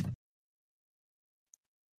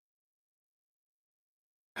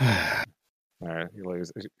 All right, you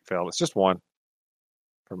lose. You failed. It's just one.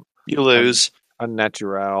 You lose.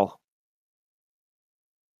 unnatural.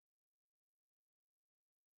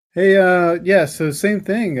 Hey, yeah, so same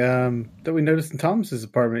thing that we noticed in Thomas's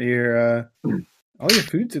apartment here. All your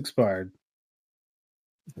food's expired.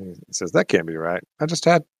 He says, that can't be right. I just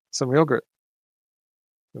had some yogurt.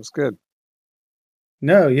 It was good.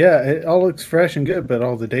 No, yeah, it all looks fresh and good, but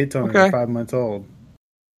all the dates on it are Okay. 5 months old.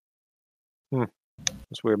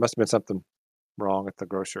 It's weird. Must have been something wrong at the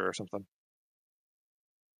grocer or something.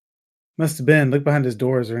 Must have been. Look behind his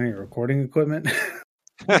door. Is there any recording equipment?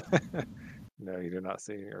 No, you do not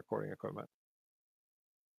see any recording equipment.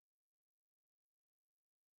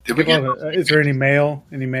 Did we get? Is there any mail?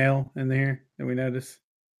 Any mail in there that we notice?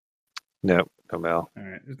 No mail. All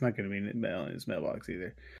right, there's not going to be any mail in his mailbox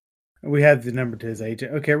either. We have the number to his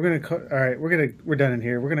agent. Okay, we're gonna call. All right, we're done in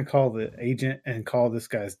here. We're gonna call the agent and call this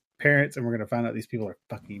guy's parents, and we're gonna find out these people are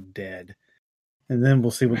fucking dead, and then we'll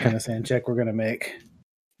see what kind of sand check we're gonna make.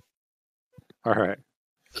 All right.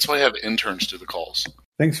 That's why I have interns do the calls.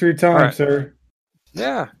 Thanks for your time, All right. sir.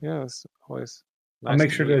 Yeah. It's always nice. I'll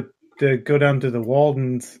make sure to go down to the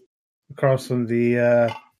Waldens across from the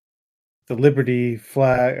Liberty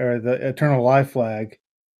flag or the Eternal Life flag,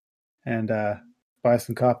 and buy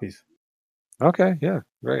some copies. Okay. Yeah.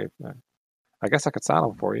 Great. I guess I could sign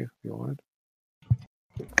them for you if you wanted.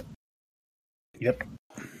 Yep.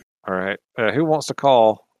 All right. Who wants to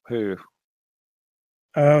call who?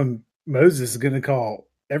 Moses is going to call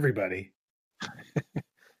everybody.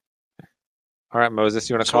 All right, Moses.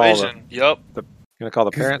 You want to call? Persuasion. Yep. You want to call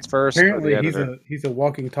the parents first? Apparently, or the editor? he's a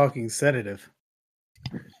walking, talking sedative.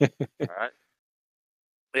 All right.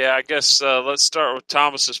 Yeah, I guess let's start with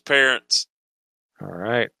Thomas's parents. All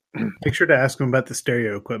right. Make sure to ask him about the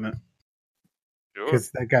stereo equipment Sure.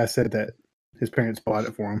 because that guy said that his parents bought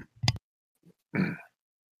it for him.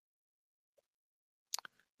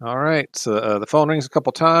 All right. So the phone rings a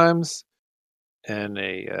couple times, and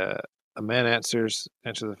a man answers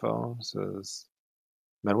the phone. Says,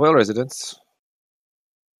 "Manuel residence."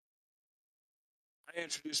 I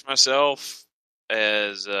introduced myself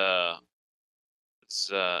as an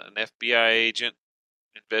FBI agent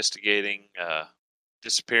investigating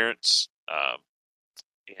disappearance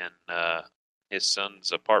in his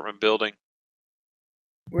son's apartment building.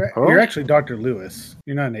 You're actually Dr. Lewis.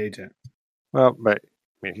 You're not an agent. Well, but I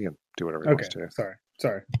mean, he can do whatever he Okay. wants to.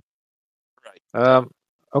 Sorry. Right.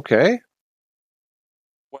 Okay.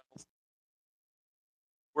 Well,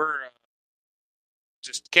 we're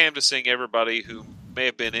just canvassing everybody who may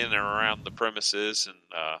have been in and around the premises and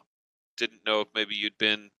didn't know if maybe you'd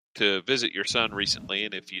been to visit your son recently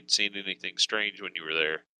and if you'd seen anything strange when you were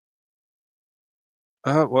there.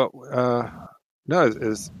 No.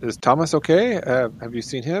 Is Thomas okay? Have you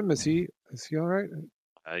seen him? Is he all right?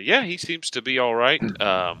 Yeah, he seems to be all right.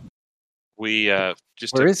 We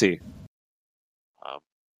just Where is he?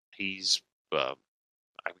 He's I'm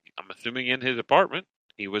assuming in his apartment.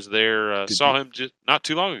 He was there. Did Saw you- him just not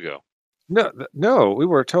too long ago. No. We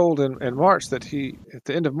were told in March that at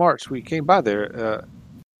the end of March, we came by there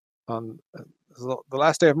on the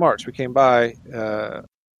last day of March. We came by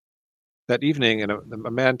that evening, and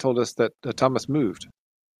a man told us that Thomas moved.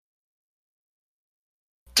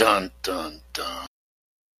 Dun dun dun.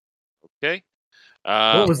 Okay.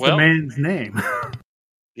 What was the man's name?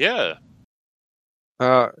 Yeah.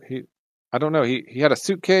 I don't know. He had a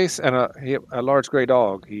suitcase and a large gray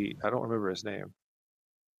dog. I don't remember his name.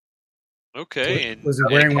 Okay. And was he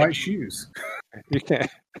wearing white shoes? You can't.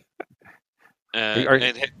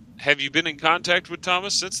 and have you been in contact with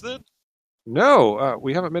Thomas since then? No,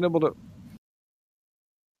 we haven't been able to.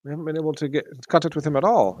 We haven't been able to get in contact with him at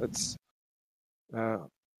all. It's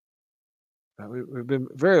we've been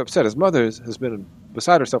very upset. His mother has been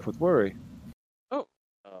beside herself with worry. Oh.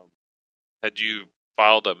 Had you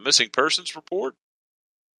filed a missing persons report?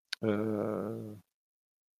 No.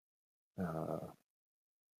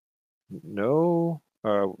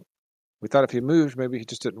 We thought if he moved, maybe he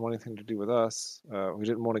just didn't want anything to do with us. We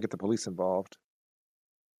didn't want to get the police involved.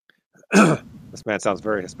 This man sounds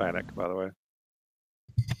very Hispanic, by the way.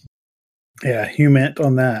 Yeah, Humant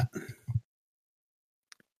on that.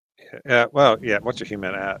 Yeah. Well, yeah. What's your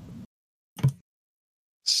human at? Let's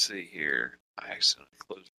see here. I accidentally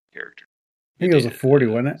closed the character. I think it was a 40,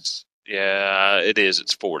 wasn't it? Yeah, it is.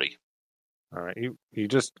 It's 40. All right. You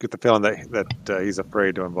just get the feeling that he's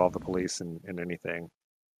afraid to involve the police in anything.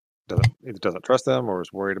 Either doesn't trust them or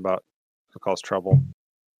is worried about it'll cause trouble.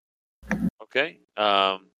 Okay.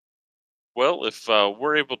 Well, if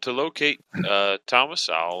we're able to locate Thomas,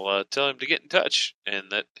 I'll tell him to get in touch and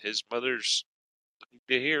that his mother's looking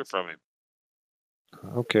to hear from him.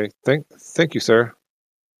 Okay. Thank you, sir.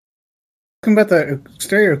 Talking about the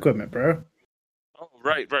stereo equipment, bro.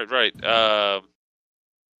 right.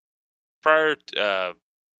 Prior, I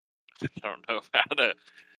don't know how to.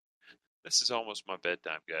 This is almost my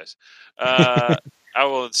bedtime, guys. I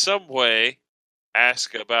will in some way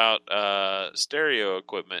ask about stereo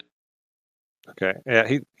equipment. Okay. Yeah,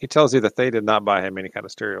 he tells you that they did not buy him any kind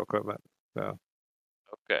of stereo equipment. So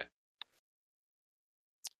Okay.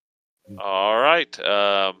 All right.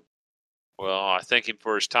 Well, I thank him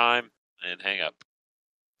for his time and hang up.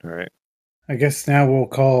 all right. I guess now we'll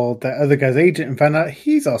call that other guy's agent and find out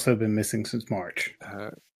he's also been missing since March.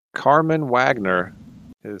 Carmen Wagner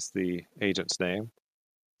is the agent's name.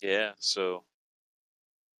 Yeah, so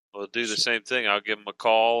we'll do the same thing. I'll give him a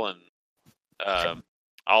call, and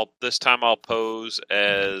this time I'll pose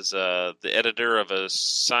as the editor of a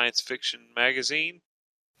science fiction magazine.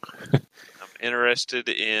 I'm interested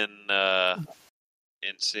in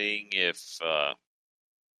seeing if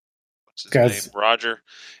what's his Guys. name, Roger.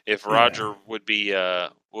 If Yeah. Roger would be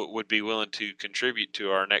willing to contribute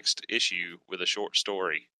to our next issue with a short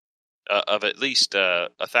story of at least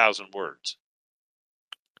 1,000 words.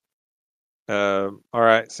 All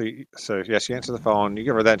right. So yeah, she answers the phone. You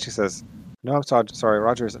give her that, and she says, "No, I'm sorry.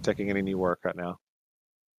 Roger isn't taking any new work right now."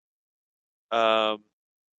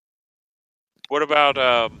 What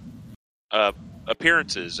about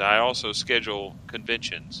appearances? I also schedule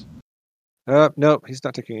conventions. Nope, he's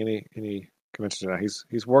not taking any conventions now.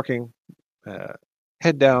 He's working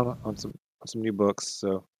head down on some new books,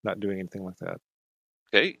 so not doing anything like that.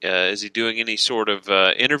 Okay. Is he doing any sort of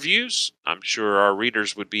interviews? I'm sure our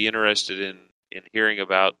readers would be interested in hearing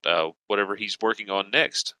about whatever he's working on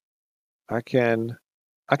next. I can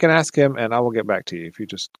ask him, and I will get back to you. If you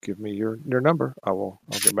just give me your number, I'll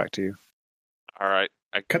get back to you. All right.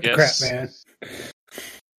 I Cut guess, the crap, man.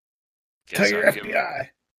 guess Tell your I'll give him- FBI.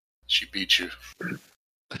 She beat you.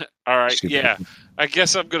 All right. She- Yeah. I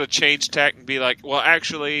guess I'm going to change tack and be like, well,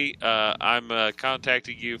 actually, I'm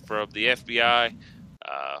contacting you from the FBI.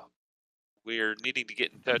 We're needing to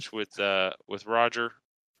get in touch with Roger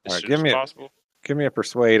as All right, soon give as me possible. Give me a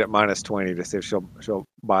persuade at -20 to see if she'll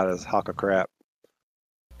buy this hawk of crap.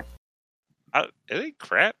 It ain't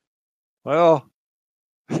crap. Well,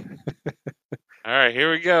 All right, here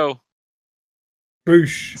we go.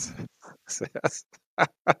 Boosh.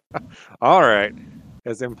 all right.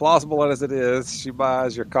 As implausible as it is, she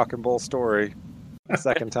buys your cock and bull story a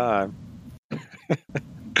second time.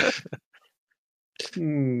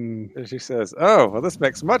 And she says, "Oh, well, this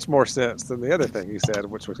makes much more sense than the other thing you said,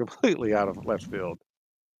 which was completely out of left field."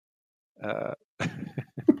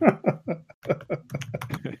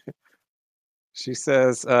 She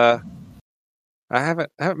says, "I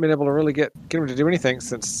haven't been able to really get him to do anything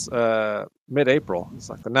since mid-April. It's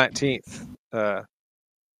like the 19th.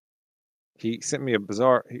 He left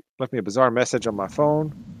me a bizarre message on my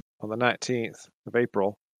phone on the 19th of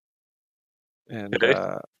April, and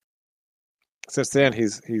Okay. since then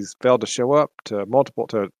he's failed to show up to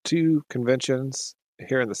 2 conventions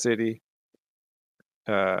here in the city,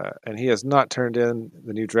 and he has not turned in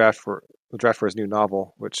the draft for his new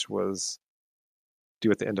novel, which was due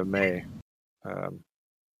at the end of May. I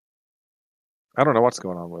don't know what's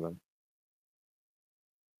going on with him.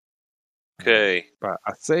 Okay. But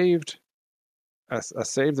I saved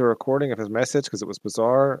the recording of his message because it was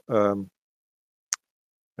bizarre.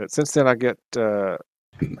 But since then, I get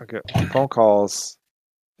phone calls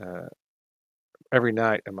every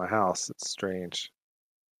night in my house. It's strange.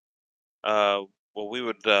 Well, we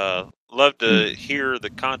would love to hear the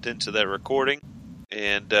contents of that recording,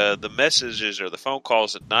 and the messages or the phone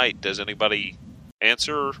calls at night. Does anybody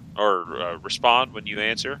answer or respond when you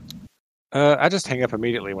answer? I just hang up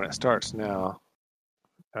immediately when it starts now.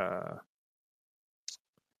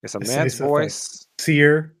 It's a Say man's stuff like- voice.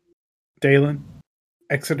 Sear, Dalen,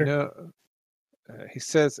 Exeter. No, he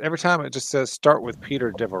says every time it just says start with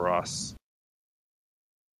Peter Deveros.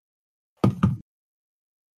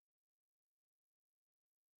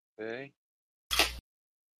 Okay.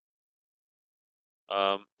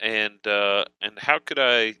 And how could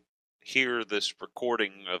I hear this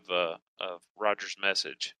recording of Roger's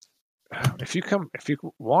message? If you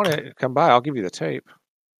want it, come by. I'll give you the tape.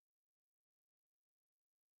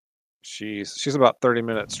 She's about 30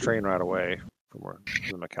 minutes train ride away from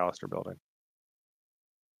the McAllister building.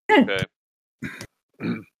 Okay.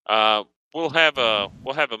 We'll have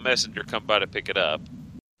a messenger come by to pick it up.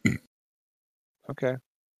 Okay.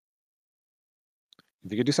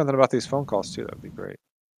 If you could do something about these phone calls too, that would be great.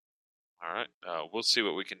 All right. We'll see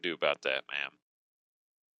what we can do about that, ma'am.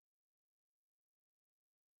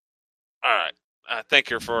 All right. I thank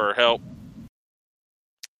her for her help.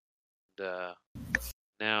 And,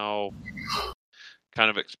 now, kind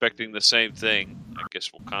of expecting the same thing. I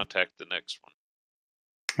guess we'll contact the next one.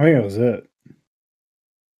 I think that was it.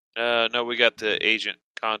 No, we got the agent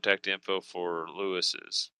contact info for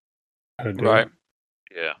Lewis's. Oh, dude. Right.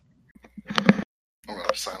 Yeah. I'm going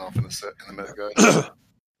to sign off in a minute, guys.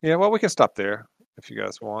 Yeah, well, we can stop there if you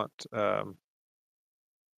guys want.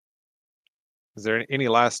 Is there any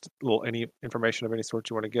last any information of any sort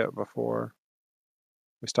you want to get before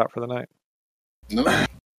we stop for the night? No.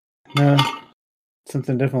 No,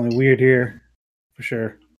 something definitely weird here, for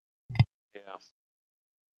sure. Yeah.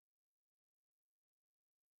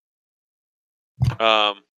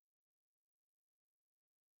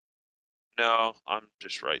 No, I'm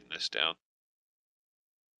just writing this down.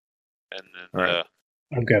 And then, All right.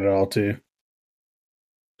 I've got it all too.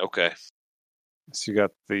 Okay. So you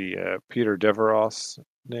got the Peter Deveros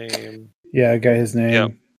name. Yeah, I got his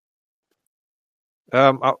name.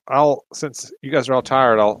 Yep. I'll since you guys are all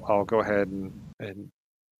tired, I'll go ahead and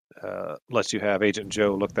let you have Agent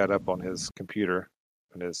Joe look that up on his computer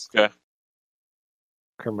and his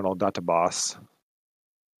criminal database.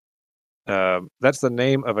 That's the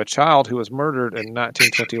name of a child who was murdered in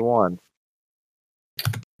 1921.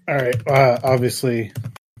 All right. Obviously,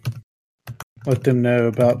 let them know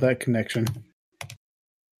about that connection.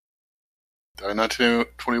 Died in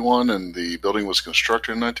 1921, and the building was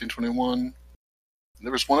constructed in 1921. And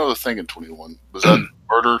there was one other thing in 21. Was that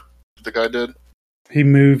murder the guy did? He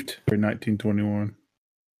moved in 1921.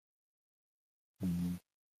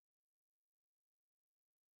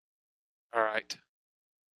 All right.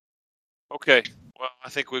 Okay. Well, I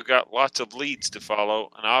think we've got lots of leads to follow,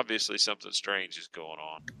 and obviously something strange is going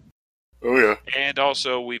on. Oh, yeah. And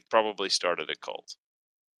also, we've probably started a cult.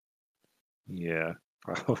 Yeah.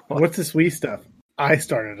 What's this we stuff? I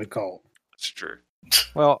started a cult. That's true.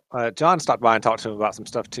 Well, John stopped by and talked to him about some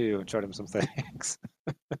stuff too, and showed him some things.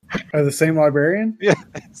 Are the same librarian? Yeah,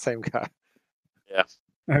 same guy. Yeah.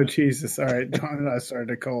 Oh, Jesus. All right. John and I started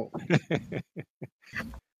a cult.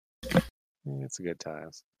 It's a good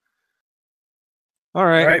times. All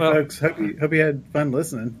right, All right, well, folks. Hope you had fun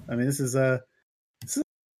listening. I mean, this is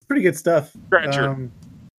pretty good stuff. Scratcher.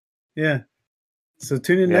 Yeah. So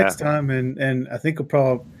tune in next time, and I think we'll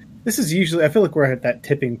probably. This is usually. I feel like we're at that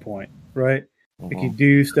tipping point, right? Like you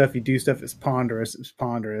do stuff. It's ponderous. It's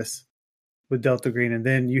ponderous with Delta Green, and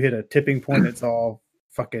then you hit a tipping point. It's all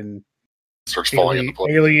fucking Starts falling into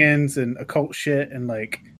place. aliens and occult shit, and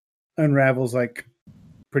like unravels like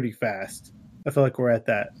pretty fast. I feel like we're at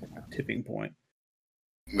that tipping point.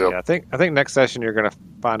 Yep. Yeah, I think next session you're gonna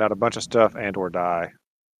find out a bunch of stuff and or die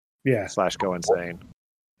Yeah. / go insane.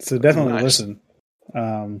 So definitely Nice. listen.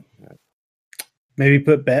 Maybe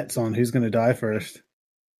put bets on who's going to die first.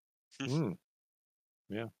 Mm.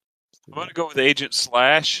 Yeah. I'm going to go with Agent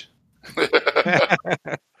Slash. Yeah.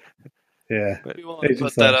 Be willing to Agent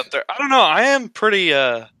put that Slash. up there. I don't know. I am pretty.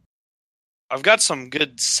 I've got some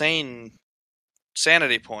good sanity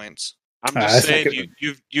points. I'm Ah, just that's saying,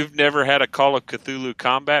 you've never had a Call of Cthulhu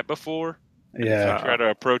combat before. Yeah. If you try to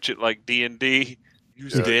approach it like D&D,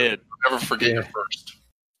 you's dead. Never forget your first.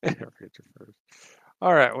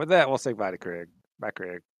 All right, with that, we'll say bye to Craig. Bye,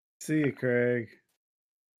 Craig. See you, Craig.